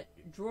had that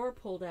drawer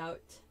pulled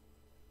out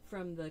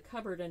from the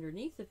cupboard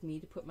underneath of me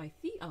to put my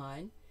feet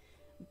on,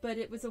 but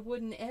it was a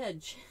wooden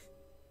edge.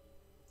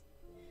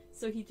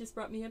 So he just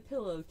brought me a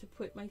pillow to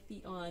put my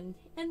feet on,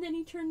 and then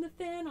he turned the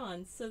fan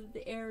on so that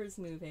the air is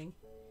moving.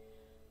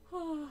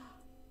 Ah.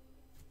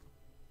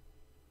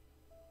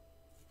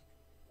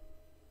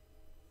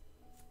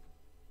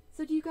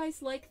 So do you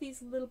guys like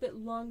these little bit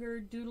longer,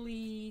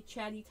 doodly,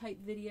 chatty type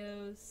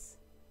videos?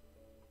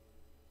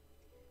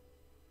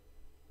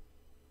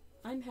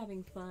 I'm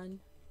having fun.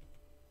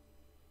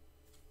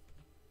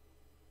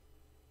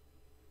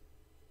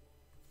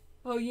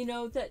 Oh, you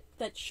know, that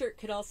shirt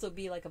could also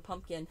be like a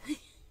pumpkin.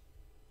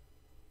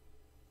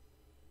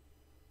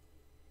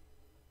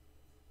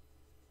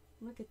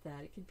 Look at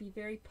that. It could be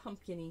very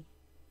pumpkin-y.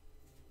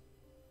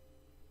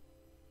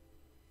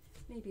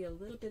 Maybe a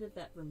little bit of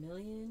that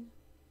vermilion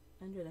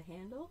under the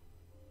handle.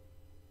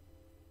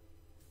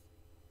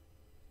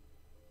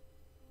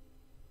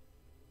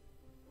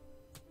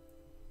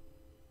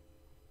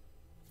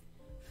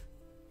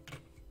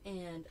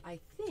 And I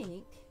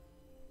think,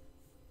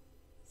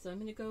 so I'm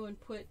going to go and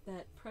put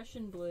that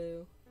Prussian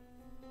blue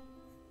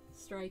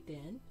stripe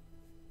in.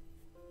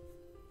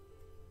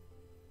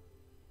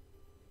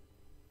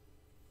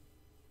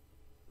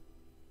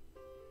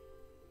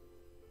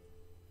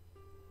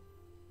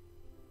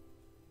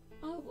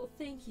 Oh, well,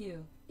 thank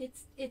you.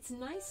 It's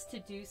nice to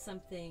do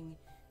something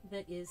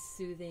that is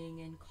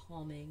soothing and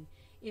calming.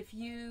 If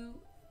you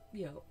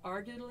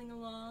are doodling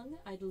along,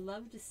 I'd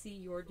love to see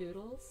your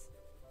doodles.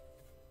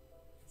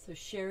 So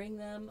sharing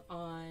them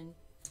on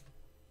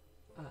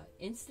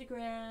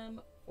Instagram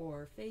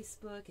or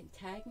Facebook and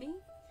tag me,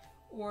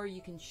 or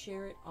you can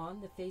share it on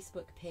the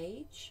Facebook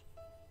page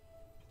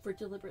for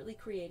Deliberately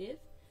Creative,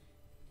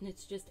 and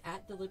it's just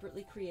at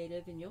Deliberately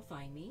Creative and you'll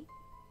find me.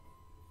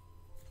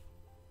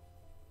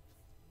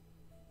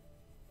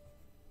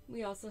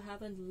 We also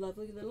have a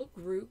lovely little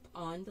group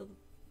on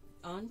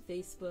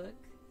Facebook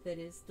that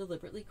is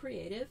Deliberately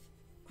Creative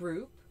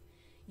group.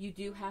 You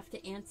do have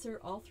to answer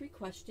all 3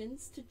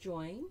 questions to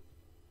join.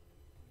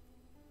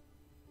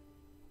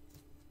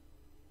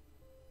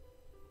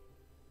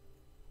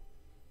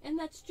 And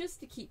that's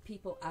just to keep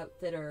people out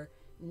that are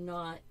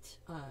not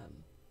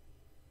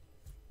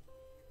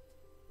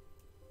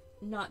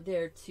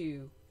there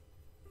to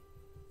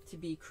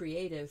be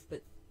creative,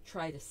 but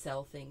try to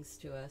sell things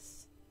to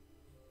us.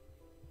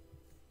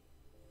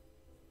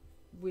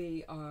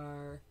 We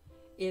are,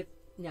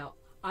 now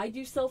I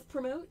do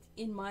self-promote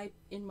in my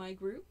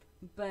group,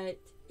 but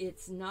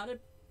it's not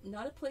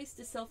a place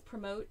to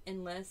self-promote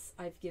unless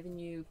I've given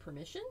you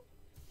permission.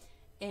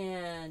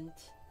 And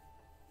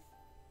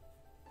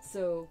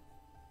so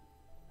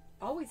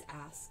always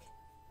ask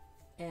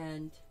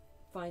and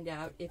find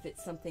out if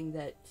it's something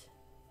that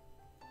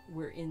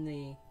we're in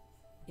the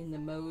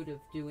mode of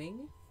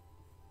doing.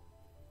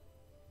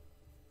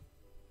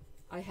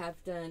 I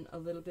have done a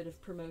little bit of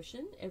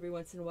promotion every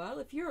once in a while.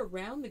 If you're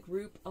around the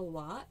group a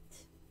lot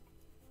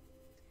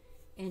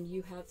and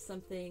you have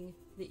something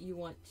that you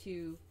want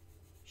to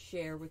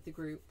share with the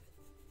group,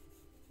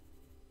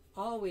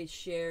 always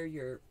share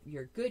your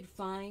good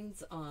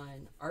finds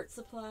on art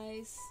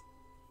supplies.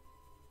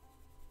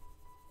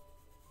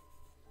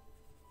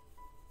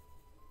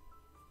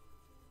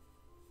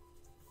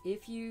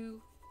 If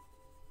you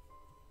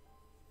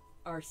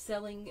are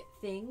selling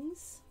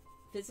things,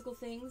 physical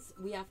things,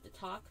 we have to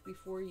talk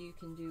before you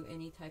can do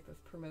any type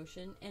of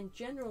promotion. And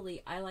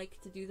generally, I like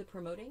to do the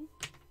promoting.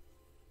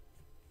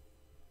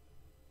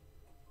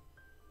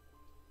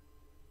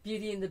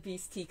 Beauty and the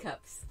Beast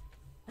teacups.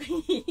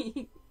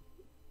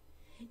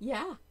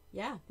 Yeah,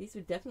 these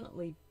would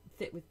definitely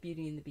fit with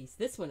Beauty and the Beast.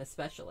 This one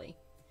especially.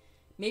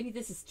 Maybe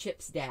this is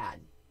Chip's dad.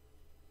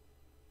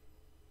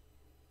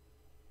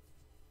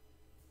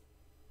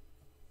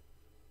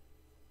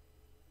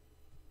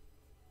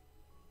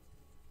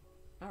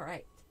 All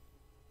right.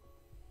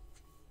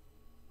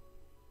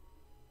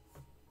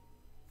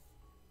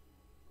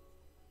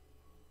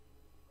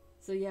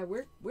 So yeah,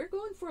 we're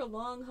going for a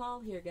long haul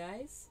here,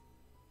 guys.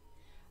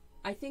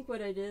 I think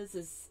what it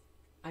is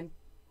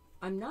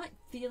I'm not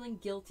feeling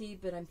guilty,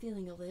 but I'm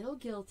feeling a little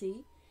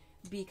guilty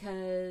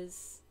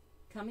because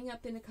coming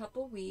up in a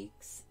couple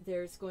weeks,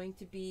 there's going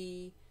to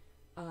be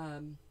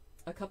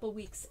a couple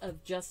weeks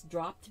of just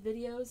dropped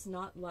videos,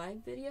 not live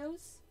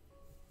videos,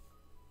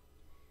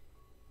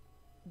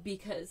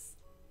 because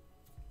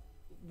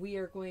we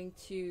are going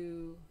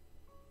to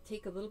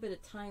take a little bit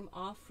of time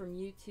off from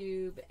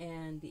YouTube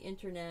and the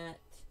internet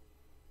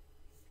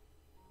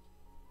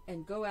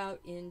and go out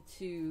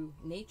into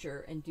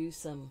nature and do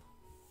some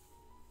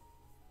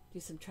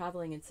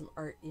traveling and some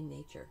art in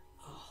nature.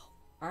 Oh,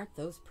 aren't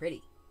those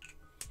pretty?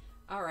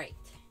 All right.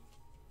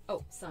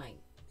 Oh, sign.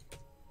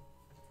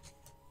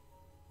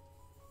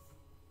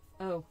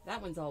 Oh,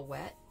 that one's all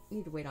wet.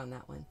 Need to wait on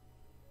that one.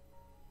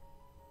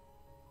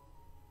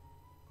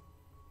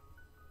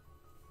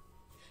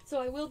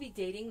 So I will be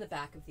dating the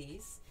back of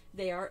these.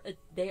 They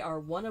are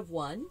one of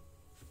one.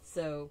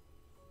 So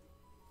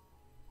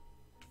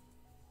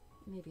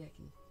maybe I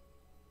can,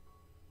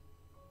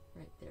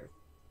 right there,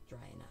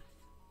 dry enough.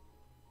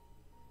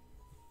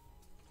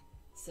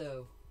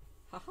 So,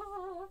 haha.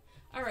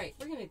 All right,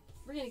 we're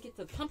gonna get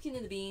the pumpkin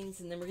and the beans,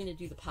 and then we're gonna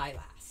do the pie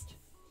last.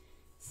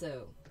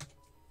 So,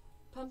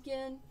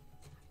 pumpkin.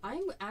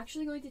 I'm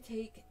actually going to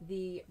take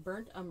the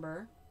burnt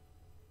umber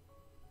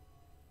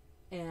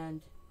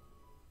and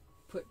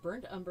put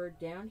burnt umber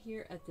down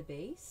here at the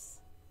base.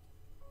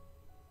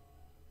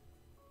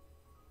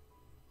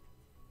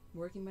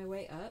 Working my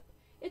way up.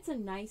 It's a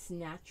nice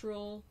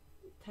natural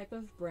type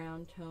of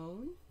brown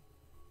tone.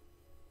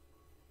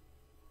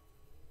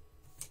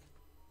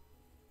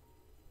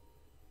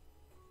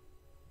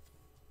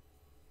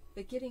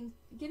 But getting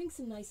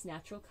some nice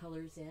natural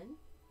colors in.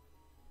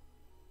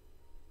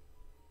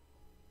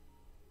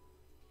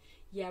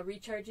 Yeah,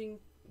 recharging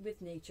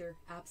with nature.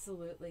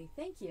 Absolutely.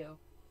 Thank you.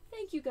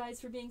 Thank you guys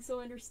for being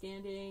so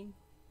understanding.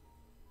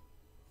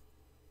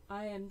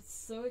 I am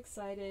so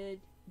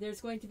excited. There's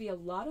going to be a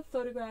lot of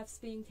photographs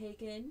being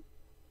taken.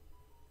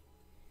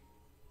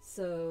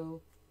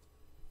 So,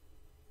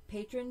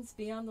 patrons,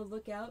 be on the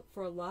lookout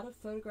for a lot of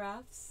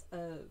photographs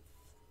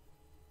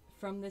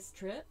from this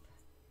trip.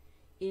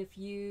 If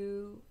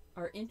you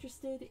are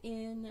interested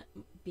in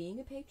being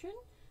a patron,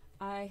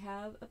 I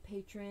have a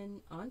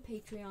patron on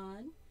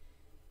Patreon,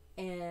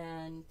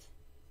 and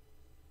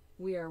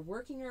we are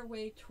working our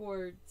way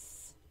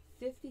towards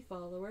 50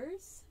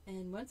 followers.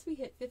 And once we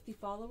hit 50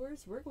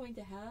 followers, we're going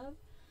to have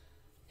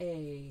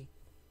a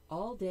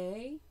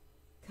all-day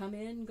come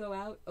in, go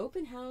out,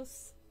 open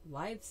house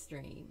live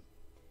stream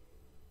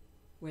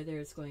where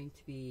there's going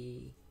to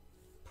be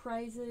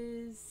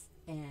prizes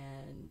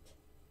and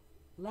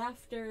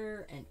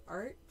laughter and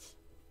art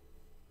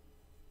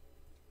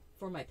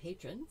for my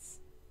patrons.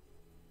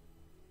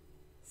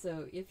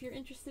 So if you're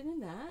interested in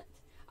that,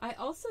 I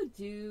also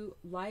do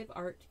live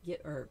art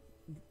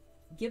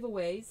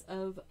giveaways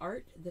of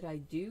art that I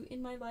do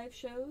in my live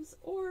shows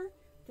or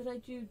that I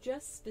do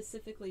just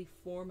specifically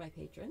for my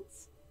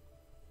patrons.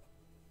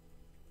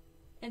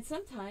 And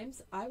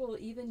sometimes I will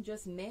even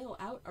just mail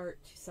out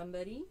art to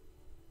somebody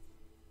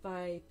if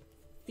I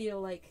feel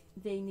like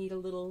they need a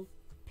little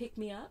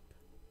pick-me-up.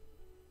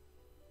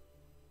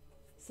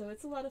 So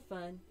it's a lot of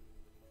fun.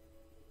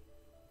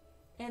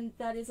 And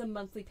that is a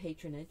monthly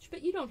patronage,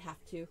 but you don't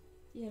have to,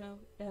 you know.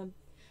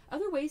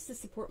 Other ways to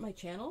support my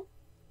channel: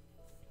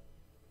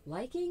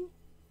 liking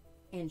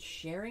and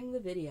sharing the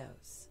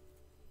videos.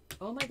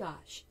 Oh my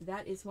gosh,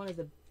 that is one of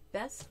the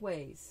best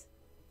ways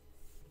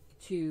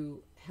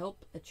to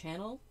help a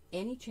channel,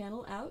 any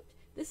channel out.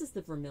 This is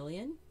the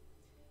vermilion.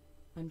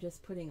 I'm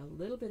just putting a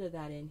little bit of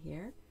that in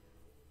here.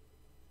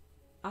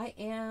 I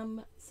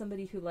am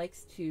somebody who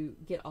likes to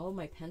get all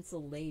my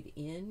pencil laid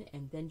in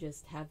and then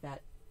just have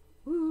that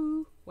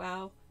woo,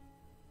 wow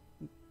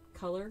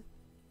color.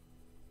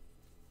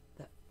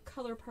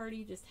 color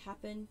party just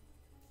happen.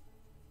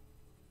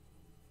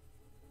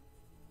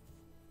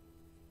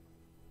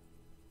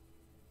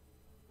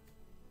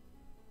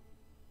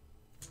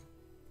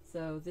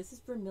 So this is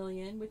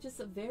vermilion, which is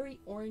a very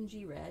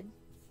orangey red.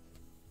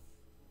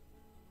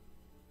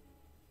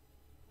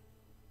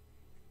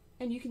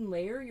 And you can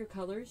layer your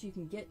colors. You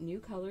can get new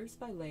colors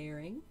by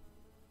layering.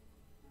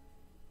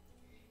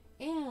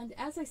 And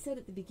as I said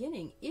at the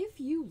beginning,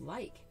 if you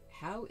like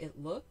how it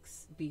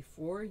looks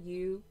before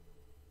you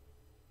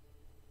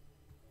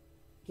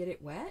get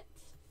it wet,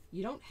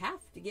 you don't have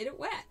to get it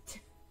wet.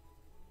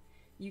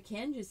 You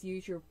can just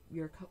use your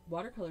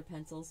watercolor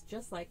pencils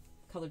just like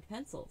colored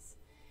pencils.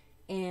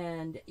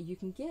 And you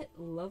can get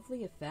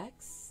lovely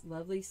effects,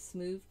 lovely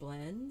smooth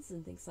blends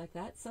and things like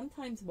that.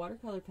 Sometimes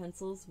watercolor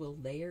pencils will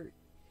layer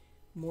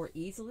more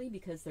easily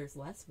because there's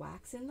less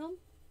wax in them.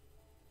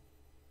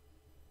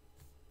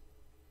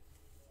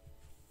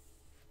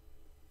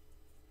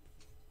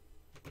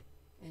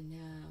 And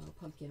now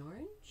pumpkin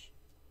orange.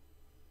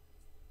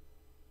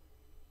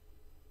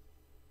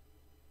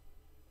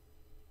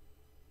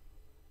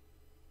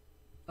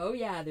 Oh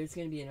yeah, there's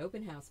going to be an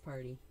open house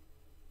party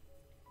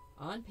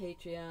on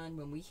Patreon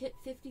when we hit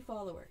 50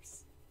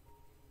 followers.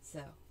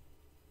 So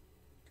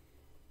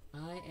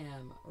I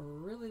am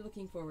really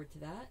looking forward to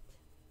that.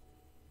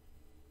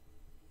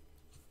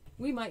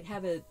 We might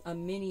have a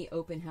mini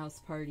open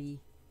house party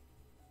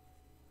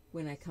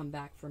when I come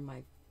back from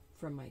my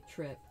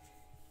trip.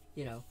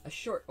 You know, a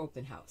short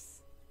open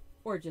house,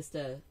 or just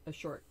a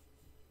short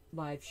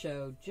live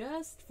show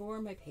just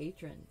for my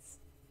patrons.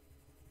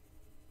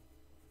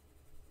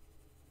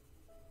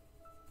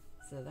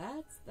 So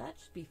that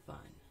should be fun.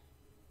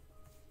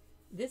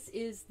 This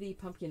is the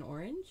pumpkin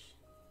orange.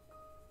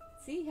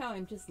 See how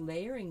I'm just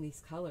layering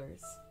these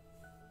colors.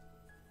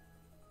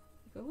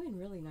 They go in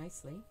really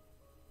nicely.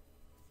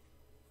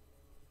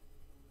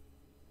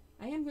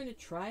 I am going to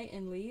try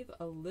and leave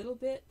a little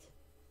bit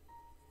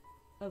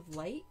of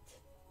light,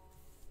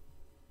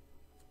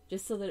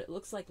 just so that it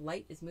looks like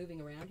light is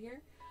moving around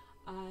here.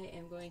 I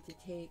am going to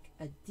take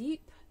a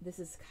deep, this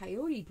is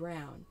coyote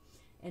brown,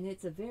 and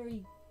it's a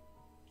very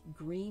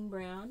green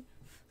brown.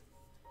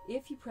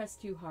 If you press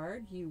too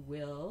hard, you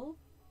will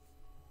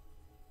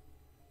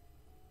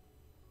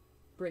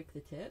break the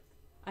tip.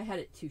 I had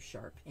it too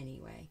sharp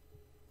anyway.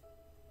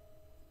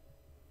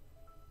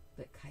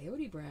 But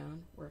coyote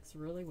brown works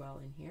really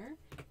well in here,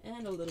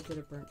 and a little bit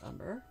of burnt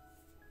umber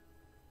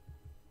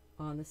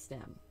on the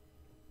stem.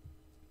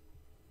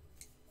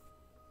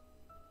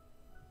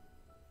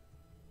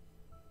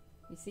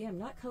 You see, I'm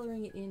not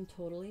coloring it in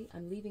totally.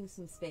 I'm leaving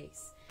some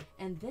space.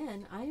 And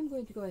then I am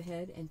going to go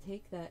ahead and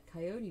take that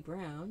coyote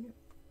brown.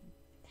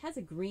 It has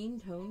a green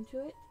tone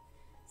to it,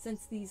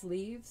 since these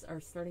leaves are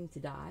starting to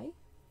die.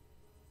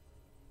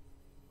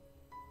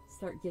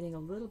 Start getting a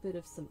little bit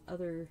of some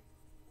other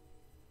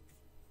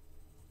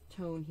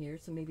tone here.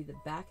 So maybe the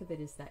back of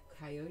it is that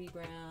coyote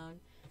brown,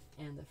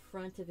 and the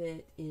front of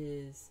it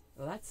is,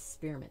 oh, that's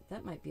spearmint.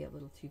 That might be a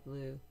little too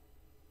blue.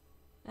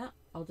 Ah,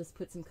 I'll just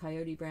put some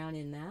coyote brown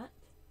in that.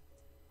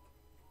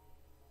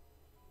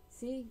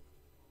 See,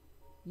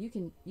 you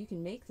can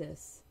make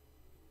this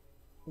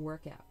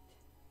work out.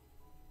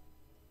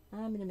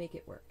 I'm going to make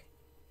it work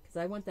because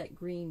I want that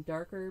green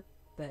darker,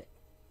 but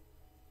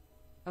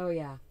oh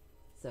yeah.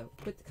 So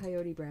put the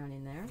coyote brown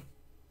in there.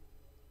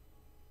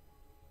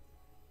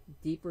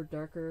 Deeper,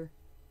 darker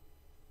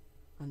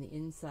on the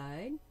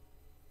inside,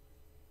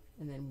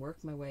 and then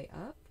work my way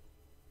up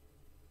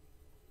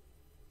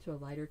to a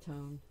lighter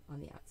tone on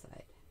the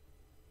outside.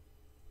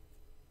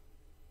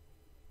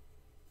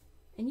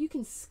 And you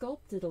can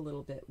sculpt it a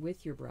little bit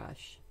with your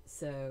brush.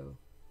 So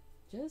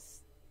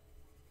just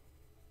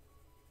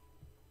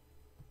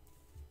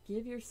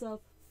give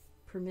yourself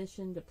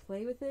permission to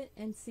play with it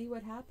and see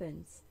what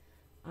happens.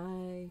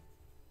 I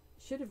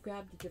should have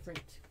grabbed a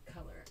different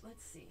color.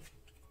 Let's see.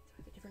 Do I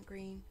have a different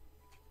green?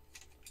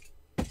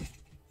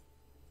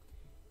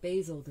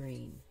 Basil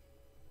green.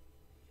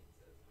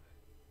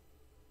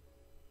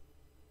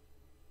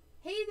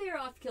 Hey there,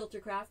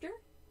 Off-Kilter Crafter.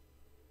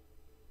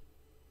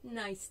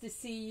 Nice to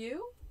see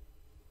you.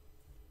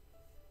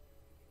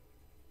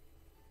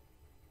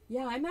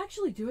 Yeah, I'm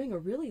actually doing a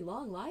really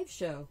long live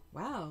show.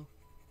 Wow.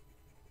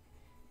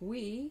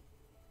 We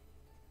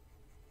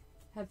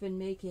have been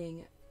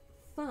making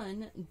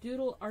fun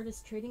doodle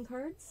artist trading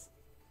cards.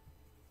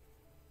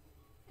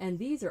 And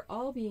these are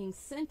all being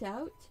sent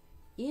out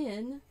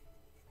in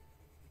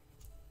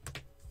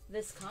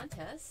this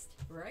contest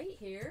right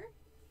here.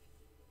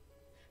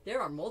 There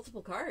are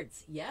multiple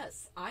cards.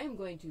 Yes, I am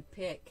going to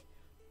pick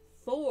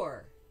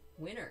 4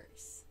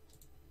 winners.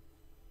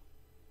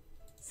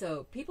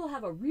 So people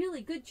have a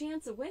really good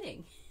chance of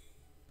winning.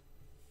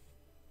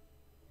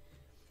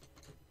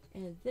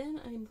 And then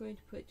I'm going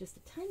to put just a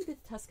tiny bit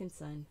of Tuscan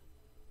Sun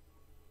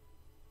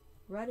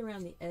right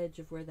around the edge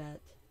of where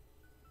that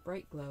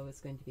bright glow is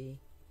going to be.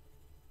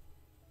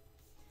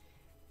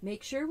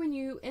 Make sure when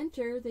you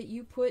enter that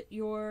you put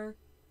your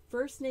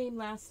first name,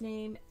 last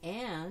name,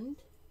 and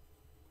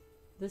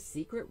the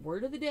secret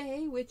word of the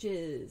day, which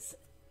is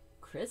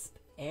crisp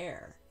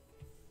air.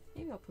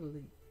 Maybe I'll put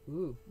a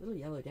little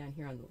yellow down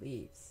here on the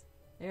leaves.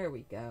 There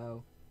we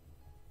go.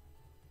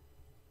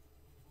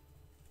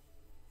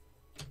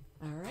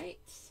 All right.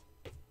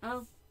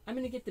 Oh, I'm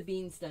going to get the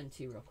beans done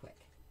too real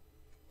quick.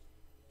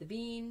 The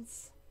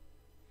beans,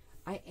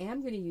 I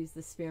am going to use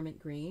the spearmint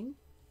green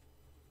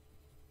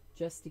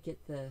just to get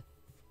the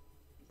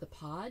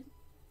pod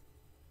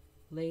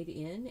laid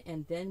in,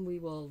 and then we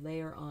will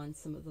layer on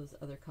some of those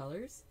other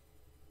colors.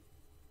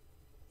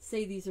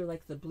 Say these are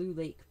like the Blue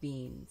Lake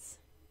beans.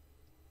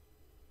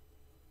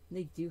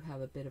 They do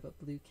have a bit of a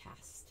blue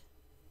cast.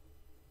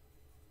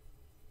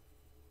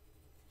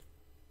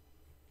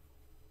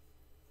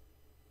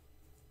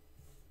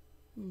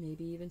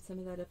 Maybe even some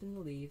of that up in the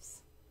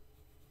leaves.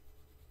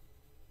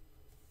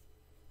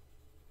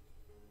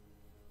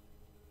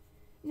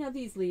 Now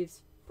these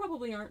leaves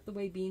probably aren't the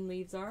way bean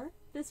leaves are.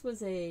 This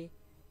was a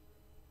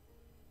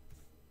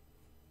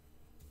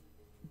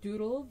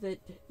doodle that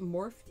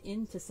morphed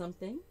into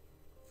something.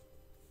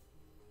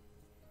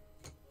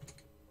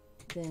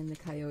 Then the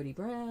coyote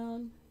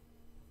brown.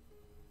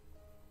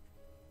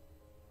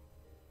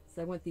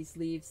 So I want these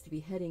leaves to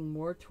be heading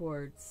more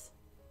towards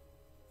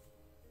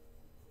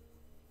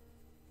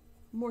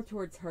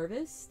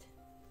harvest.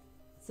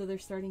 So they're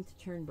starting to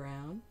turn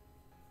brown.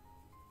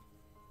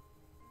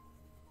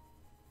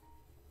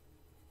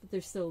 But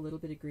there's still a little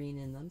bit of green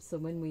in them. So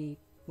when we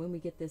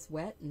get this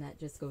wet, and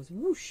that just goes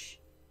whoosh.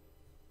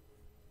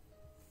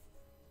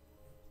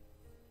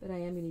 But I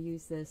am going to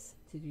use this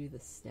to do the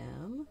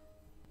stem.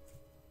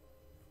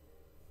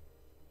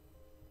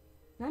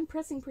 And I'm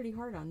pressing pretty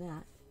hard on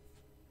that.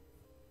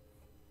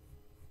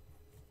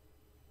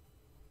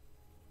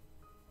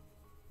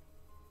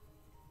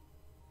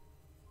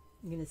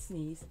 I'm going to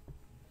sneeze.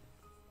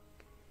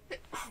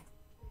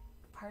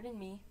 Pardon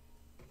me.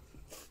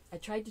 I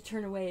tried to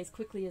turn away as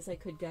quickly as I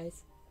could,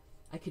 guys.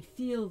 I could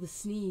feel the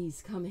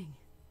sneeze coming.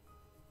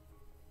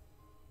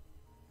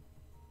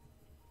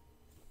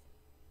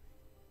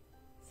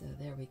 So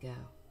there we go.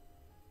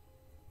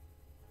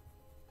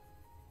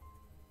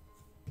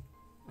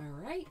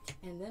 All right,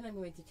 and then I'm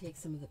going to take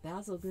some of the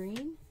basil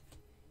green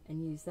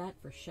and use that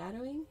for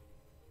shadowing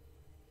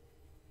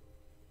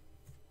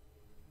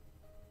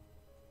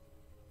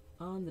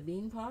on the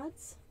bean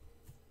pods.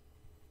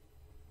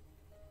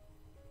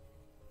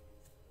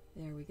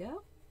 There we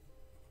go.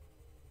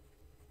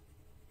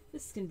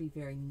 This is going to be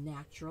very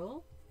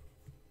natural.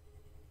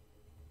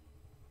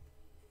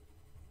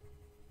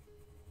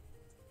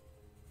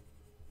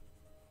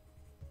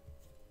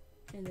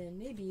 And then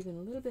maybe even a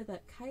little bit of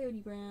that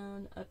coyote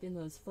brown up in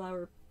those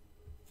the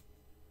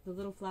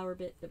little flower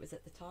bit that was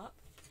at the top.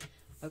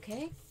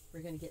 Okay,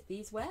 we're going to get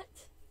these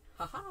wet.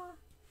 Haha!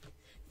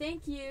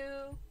 Thank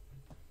you!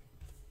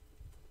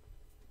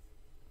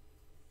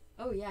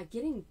 Oh yeah,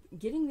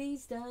 getting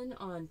these done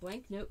on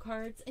blank note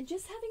cards and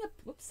just having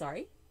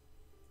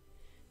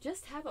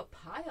just have a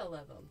pile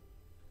of them.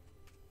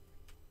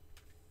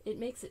 It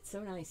makes it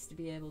so nice to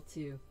be able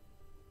to.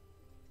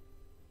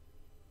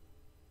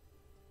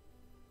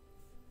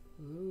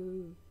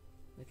 Ooh,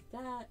 look at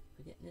that.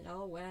 We're getting it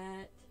all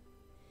wet.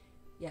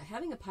 Yeah,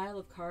 having a pile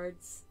of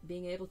cards,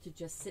 being able to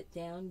just sit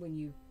down when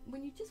you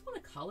just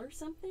want to color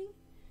something,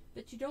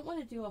 but you don't want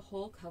to do a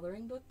whole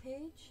coloring book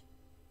page.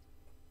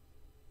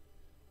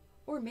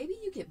 Or maybe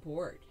you get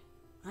bored.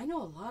 I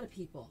know a lot of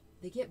people,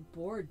 they get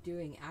bored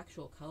doing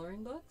actual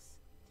coloring books.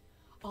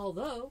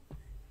 Although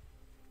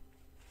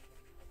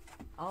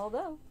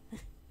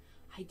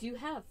I do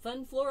have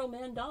fun floral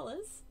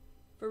mandalas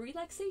for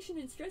relaxation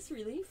and stress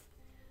relief.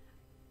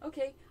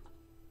 Okay,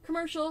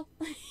 commercial.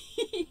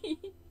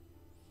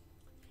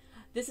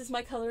 This is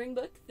my coloring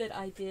book that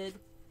I did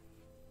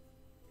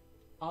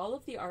all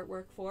of the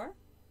artwork for.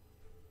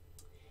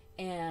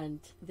 And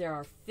there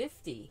are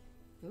 50.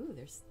 Ooh,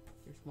 there's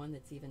one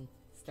that's even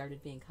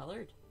started being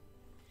colored.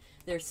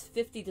 There's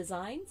 50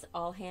 designs,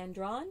 all hand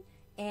drawn,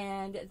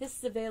 and this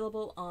is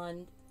available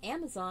on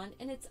Amazon,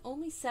 and it's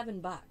only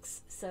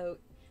 $7. So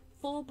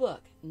full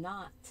book,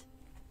 not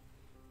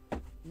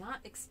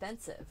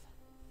expensive.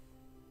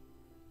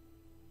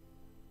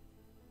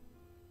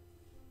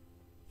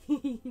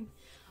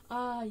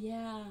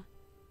 Yeah.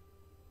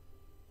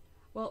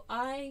 Well,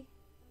 I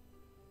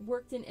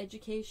worked in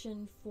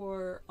education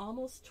for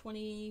almost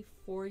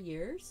 24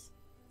 years.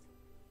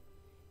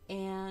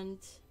 And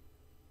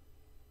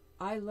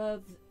I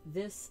love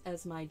this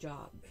as my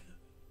job.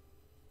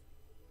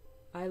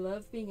 I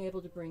love being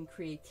able to bring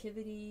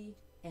creativity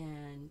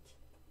and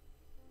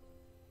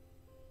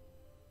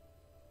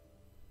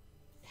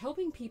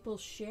helping people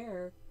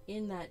share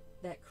in that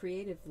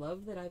creative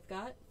love that I've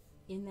got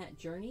in that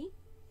journey.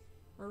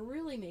 It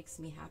really makes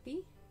me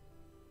happy.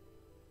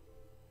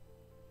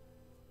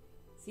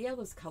 See how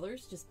those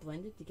colors just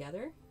blended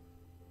together?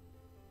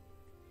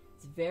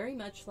 It's very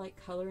much like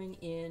coloring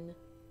in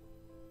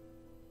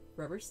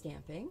rubber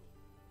stamping.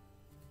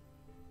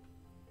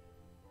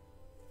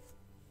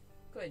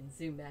 Go ahead and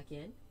zoom back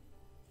in.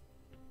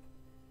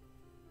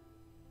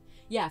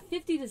 Yeah,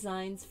 50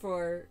 designs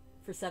for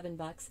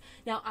 $7.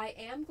 Now I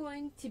am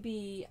going to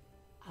be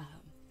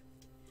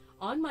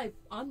On my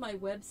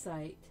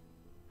website,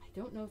 I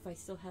don't know if I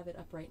still have it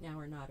up right now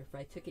or not, or if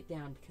I took it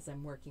down because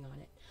I'm working on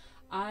it.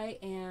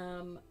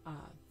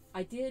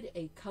 I did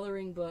a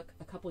coloring book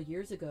a couple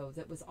years ago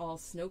that was all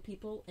snow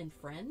people and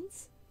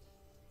friends.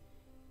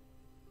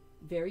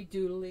 Very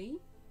doodly.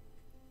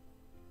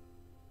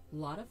 A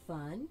lot of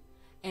fun.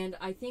 And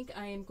I think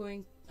I am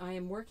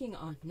working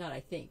on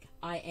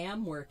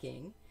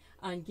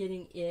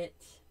getting it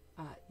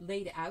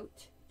laid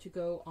out to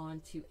go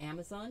onto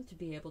Amazon to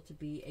be able to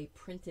be a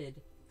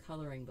printed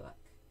coloring book.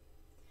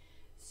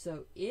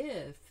 So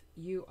if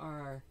you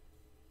are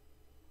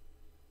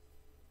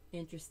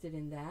interested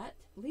in that,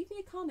 leave me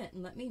a comment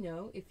and let me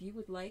know if you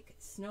would like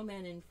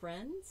Snowman and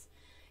Friends.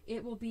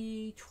 It will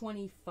be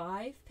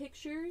 25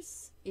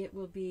 pictures. It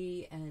will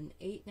be an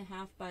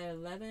 8.5 by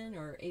 11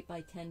 or 8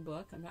 by 10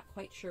 book. I'm not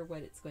quite sure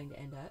what it's going to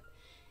end up.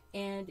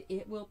 And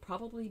it will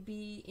probably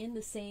be in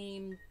the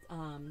same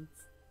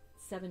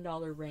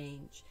 $7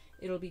 range.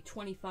 It'll be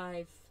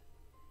 25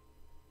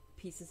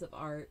 pieces of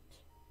art.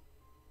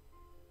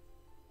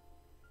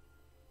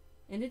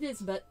 And it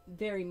is but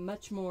very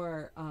much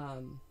more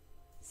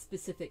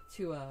specific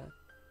to a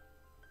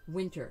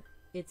winter.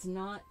 It's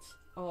not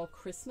all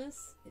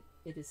Christmas.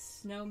 It is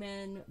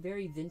snowmen,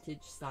 very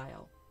vintage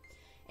style.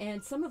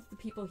 And some of the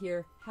people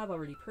here have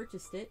already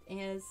purchased it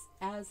as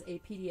a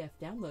PDF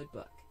download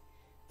book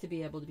to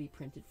be able to be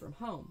printed from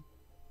home.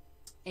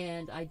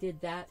 And I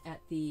did that at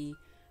the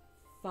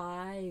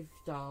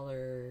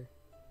 $5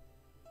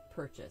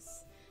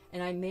 purchase.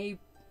 And I may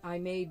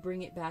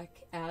bring it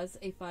back as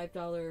a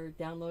 $5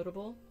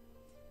 downloadable.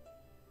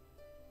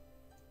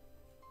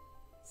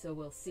 So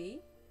we'll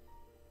see.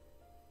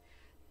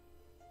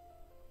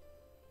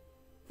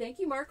 Thank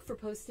you, Mark, for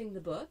posting the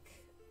book,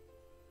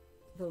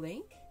 the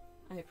link.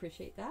 I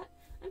appreciate that.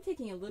 I'm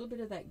taking a little bit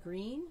of that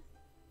green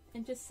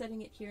and just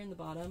setting it here in the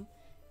bottom.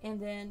 And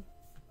then,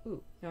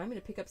 now I'm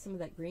going to pick up some of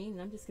that green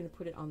and I'm just going to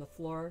put it on the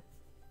floor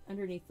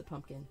underneath the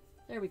pumpkin.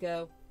 There we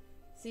go.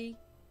 See?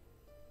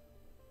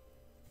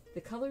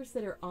 The colors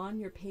that are on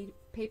your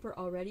paper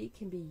already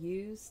can be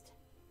used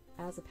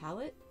as a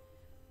palette.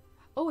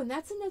 Oh, and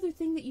that's another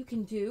thing that you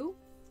can do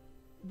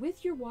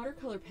with your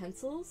watercolor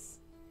pencils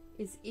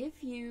is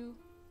if you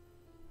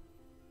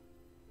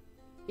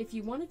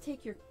want to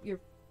take your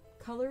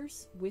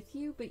colors with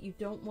you, but you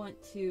don't want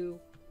to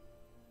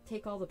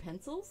take all the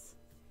pencils,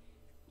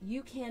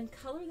 you can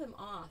color them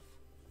off.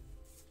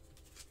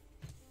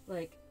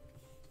 Like,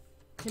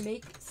 to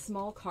make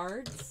small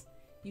cards,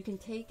 you can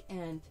take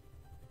and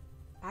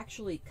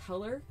actually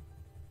color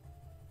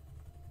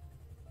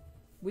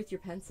with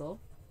your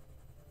pencil.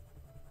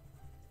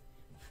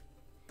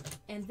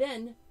 And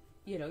then,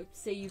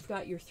 say you've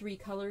got your 3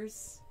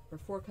 colors or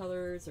 4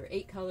 colors or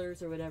 8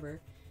 colors or whatever.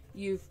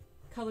 You've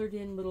colored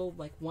in little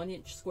like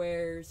 1-inch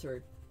squares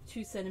or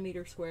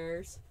 2-centimeter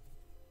squares.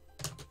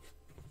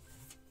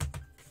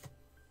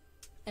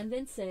 And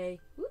then say,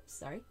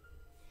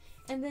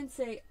 and then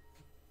say,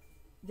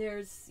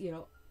 there's,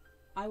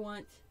 I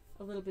want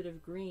a little bit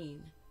of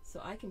green. So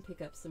I can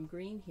pick up some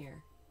green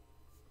here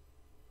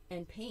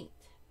and paint.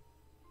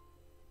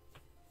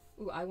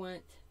 I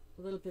want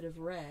a little bit of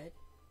red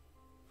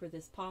for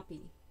this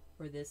poppy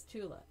or this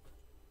tulip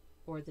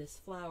or this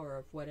flower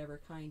of whatever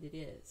kind it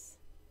is.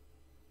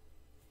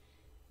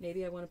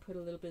 Maybe I want to put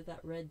a little bit of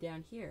that red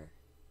down here.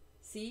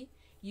 See,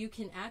 you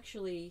can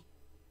actually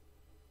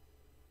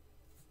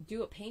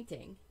do a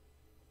painting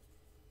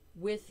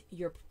with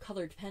your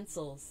colored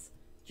pencils,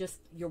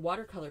 just your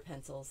watercolor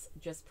pencils,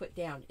 just put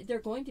down. They're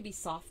going to be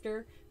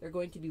softer, they're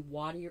going to be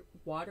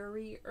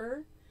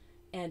waterier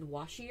and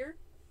washier,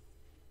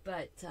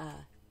 but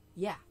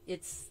yeah,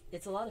 it's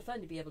a lot of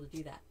fun to be able to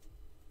do that.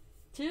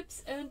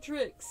 Tips and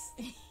tricks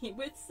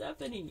with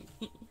Stephanie.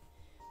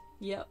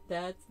 Yep,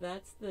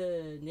 that's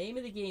the name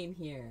of the game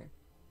here.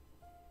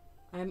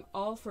 I'm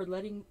all for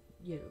giving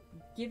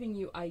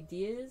you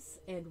ideas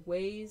and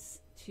ways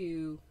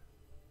to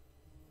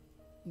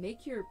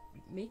make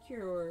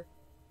your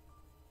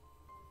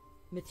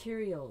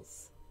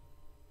materials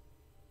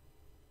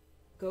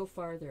go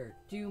farther,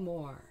 do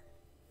more.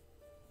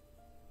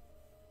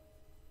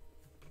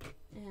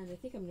 And I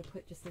think I'm going to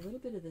put just a little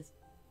bit of this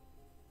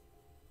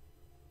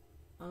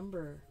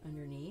umber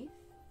underneath.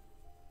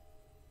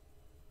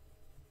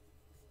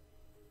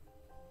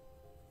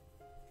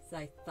 So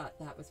I thought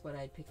that was what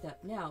I'd picked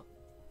up. Now,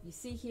 you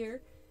see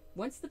here,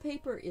 once the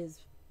paper is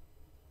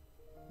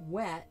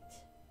wet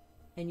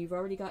and you've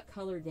already got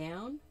color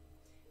down,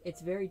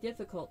 it's very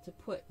difficult to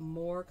put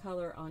more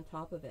color on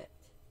top of it.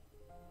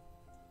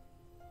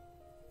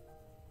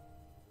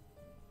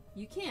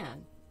 You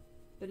can,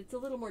 but it's a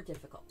little more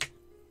difficult.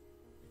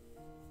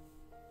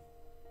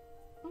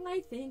 I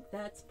think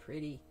that's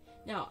pretty.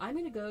 Now, I'm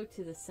going to go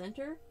to the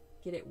center,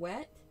 get it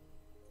wet,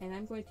 and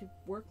I'm going to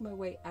work my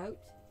way out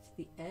to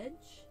the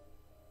edge.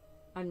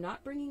 I'm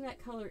not bringing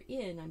that color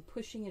in, I'm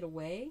pushing it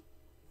away,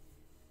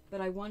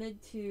 but I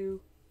wanted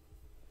to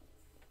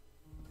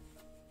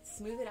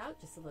smooth it out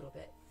just a little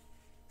bit.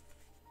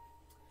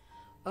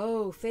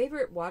 Oh,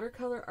 favorite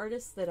watercolor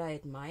artists that I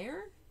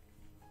admire?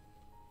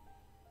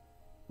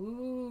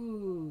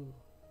 Ooh.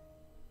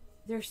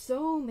 There's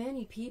so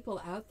many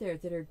people out there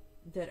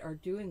that are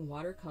doing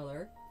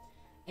watercolor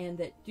and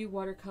that do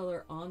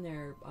watercolor on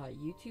their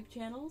YouTube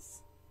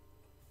channels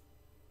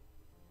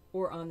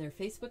or on their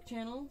Facebook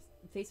channels,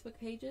 Facebook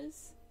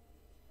pages.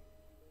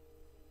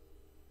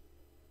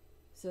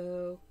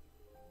 So,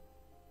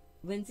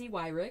 Lindsay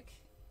Wyrick,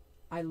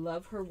 I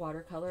love her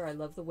watercolor. I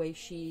love the way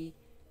she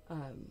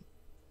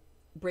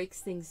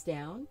breaks things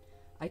down.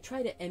 I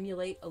try to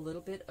emulate a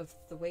little bit of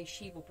the way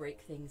she will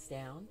break things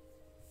down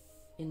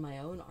in my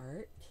own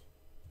art,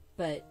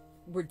 but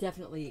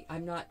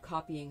I'm not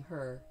copying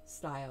her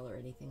style or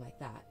anything like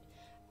that.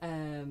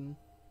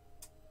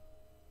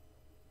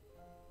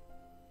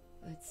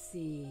 Let's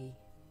see.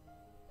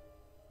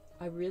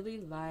 I really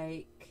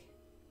like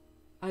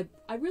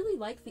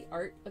the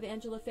art of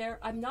Angela Fair.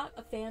 I'm not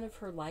a fan of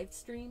her live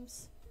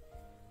streams,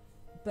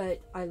 but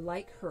I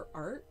like her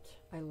art.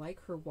 I like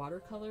her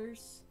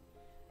watercolors.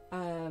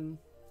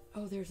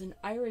 Oh, there's an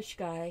Irish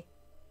guy,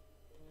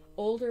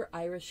 older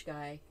Irish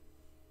guy.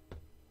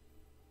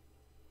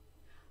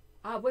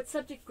 What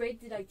subject grade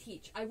did I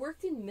teach? I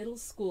worked in middle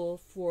school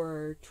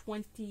for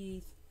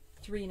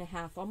 23 and a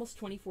half, almost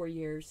 24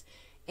 years,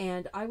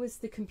 and I was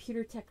the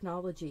computer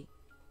technology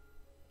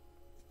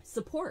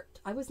support.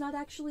 I was not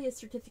actually a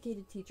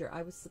certificated teacher.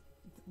 I was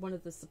one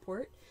of the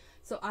support.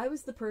 So I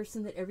was the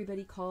person that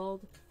everybody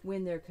called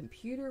when their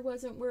computer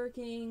wasn't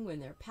working, when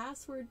their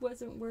password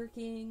wasn't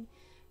working,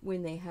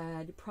 when they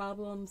had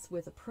problems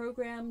with a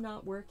program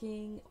not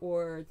working,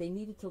 or they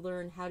needed to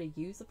learn how to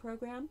use a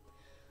program.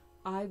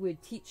 I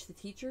would teach the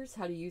teachers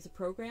how to use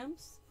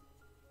programs.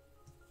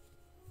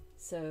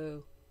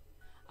 So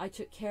I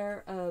took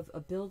care of a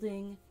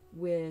building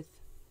with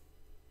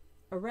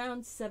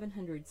around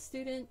 700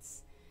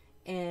 students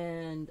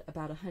and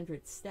about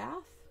 100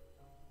 staff.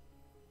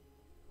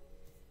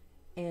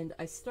 And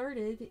I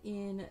started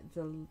in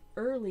the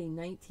early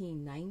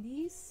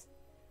 1990s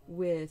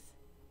with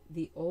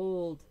the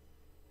old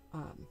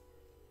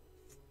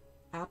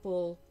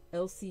Apple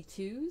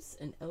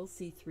LC2s and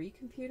LC3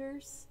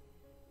 computers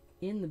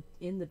in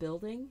the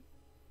building,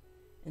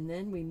 and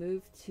then we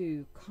moved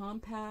to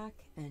Compaq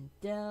and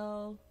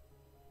Dell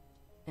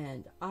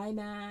and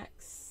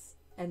iMacs,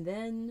 and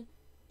then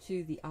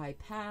to the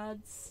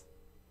iPads,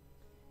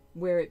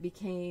 where it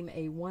became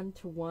a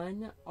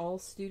one-to-one. All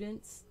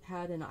students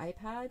had an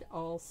iPad,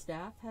 all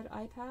staff had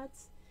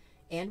iPads,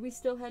 and we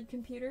still had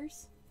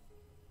computers.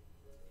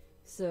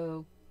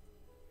 So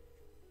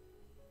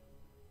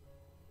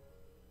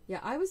yeah,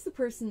 I was the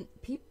person,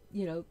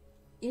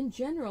 in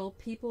general,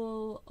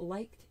 people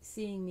liked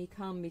seeing me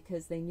come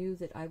because they knew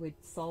that I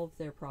would solve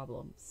their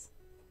problems.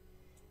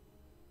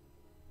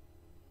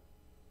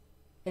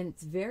 And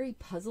it's very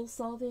puzzle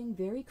solving,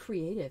 very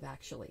creative,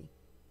 actually.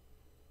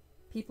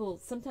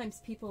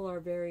 Sometimes people are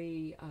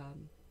very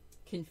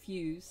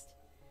confused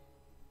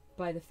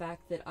by the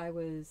fact that I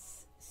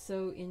was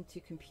so into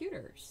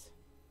computers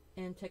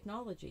and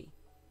technology.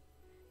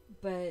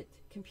 But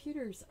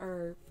computers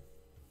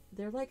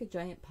they're like a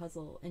giant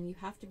puzzle, and you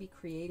have to be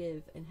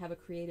creative and have a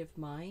creative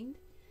mind,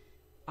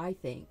 I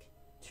think,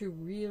 to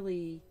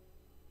really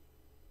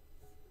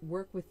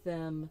work with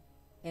them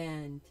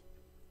and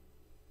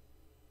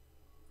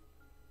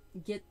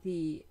get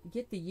the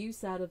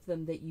use out of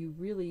them that you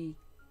really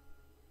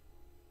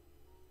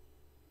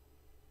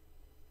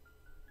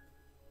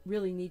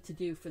need to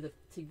do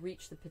to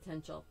reach the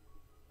potential.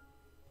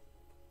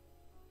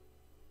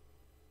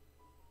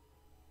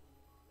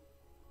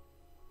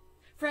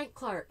 Frank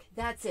Clark,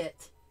 that's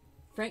it.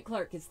 Frank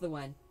Clark is the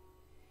one.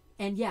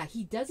 And yeah,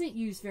 he doesn't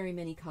use very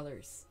many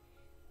colors.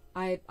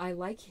 I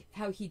like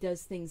how he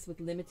does things with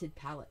limited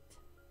palette.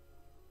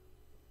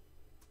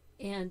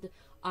 And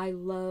I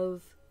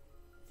love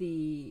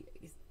the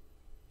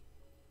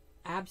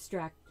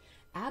abstract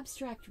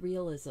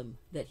realism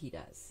that he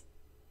does.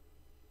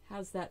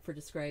 How's that for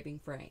describing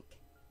Frank?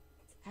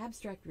 It's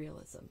abstract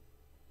realism.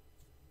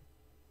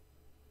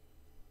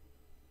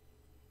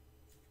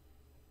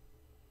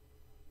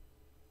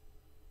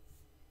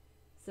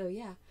 So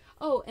yeah.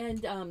 Oh,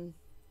 and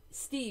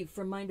Steve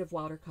from Mind of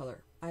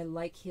Watercolor. I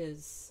like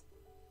his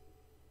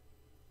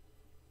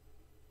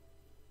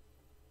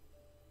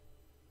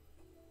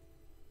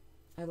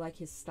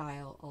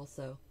style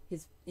also.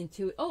 His and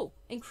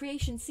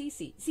Creation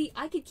CC. See,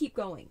 I could keep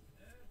going.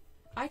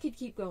 I could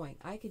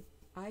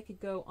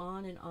go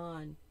on and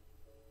on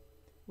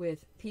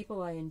with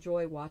people I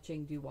enjoy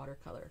watching do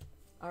watercolor.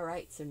 All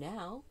right, so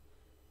now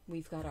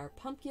we've got our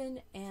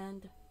pumpkin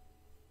and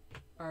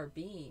our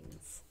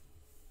beans.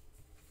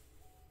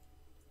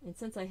 And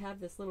since I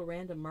have this little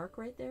random mark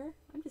right there,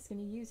 I'm just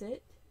going to use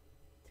it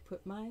to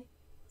put my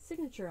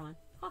signature on.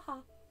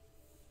 Haha.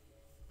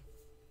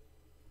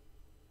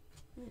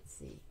 Let's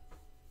see.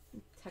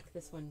 Tuck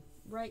this one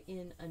right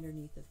in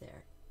underneath of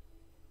there.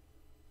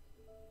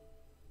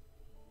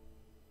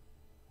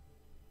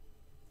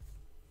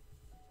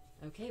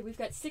 Okay, we've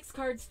got 6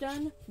 cards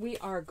done. We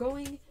are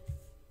going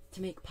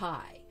to make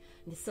pie.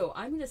 And so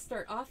I'm going to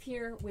start off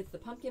here with the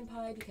pumpkin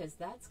pie because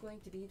that's going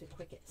to be the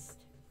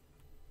quickest.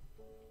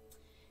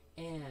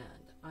 And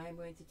I'm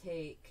going to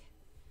take,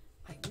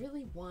 I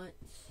really want,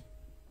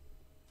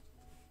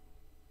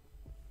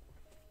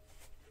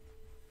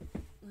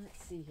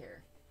 let's see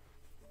here.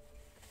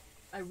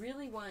 I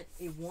really want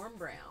a warm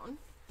brown,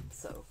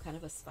 so kind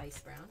of a spice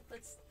brown.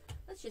 Let's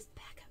just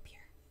back up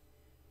here,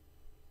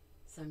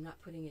 so I'm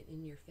not putting it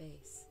in your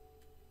face.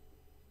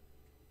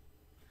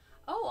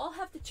 Oh, I'll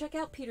have to check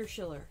out Peter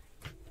Schiller.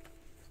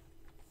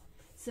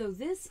 So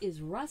this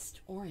is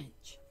rust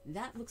orange.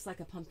 That looks like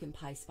a pumpkin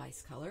pie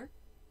spice color.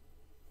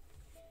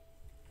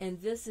 And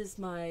this is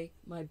my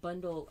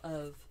bundle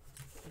of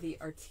the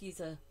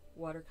Arteza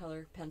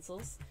watercolor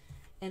pencils.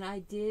 And I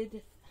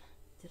did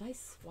I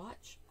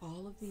swatch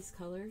all of these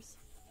colors?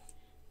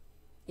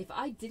 If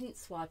I didn't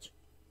swatch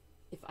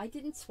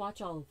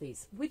all of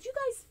these, would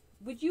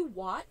you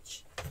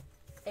watch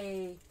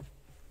a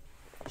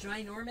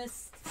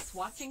ginormous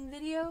swatching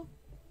video?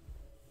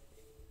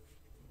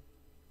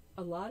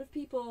 A lot of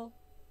people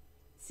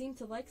seem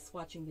to like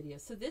swatching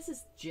videos. So this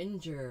is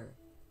ginger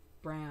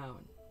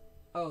brown.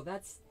 Oh,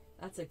 that's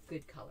a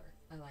good color.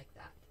 I like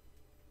that.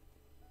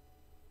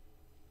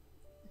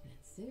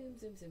 Zoom,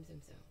 zoom, zoom,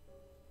 zoom, zoom.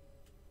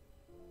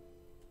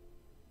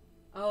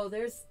 Oh,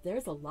 there's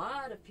a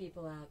lot of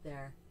people out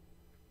there.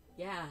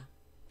 Yeah.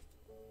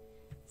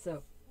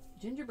 So,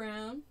 ginger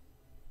brown.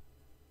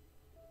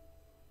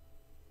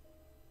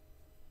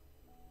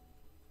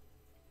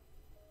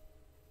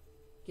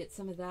 Get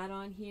some of that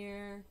on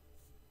here.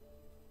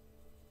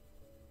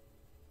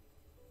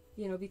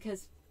 You know,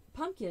 because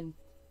pumpkin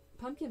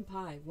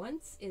pie,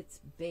 once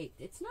it's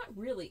baked, it's not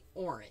really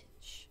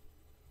orange.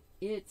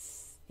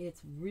 It's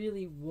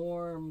really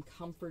warm,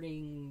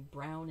 comforting,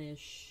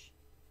 brownish.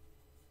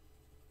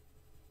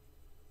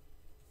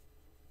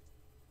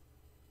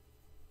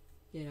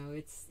 You know,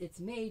 it's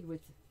made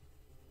with,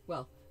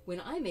 well, when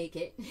I make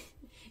it,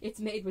 it's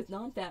made with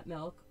non-fat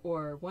milk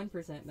or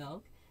 1%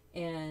 milk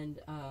and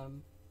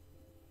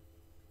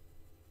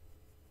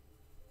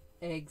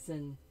eggs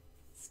and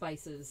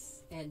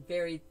spices and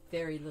very,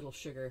 very little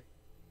sugar.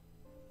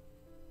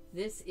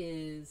 This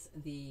is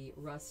the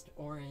rust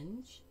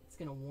orange. It's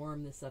going to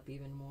warm this up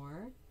even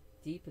more,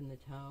 deepen the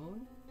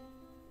tone.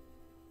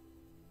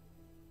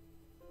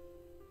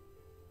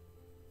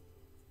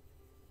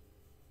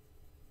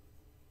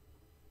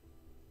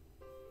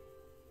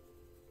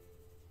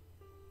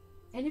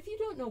 And if you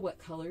don't know what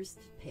colors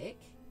to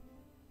pick,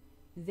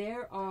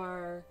 there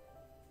are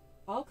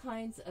all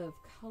kinds of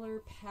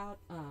color palette,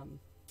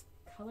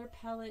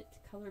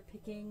 color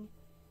picking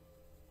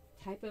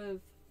type of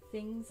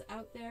things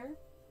out there.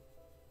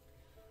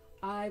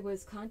 I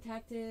was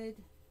contacted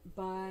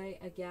by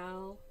a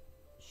gal.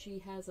 She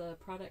has a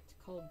product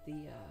called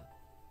the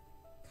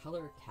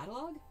Color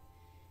Catalog,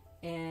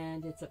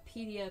 and it's a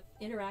PDF,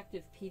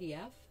 interactive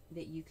PDF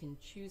that you can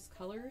choose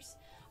colors.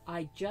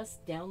 I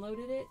just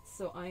downloaded it,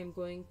 so I am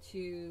going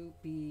to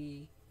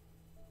be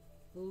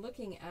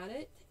looking at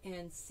it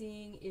and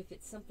seeing if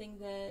it's something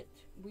that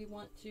we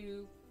want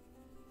to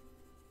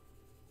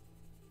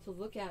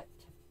look at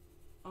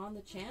on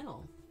the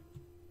channel.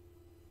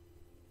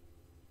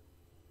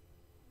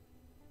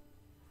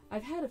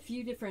 I've had a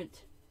few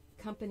different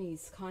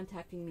companies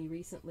contacting me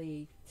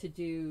recently to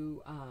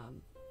do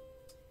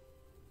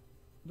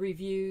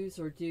reviews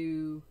or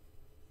do,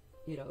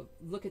 you know,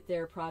 look at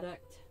their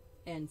product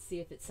and see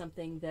if it's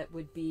something that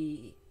would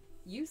be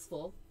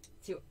useful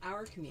to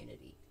our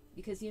community.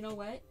 Because you know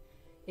what?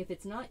 If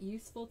it's not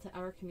useful to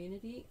our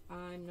community,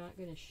 I'm not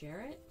going to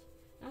share it.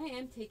 I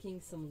am taking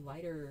some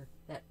lighter,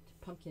 that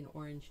pumpkin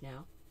orange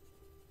now,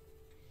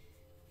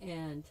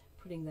 and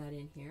putting that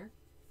in here.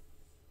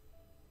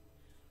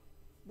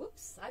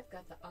 Whoops, I've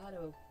got the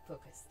auto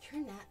focus.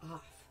 Turn that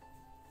off.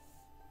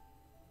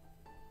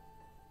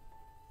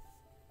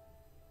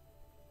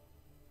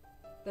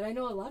 But I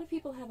know a lot of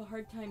people have a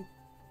hard time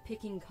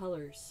picking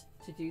colors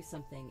to do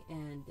something,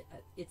 and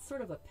it's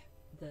sort of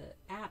the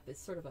app is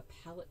sort of a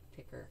palette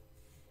picker.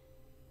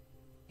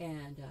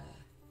 And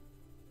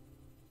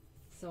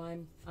so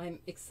I'm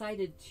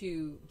excited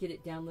to get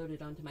it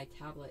downloaded onto my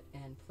tablet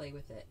and play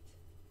with it.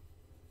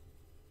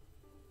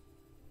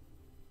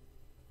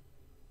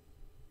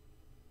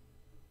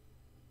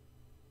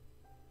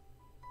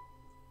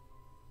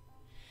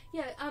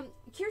 Yeah,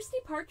 Kirsty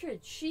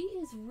Partridge, she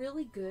is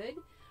really good.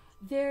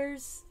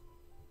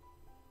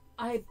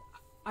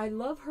 I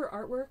love her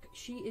artwork.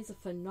 She is a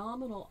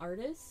phenomenal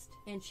artist,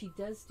 and she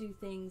does do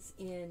things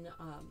in,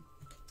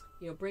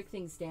 you know, break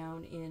things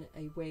down in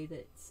a way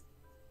that's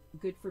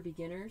good for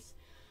beginners.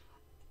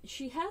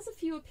 She has a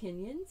few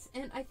opinions,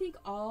 and I think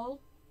all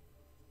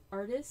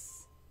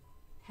artists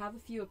have a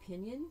few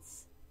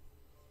opinions.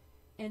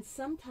 And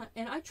sometimes,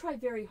 and I try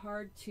very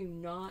hard to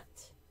not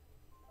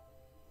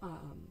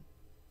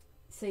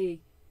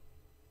say,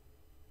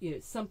 you know,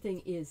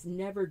 something is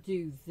never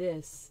do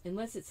this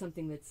unless it's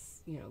something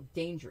that's, you know,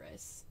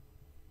 dangerous.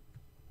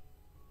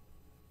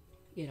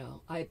 You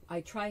know,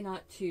 I try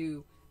not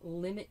to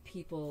limit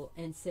people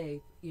and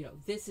say, you know,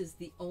 this is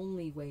the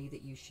only way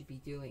that you should be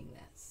doing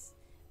this.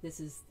 This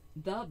is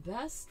the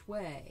best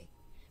way.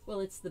 Well,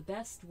 it's the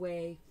best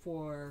way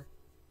for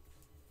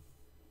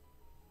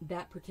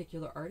that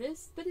particular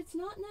artist, but it's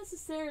not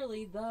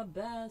necessarily the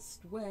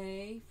best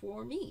way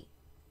for me.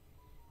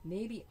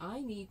 Maybe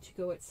I need to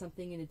go at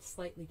something in a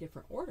slightly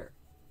different order.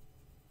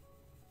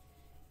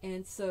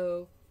 And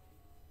so,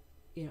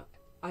 you know,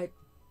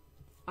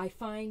 I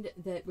find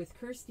that with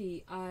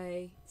Kirsty,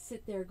 I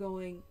sit there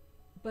going,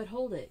 but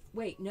hold it,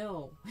 wait,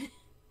 no.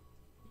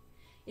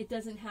 It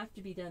doesn't have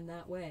to be done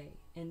that way,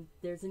 and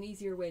there's an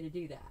easier way to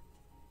do that.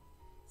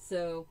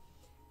 So,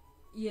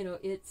 you know,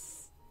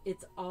 it's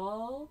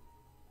all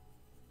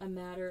a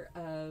matter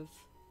of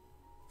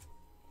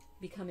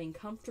becoming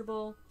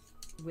comfortable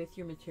with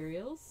your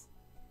materials,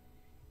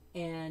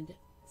 and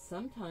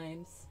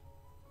sometimes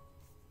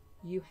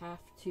you have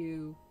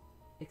to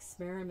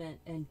experiment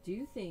and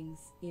do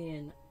things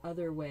in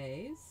other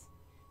ways.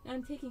 Now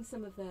I'm taking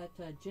some of that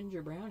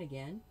ginger brown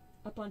again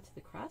up onto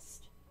the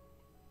crust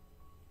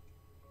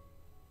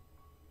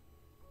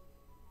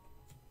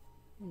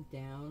and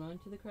down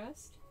onto the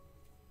crust.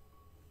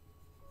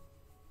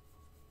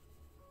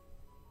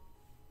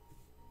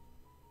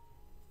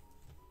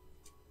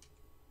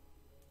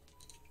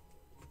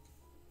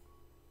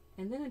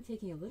 And then I'm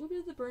taking a little bit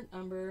of the burnt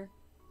umber,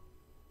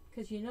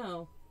 because you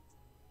know,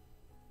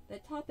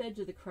 that top edge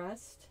of the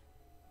crust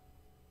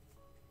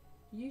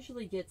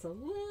usually gets a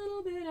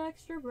little bit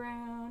extra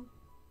brown.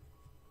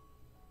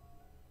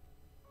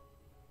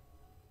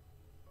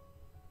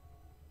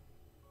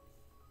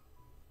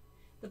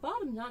 The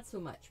bottom not so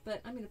much,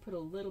 but I'm going to put a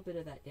little bit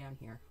of that down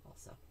here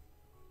also.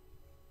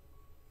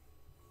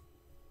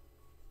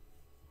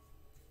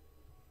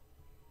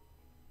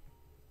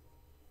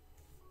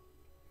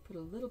 Put a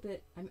little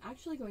bit. I'm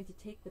actually going to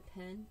take the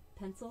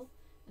pencil,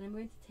 and I'm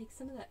going to take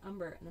some of that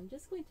umber, and I'm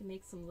just going to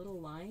make some little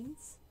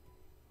lines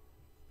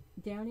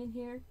down in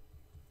here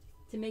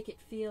to make it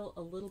feel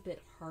a little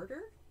bit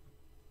harder.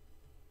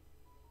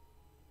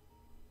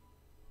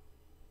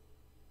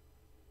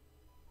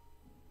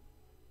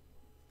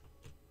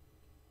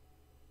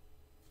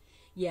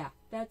 Yeah,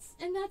 that's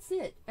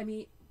it. I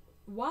mean,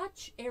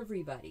 watch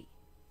everybody.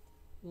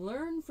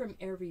 Learn from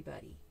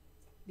everybody,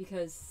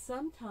 because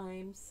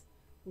sometimes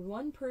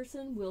one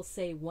person will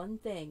say one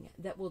thing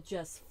that will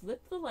just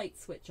flip the light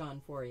switch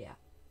on for you.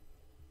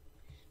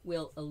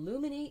 Will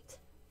illuminate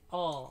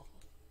all.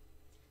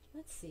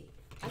 Let's see.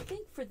 I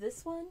think for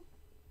this one,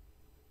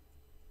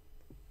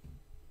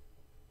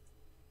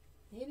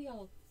 maybe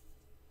I'll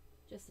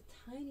just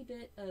a tiny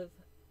bit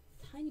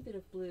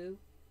of blue.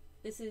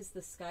 This is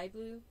the sky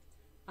blue.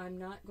 I'm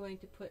not going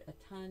to put a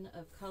ton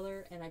of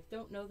color, and I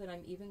don't know that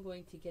I'm even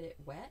going to get it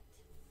wet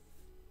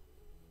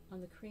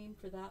on the cream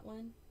for that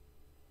one.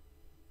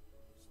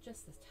 It's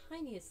just the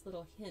tiniest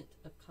little hint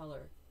of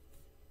color.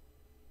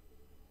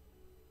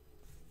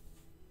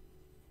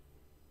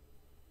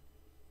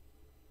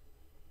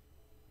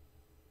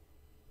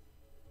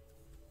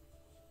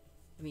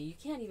 I mean, you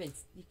can't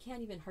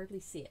even hardly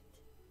see it.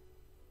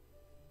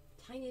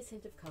 Tiniest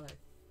hint of color.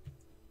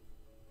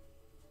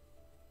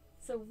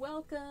 So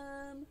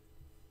welcome.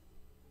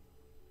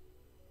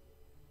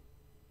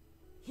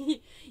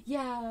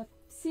 Yeah,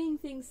 seeing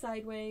things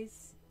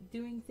sideways,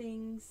 doing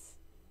things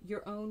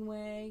your own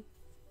way.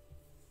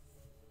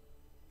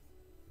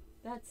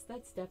 That's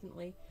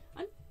definitely.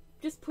 I'm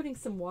just putting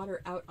some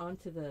water out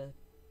onto the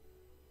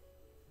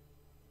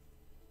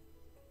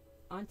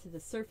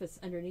surface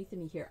underneath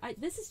me here.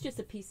 This is just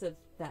a piece of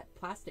that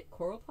plastic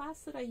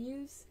Coroplast that I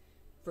use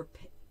for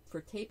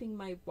taping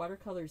my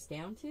watercolors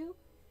down to.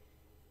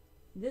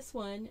 This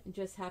one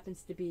just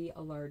happens to be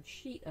a large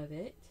sheet of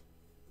it.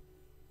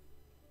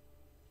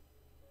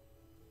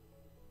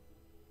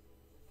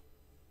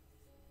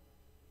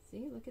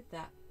 See, look at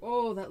that.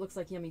 Oh, that looks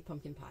like yummy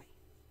pumpkin pie.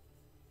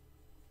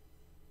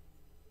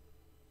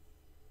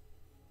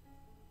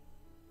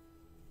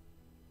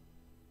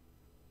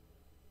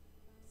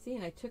 See,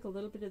 and I took a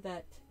little bit of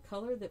that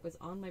color that was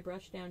on my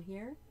brush down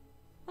here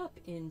up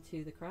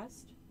into the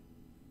crust.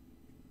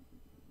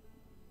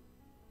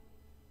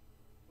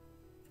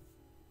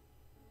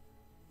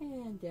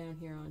 And down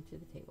here onto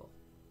the table.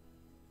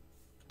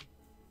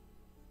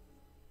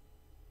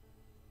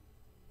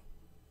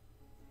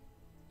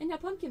 And now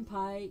pumpkin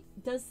pie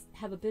does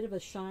have a bit of a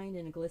shine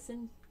and a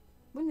glisten.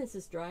 When this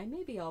is dry,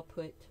 maybe I'll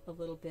put a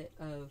little bit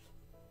of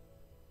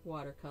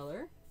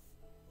watercolor.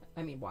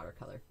 A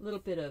little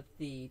bit of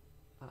the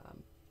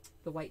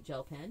white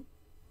gel pen.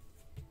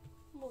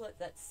 We'll let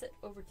that sit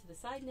over to the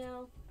side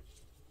now.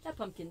 That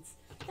pumpkin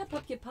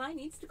pie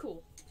needs to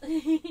cool.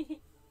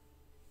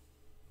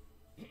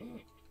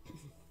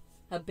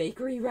 A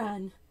bakery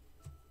run.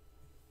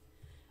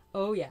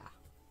 Oh yeah.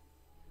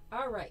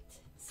 All right.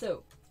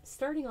 So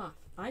starting off,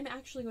 I'm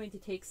actually going to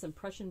take some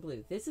Prussian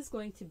blue. This is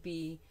going to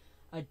be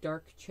a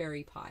dark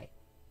cherry pie.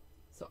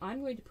 So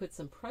I'm going to put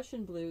some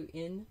Prussian blue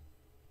in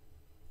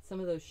some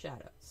of those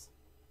shadows.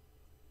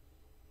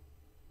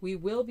 We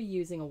will be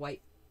using a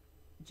white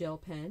gel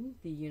pen,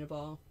 the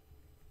Uniball,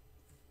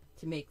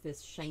 to make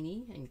this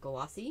shiny and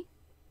glossy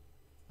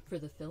for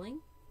the filling.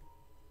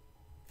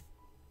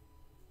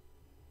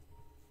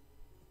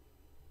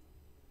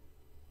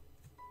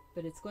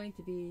 But it's going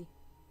to be,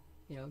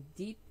 you know,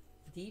 deep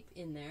deep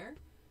in there.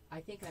 I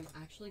think I'm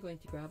actually going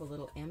to grab a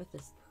little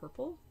amethyst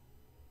purple.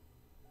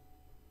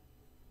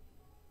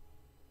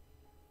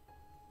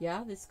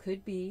 Yeah, this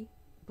could be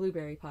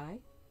blueberry pie.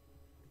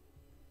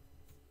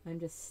 I'm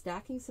just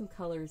stacking some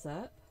colors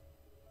up.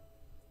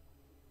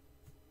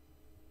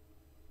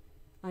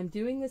 I'm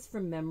doing this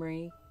from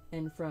memory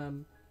and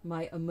from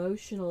my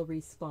emotional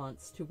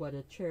response to what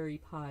a cherry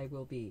pie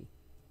will be.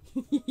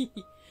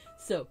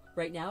 So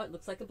right now it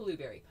looks like a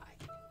blueberry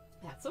pie.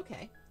 That's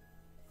okay.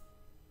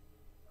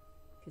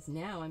 Because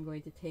now I'm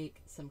going to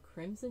take some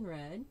crimson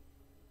red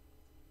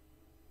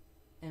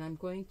and I'm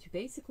going to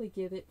basically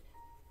give it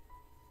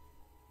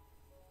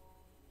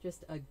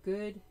just a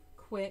good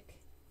quick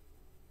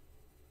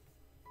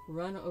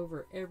run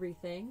over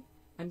everything.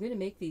 I'm going to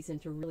make these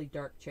into really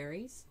dark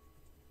cherries.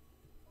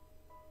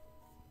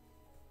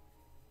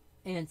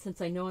 And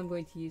since I know I'm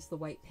going to use the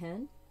white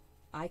pen,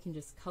 I can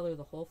just color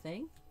the whole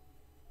thing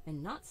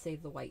and not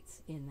save the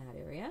whites in that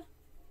area.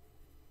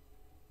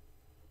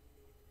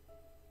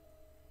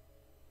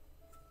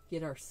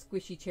 Get our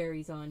squishy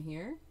cherries on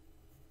here.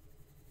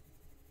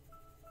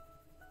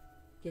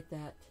 Get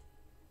that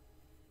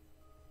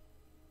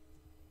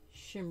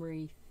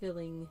shimmery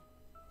filling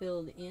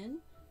filled in.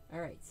 All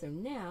right, so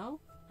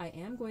now I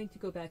am going to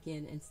go back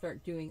in and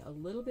start doing a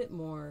little bit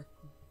more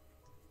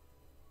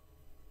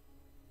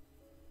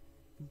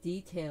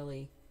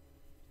detail-y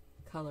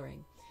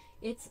coloring.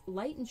 It's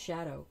light and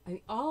shadow. I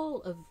mean,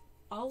 all of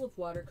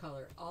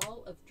watercolor,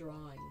 all of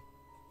drawing,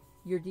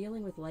 you're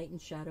dealing with light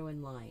and shadow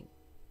and line.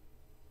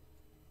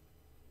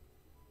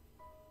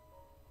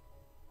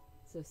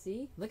 So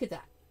see, look at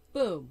that.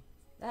 Boom.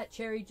 That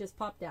cherry just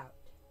popped out.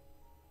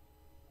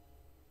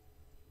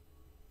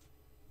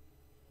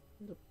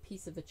 Little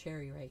piece of a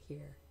cherry right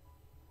here.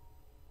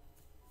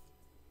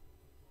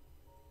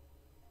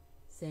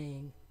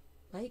 Saying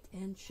light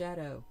and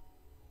shadow.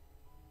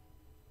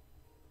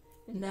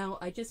 And now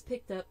I just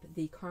picked up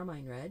the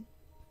carmine red,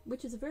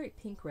 which is a very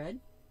pink red.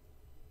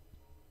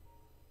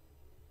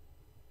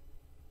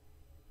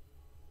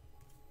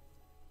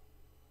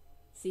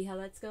 See how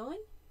that's going?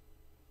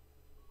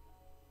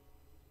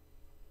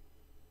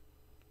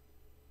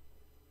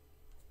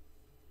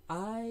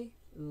 I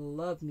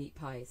love meat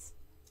pies.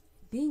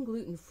 Being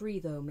gluten-free,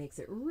 though, makes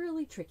it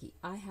really tricky.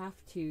 I have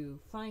to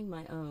find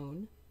my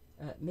own,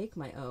 make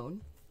my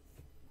own.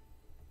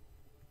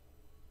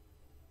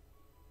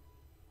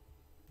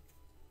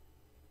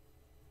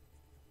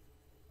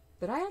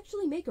 But I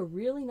actually make a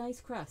really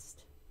nice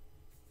crust.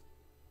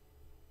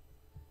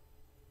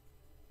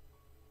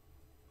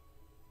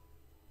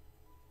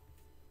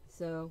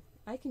 So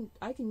I can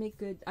make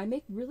good. I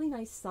make really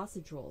nice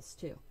sausage rolls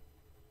too.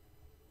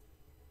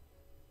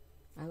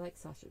 I like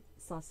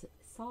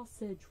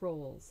sausage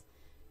rolls.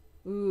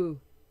 Ooh,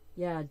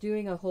 yeah,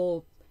 doing a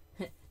whole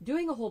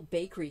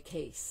bakery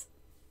case.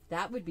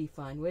 That would be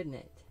fun, wouldn't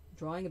it?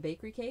 Drawing a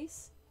bakery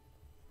case,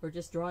 or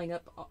just drawing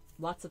up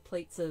lots of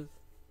plates of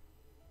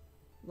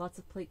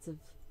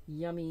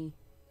yummy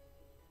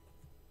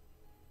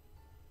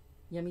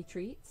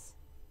treats.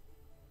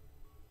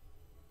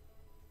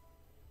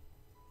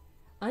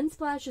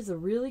 Unsplash is a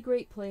really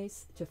great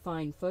place to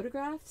find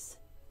photographs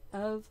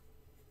of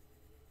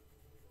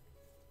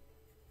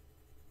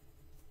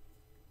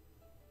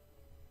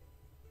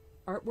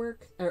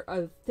artwork or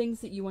of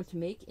things that you want to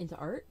make into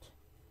art.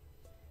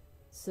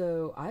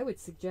 So I would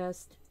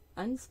suggest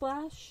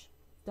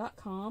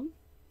unsplash.com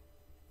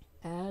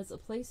as a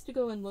place to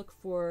go and look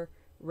for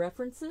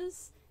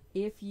references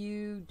if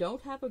you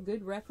don't have a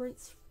good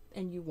reference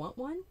and you want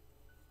one.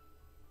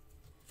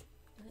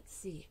 Let's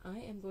see, I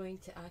am going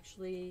to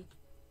actually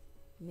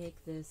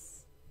make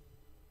this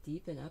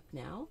deepen up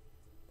now.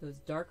 Those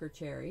darker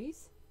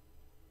cherries,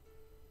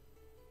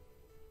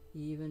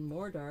 even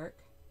more dark.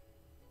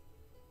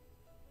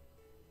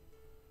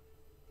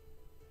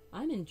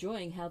 I'm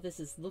enjoying how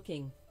this is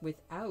looking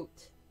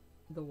without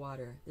the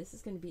water. This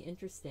is going to be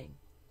interesting.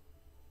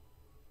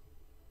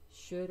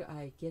 Should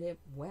I get it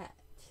wet?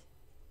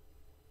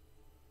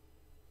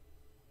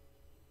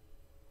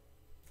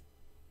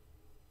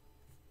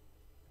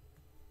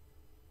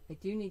 I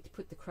do need to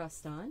put the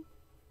crust on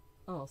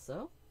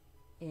also,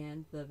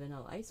 and the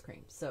vanilla ice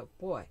cream. So,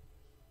 boy.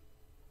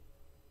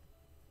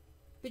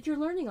 But you're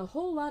learning a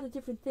whole lot of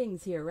different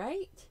things here,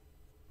 right?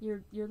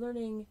 You're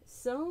learning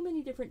so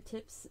many different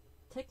tips,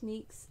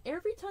 techniques.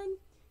 Every time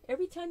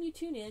you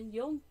tune in,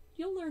 you'll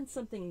learn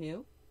something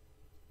new.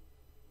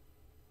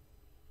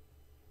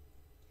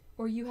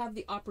 Or you have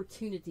the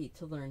opportunity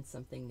to learn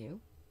something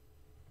new.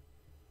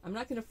 I'm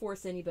not going to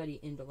force anybody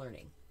into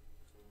learning.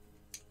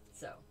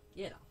 So,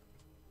 you know.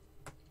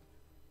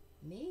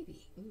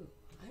 Maybe, ooh,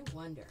 I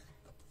wonder.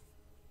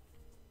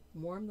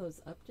 Warm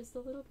those up just a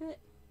little bit.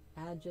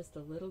 Add just a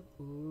little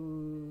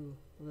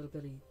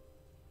bit of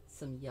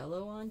some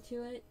yellow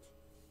onto it.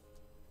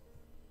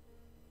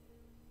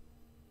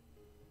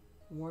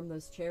 Warm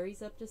those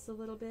cherries up just a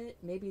little bit.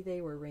 Maybe they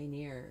were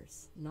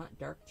Rainier's, not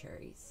dark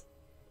cherries.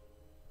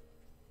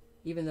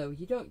 Even though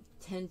you don't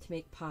tend to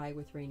make pie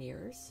with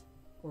Rainier's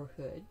or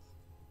Hood.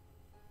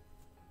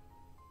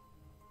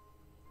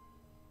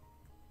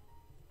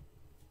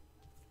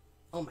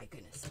 Oh my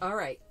goodness. All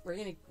right, we're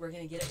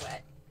gonna get it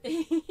wet.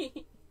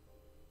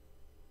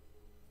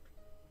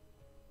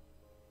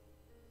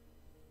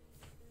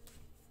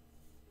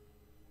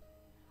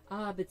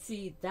 But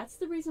see, that's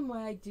the reason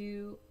why I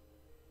do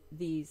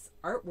these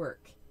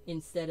artwork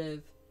instead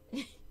of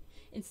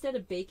instead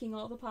of baking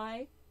all the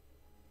pie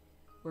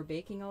or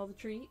baking all the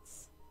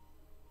treats.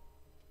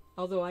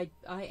 Although I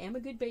am a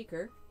good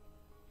baker.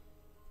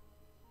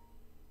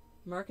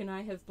 Mark and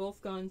I have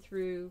both gone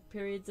through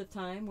periods of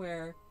time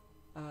where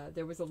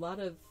there was a lot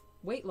of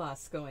weight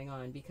loss going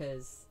on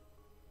because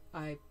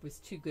I was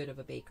too good of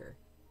a baker.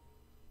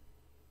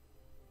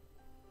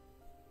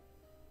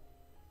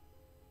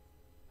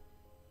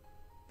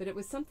 But it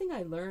was something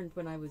I learned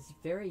when I was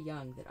very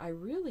young, that I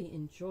really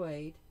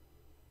enjoyed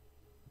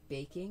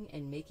baking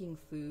and making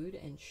food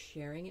and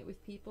sharing it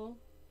with people.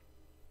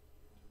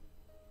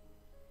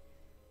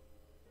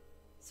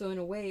 So in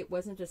a way, it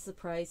wasn't a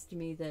surprise to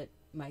me that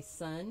my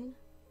son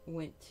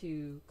went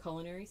to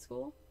culinary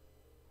school.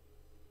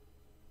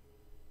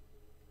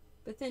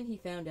 But then he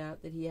found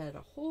out that he had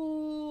a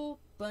whole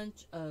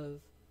bunch of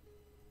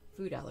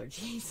food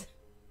allergies.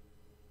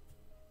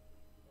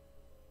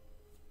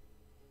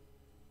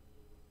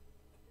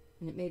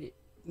 And it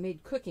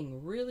made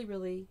cooking really,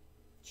 really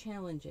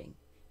challenging.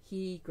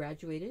 He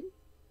graduated,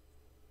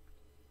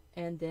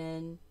 and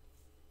then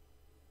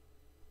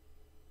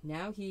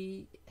now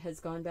he has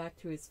gone back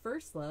to his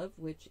first love,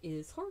 which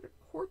is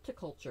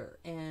horticulture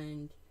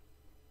and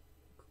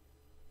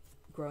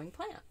growing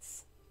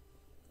plants.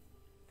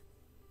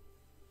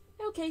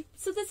 Okay,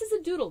 so this is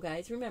a doodle,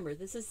 guys. Remember,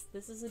 this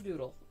is a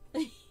doodle.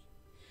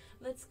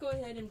 Let's go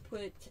ahead and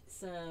put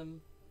some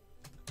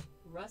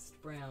rust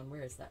brown.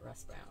 Where is that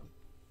rust brown?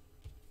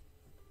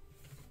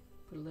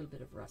 Put a little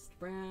bit of rust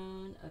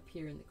brown up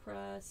here in the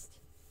crust.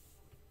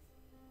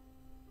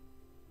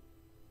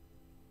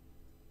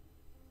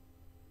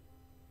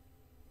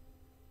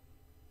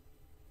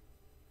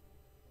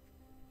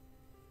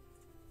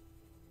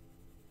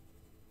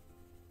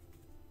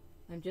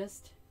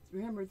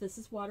 Remember, this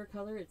is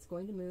watercolor. It's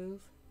going to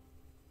move.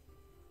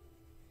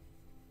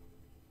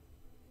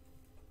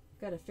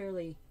 Got a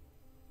fairly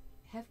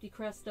hefty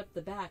crust up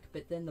the back,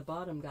 but then the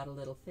bottom got a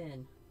little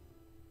thin.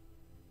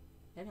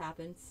 It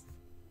happens.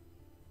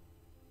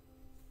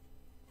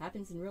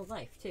 Happens in real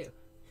life, too.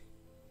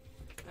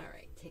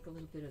 Alright, take a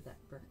little bit of that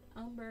burnt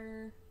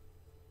umber.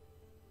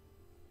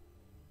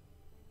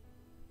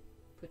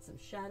 Put some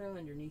shadow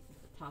underneath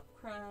the top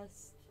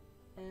crust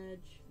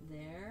edge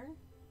there.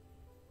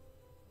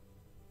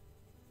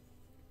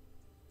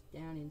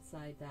 Down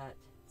inside that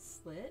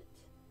slit.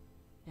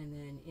 And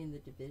then in the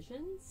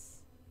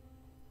divisions.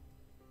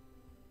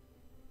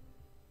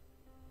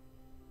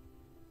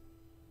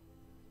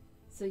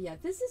 So yeah,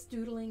 this is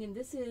doodling, and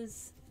this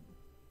is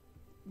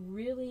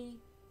really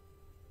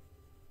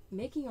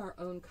making our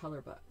own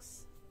color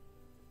books.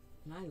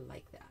 And I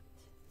like that.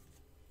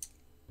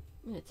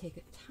 I'm going to take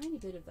a tiny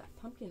bit of that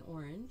pumpkin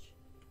orange,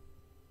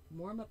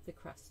 warm up the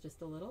crust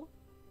just a little.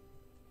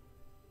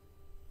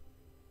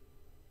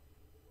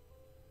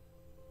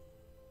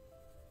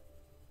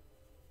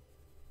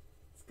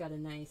 It's got a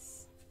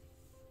nice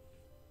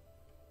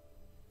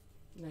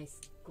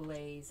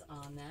glaze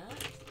on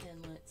that.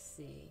 And let's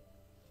see.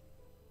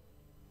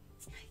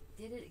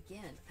 I did it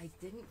again. I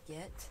didn't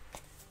get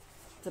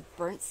the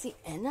burnt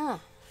sienna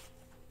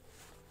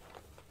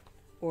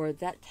or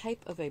that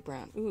type of a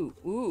brown.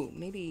 Ooh,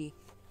 maybe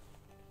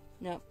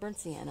no, burnt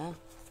sienna.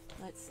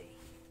 Let's see.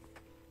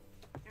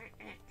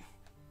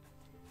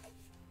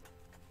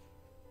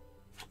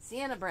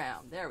 Sienna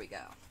brown. There we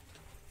go.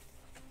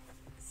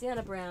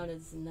 Sienna brown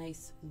is a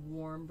nice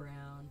warm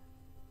brown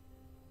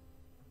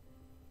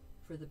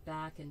for the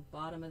back and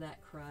bottom of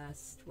that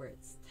crust where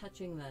it's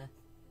touching the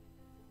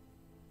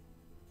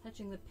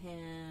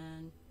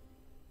pan,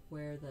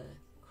 where the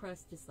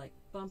crust is like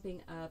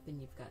bumping up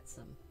and you've got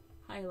some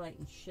highlight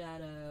and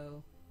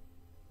shadow.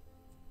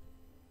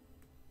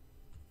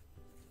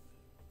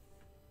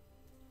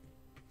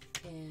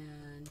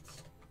 And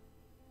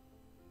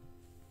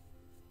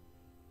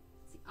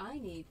see, I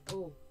need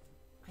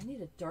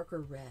a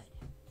darker red.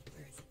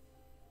 Where is it?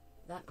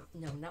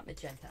 No, not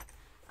magenta.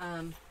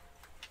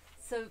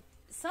 So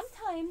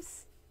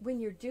sometimes when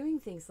you're doing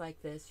things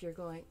like this, you're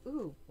going,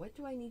 ooh, what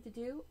do I need to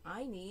do?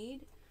 I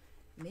need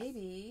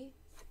maybe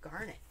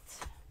garnet.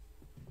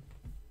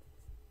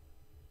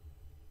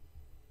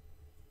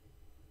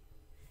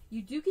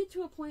 You do get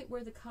to a point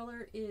where the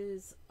color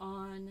is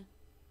on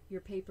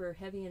your paper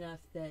heavy enough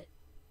that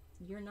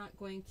you're not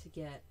going to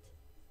get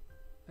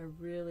a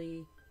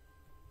really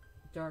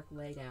dark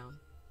laydown.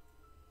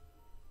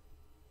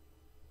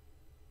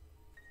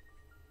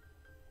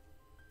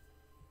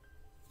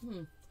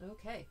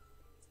 Okay.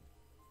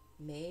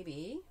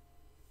 Maybe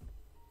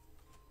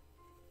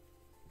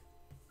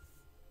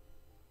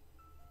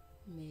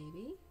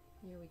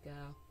here we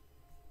go.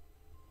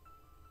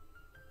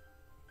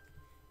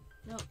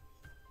 No,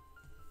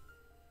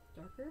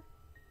 darker.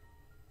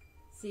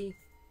 See,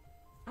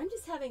 I'm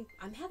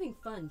having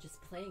fun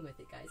just playing with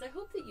it, guys. I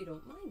hope that you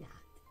don't mind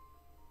that.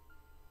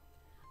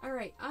 All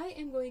right, I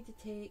am going to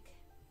take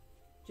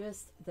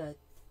just the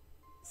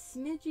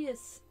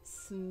smidgiest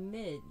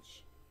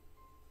smidge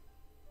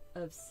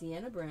of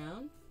sienna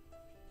brown,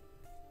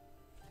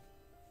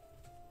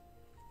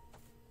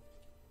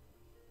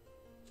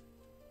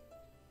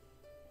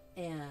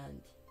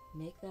 and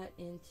make that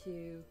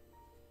into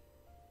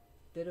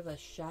a bit of a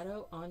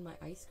shadow on my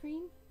ice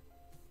cream.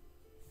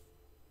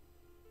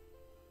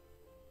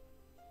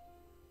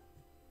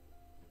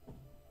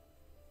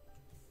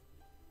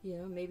 You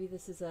know, maybe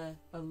this is a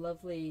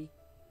lovely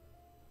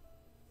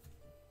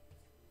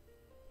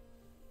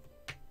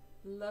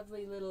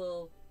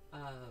little,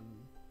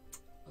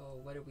 oh,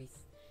 what are we,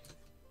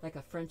 like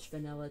a French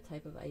vanilla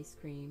type of ice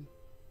cream.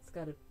 It's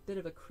got a bit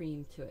of a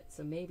cream to it,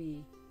 so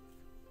maybe,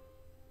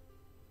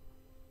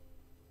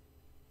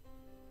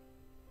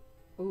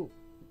 ooh,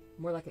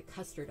 more like a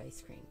custard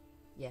ice cream.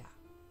 Yeah.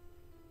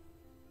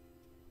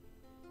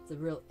 It's a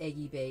real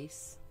eggy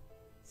base,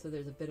 so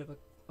there's a bit of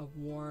a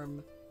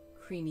warm,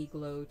 creamy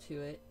glow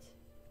to it.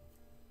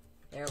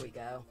 There we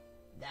go.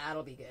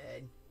 That'll be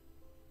good.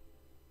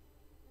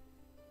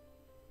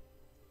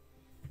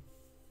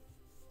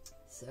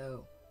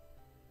 So,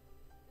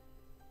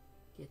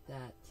 get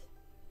that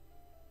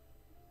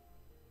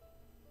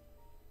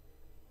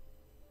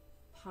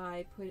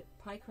pie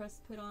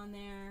crust put on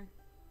there.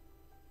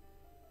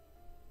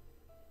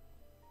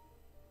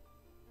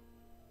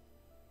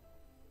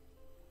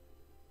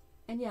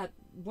 And yeah,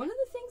 one of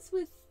the things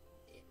with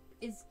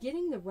is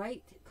getting the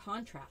right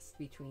contrast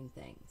between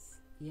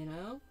things, you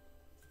know?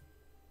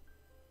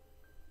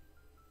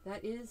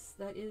 That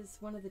is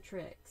one of the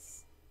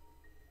tricks.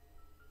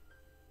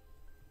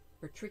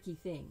 Or tricky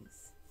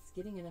things. It's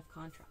getting enough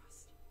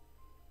contrast.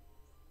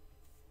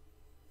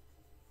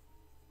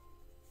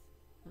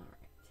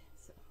 Alright,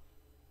 so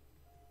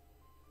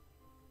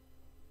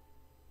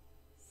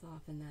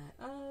soften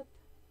that up.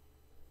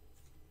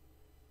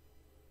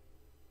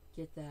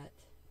 Get that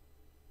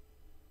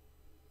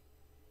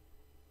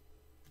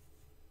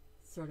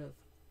sort of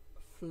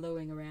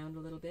flowing around a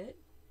little bit.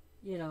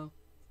 You know,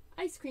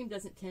 ice cream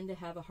doesn't tend to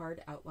have a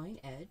hard outline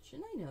edge,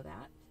 and I know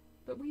that,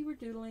 but we were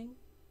doodling.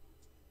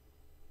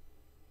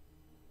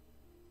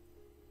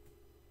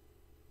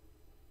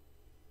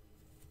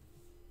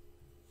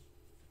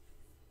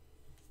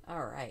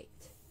 All right,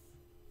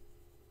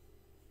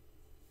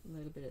 a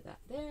little bit of that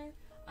there.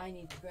 I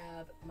need to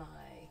grab my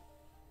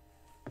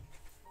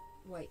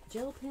white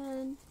gel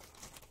pen.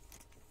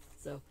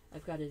 So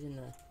I've got it in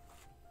the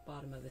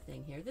bottom of the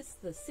thing here. This is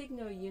the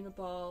Signo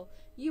Uniball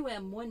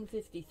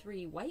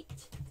UM153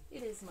 white.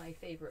 It is my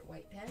favorite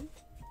white pen.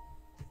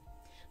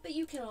 But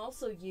you can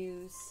also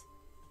use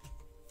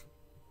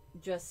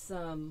just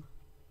some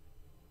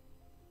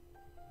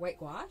white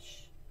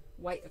gouache,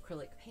 white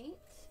acrylic paint.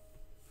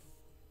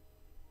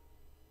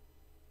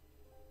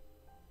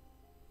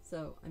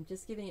 So I'm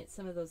just giving it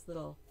some of those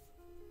little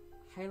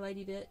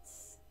highlighty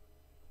bits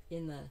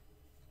in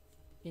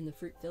the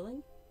fruit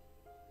filling.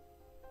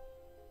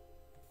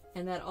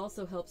 And that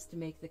also helps to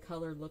make the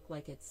color look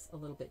like it's a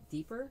little bit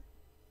deeper,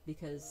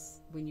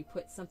 because when you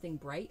put something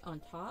bright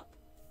on top,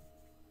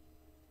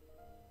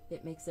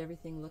 it makes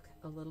everything look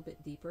a little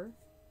bit deeper.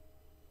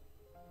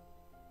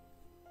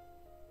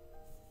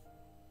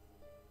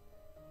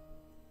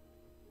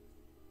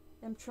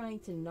 I'm trying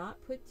to not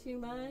put too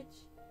much.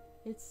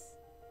 It's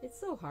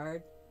so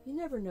hard. You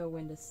never know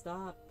when to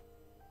stop,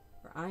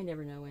 or I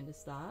never know when to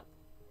stop.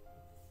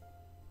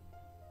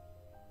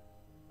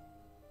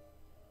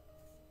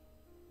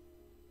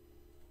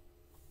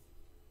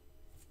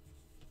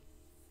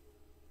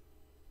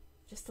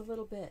 Just a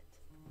little bit,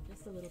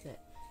 just a little bit.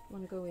 I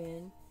want to go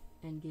in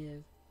and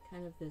give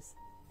kind of this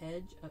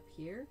edge up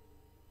here.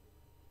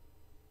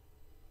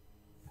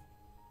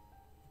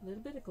 A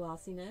little bit of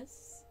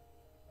glossiness.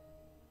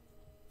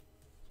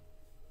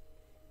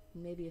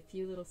 Maybe a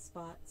few little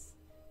spots,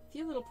 a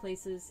few little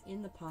places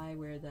in the pie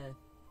where the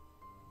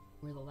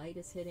light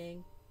is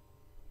hitting.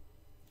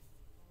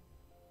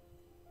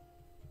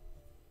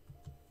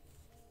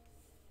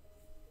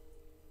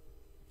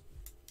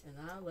 And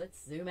now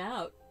let's zoom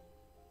out.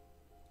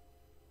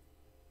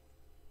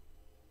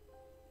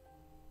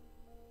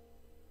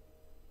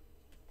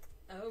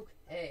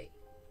 Okay.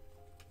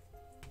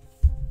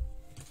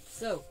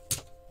 So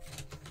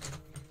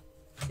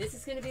this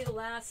is going to be the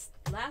last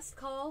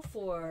call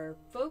for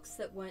folks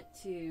that want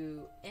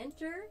to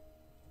enter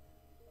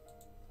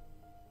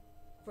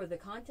for the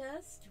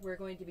contest. We're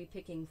going to be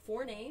picking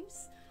 4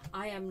 names.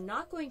 I am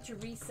not going to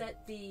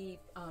reset the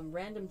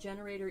random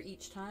generator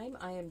each time.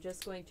 I am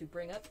just going to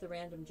bring up the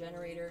random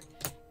generator,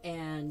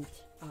 and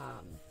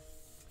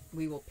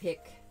we will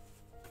pick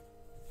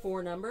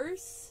 4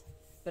 numbers.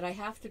 But I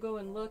have to go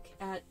and look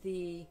at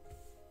the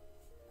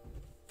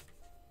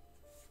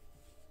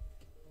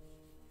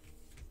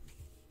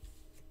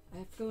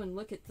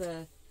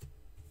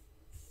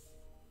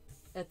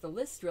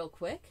list real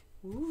quick.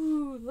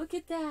 Ooh, look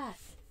at that.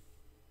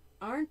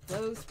 Aren't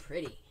those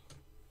pretty?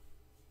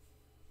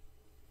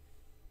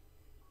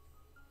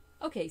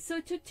 Okay, so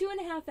it took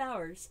 2.5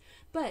 hours,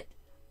 but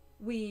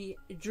we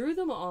drew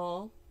them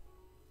all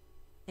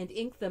and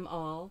inked them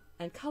all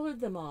and colored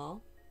them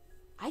all.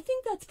 I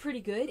think that's pretty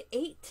good.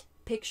 8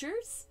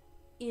 pictures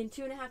in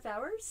 2.5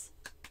 hours.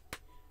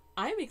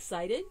 I'm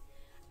excited.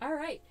 All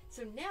right,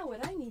 so now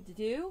what I need to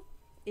do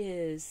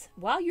is,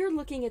 while you're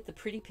looking at the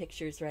pretty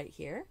pictures right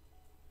here,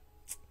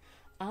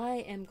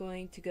 I am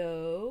going to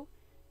go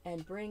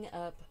and bring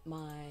up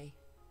my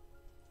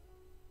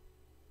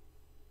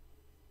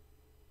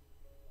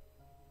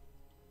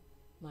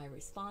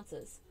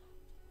responses.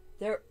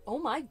 There, oh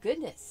my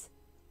goodness.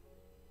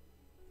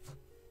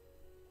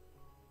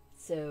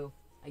 So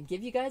I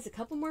give you guys a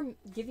couple more,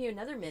 give you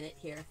another minute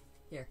here.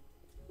 Here.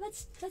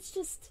 Let's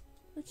just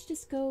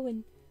go,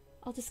 and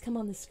I'll just come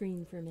on the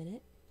screen for a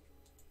minute.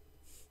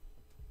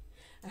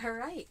 All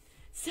right.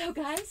 So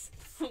guys,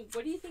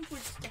 what do you think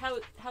how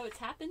it's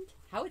happened?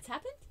 How it's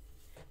happened?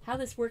 How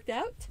this worked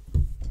out?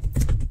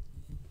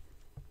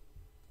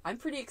 I'm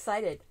pretty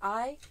excited.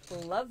 I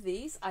love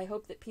these. I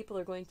hope that people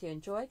are going to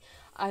enjoy.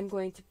 I'm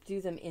going to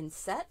do them in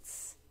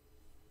sets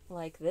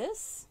like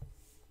this.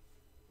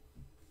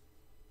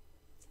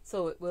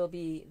 So it will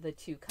be the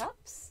 2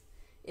 cups.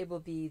 It will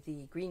be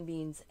the green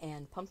beans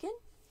and pumpkin.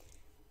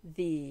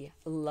 The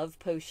love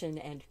potion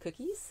and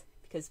cookies.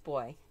 Because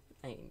boy,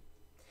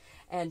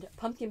 and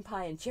pumpkin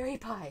pie and cherry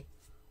pie.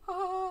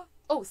 Ah.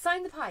 Oh,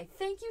 sign the pie.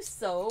 Thank you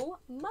so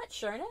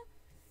much, Sharna.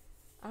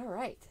 All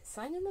right,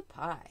 sign in the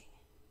pie.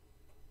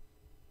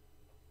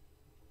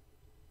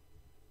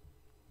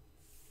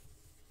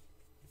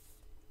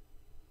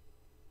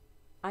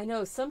 I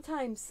know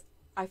sometimes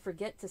I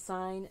forget to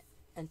sign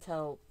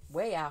until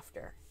way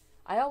after.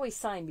 I always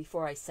sign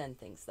before I send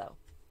things, though.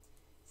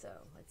 So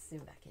let's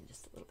zoom back in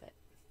just a little bit.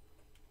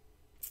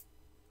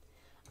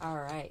 All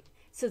right.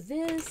 So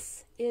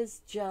this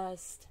is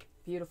just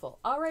beautiful.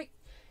 All right.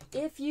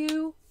 If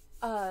you,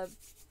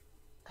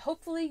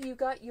 hopefully you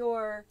got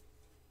your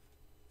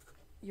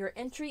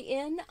entry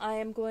in. I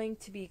am going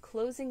to be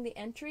closing the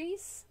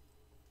entries.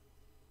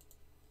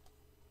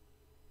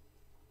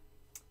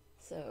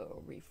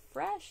 So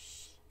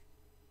refresh.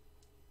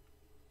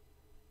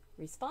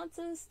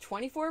 Responses,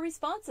 24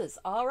 responses.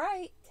 All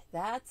right,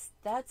 that's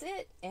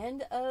it.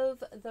 End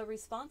of the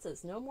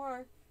responses. No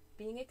more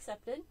being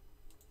accepted.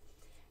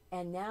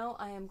 And now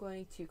I am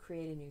going to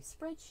create a new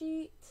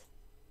spreadsheet.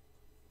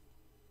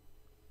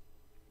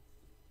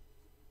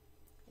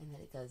 And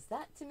then it does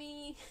that to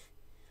me.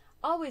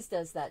 Always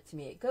does that to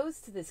me. It goes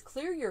to this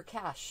clear your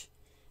cache,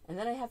 and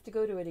then I have to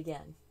go to it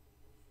again.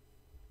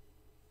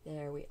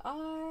 There we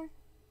are.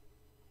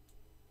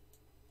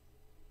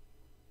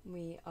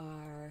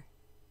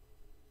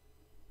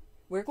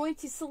 We're going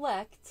to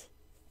select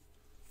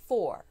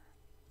 4,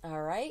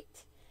 all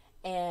right?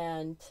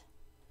 And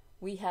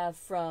we have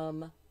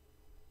from,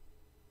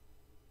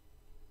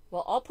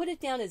 well, I'll put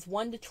it down as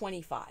 1 to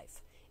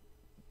 25.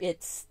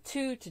 It's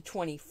 2 to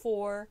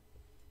 24,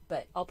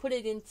 but I'll put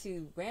it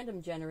into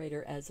random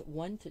generator as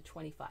 1 to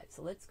 25.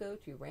 So let's go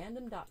to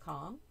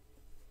random.com.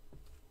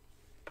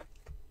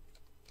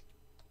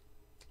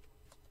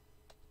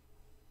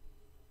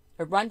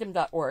 Or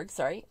random.org,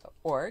 sorry,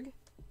 org.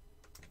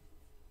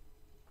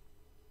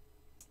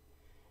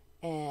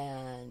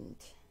 And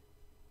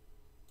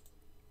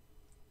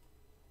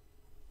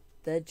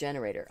the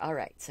generator. All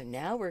right, so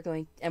now we're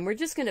going, and we're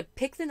just going to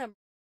pick the number.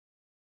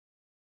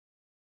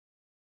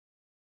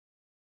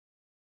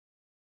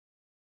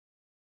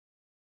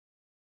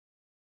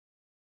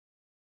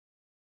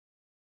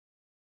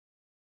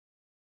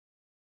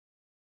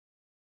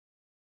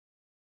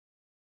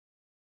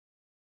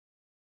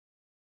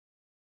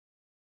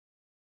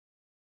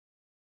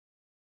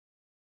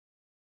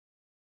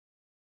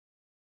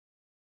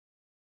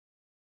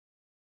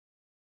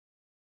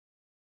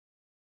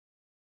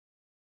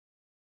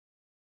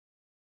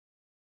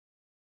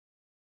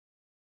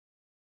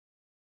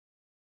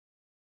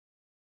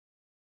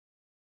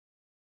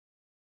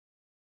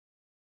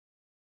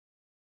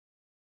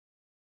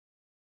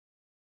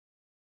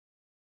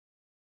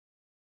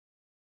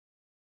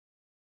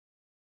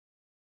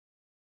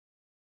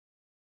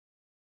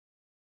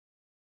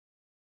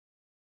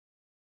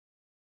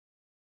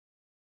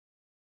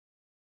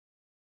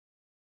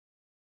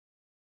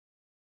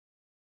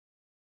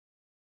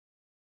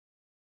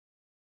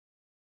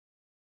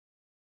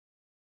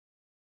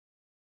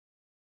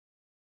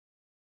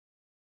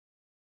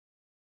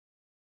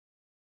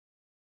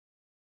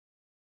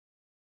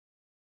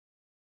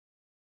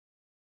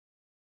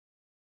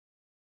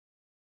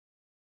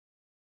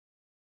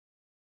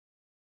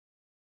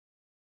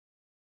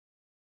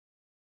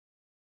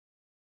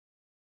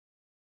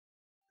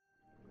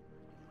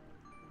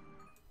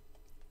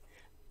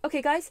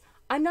 Okay, guys,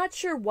 I'm not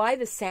sure why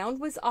the sound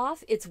was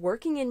off. It's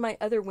working in my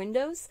other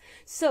windows.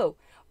 So,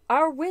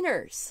 our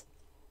winners.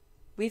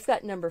 We've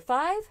got number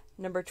 5,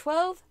 number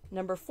 12,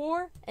 number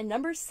 4, and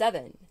number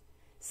 7.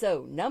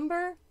 So,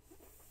 number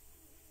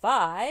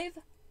 5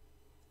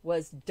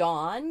 was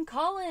Dawn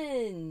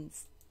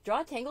Collins.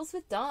 Draw Tangles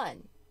with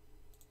Dawn.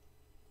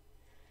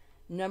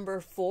 Number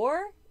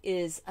 4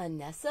 is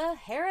Anessa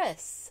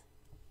Harris.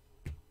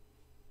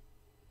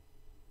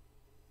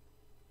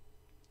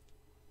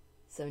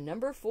 So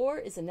number 4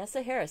 is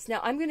Anessa Harris.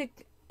 Now I'm going to,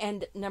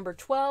 and number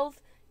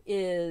 12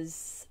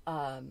 is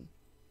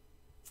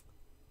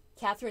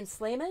Catherine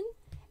Slayman,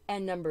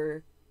 and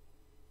number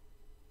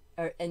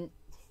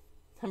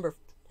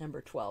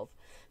 12.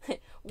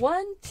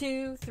 1,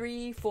 2,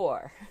 3,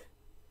 4.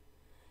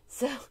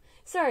 So,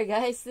 sorry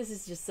guys, this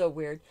is just so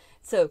weird.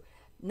 So,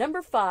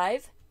 number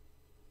 5,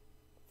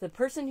 the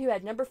person who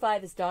had number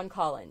 5 is Dawn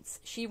Collins.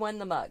 She won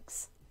the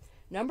mugs.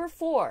 Number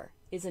 4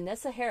 is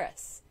Anessa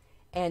Harris,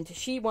 and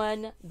she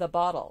won the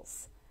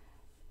bottles.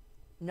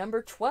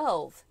 Number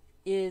 12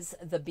 is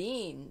the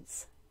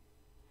beans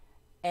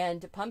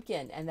and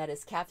pumpkin, and that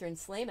is Catherine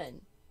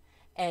Slayman,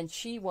 and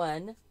she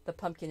won the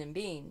pumpkin and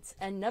beans.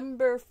 And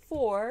number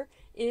 4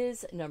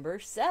 is number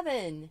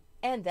 7,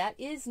 and that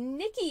is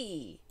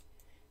Nikki.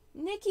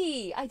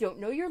 Nikki, I don't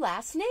know your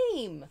last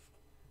name.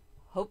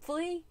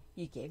 Hopefully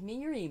you gave me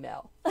your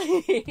email.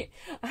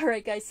 All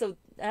right, guys, so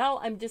now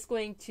I'm just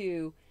going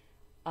to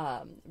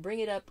bring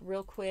it up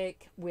real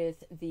quick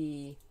with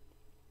the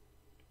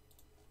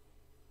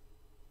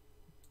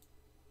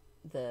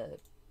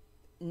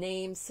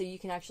names so you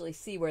can actually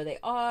see where they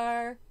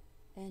are.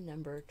 And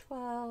number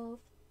 12.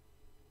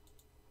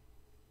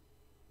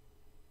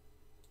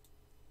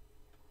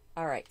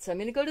 All right, so I'm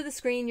going to go to the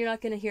screen. You're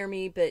not going to hear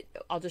me, but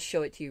I'll just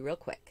show it to you real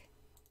quick.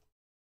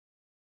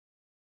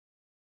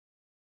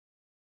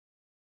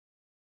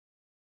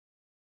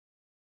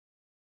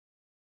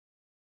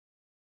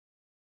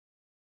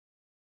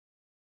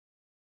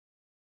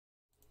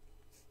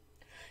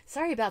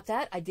 Sorry about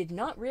that. I did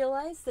not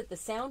realize that the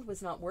sound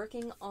was not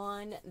working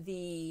on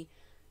the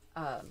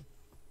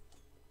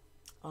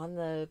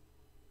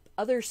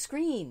other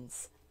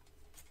screens.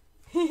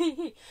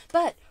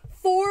 But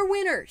 4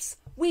 winners.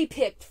 We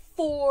picked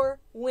 4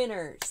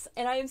 winners,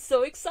 and I am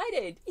so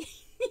excited.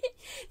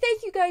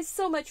 Thank you guys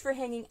so much for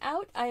hanging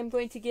out. I am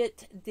going to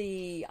get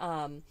the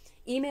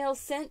email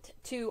sent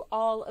to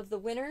all of the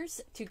winners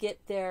to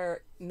get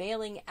their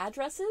mailing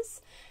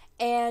addresses.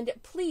 And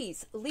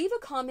please leave a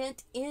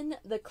comment in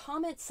the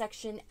comment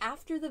section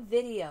after the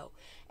video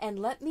and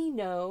let me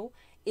know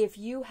if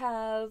you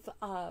have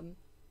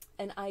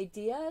an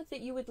idea that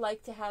you would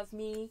like to have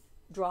me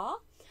draw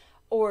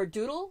or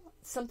doodle,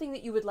 something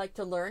that you would like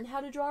to learn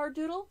how to draw or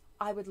doodle.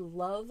 I would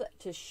love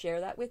to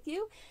share that with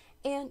you.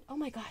 And oh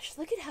my gosh,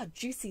 look at how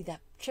juicy that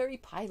cherry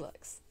pie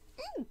looks.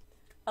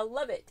 I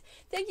love it.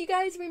 Thank you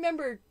guys.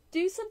 Remember,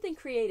 do something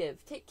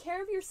creative. Take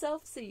care of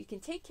yourself so you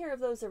can take care of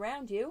those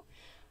around you.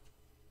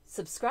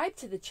 Subscribe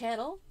to the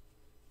channel,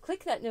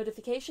 click that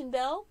notification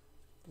bell,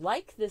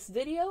 like this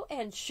video,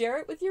 and share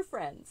it with your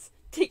friends.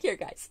 Take care,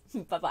 guys.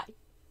 Bye-bye.